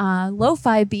is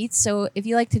lo-fi beats. So if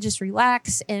you like to just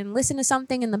relax and listen to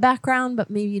something in the background,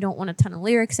 but maybe you don't want a ton of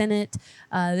lyrics in it,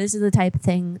 this is the type of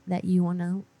thing that you want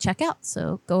to check out.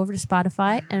 So go over to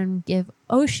Spotify and give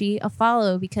Oshi a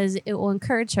follow, because it will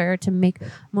encourage her to make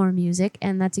more music.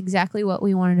 And that's exactly what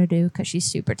we wanted to do, because she's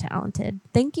super talented.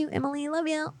 Thank you, Emily. Love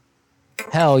you.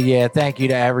 Hell yeah. Thank you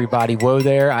to everybody. Whoa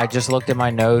there. I just looked at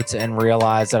my notes and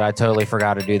realized that I totally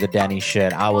forgot to do the Denny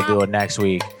shit. I will do it next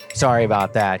week. Sorry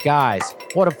about that. Guys,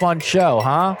 what a fun show,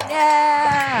 huh?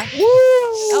 Yeah. Woo!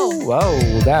 Oh.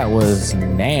 Whoa, that was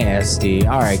nasty.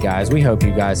 All right, guys. We hope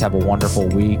you guys have a wonderful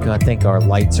week. I think our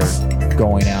lights are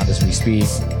going out as we speak.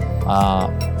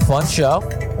 Fun show.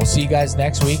 We'll see you guys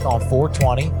next week on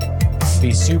 420.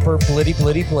 Be super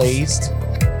blitty blazed.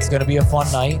 It's going to be a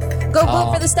fun night. Go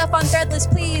vote for the stuff on Threadless,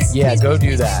 please. Yeah, please, go please,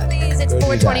 do that. Please, it's Go do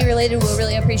 420 that. related. We'll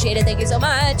really appreciate it. Thank you so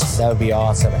much. That would be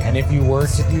awesome. And if you were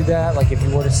to do that, like if you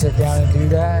were to sit down and do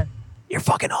that, you're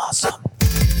fucking awesome.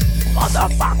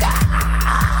 Motherfucker.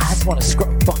 I just want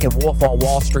to fucking Wolf on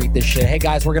Wall Street this shit. Hey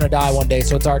guys, we're going to die one day,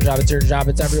 so it's our job, it's your job,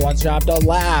 it's everyone's job to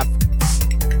laugh.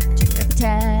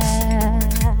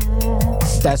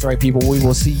 That's right, people. We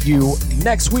will see you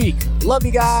next week. Love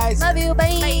you guys. Love you.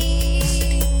 Bye.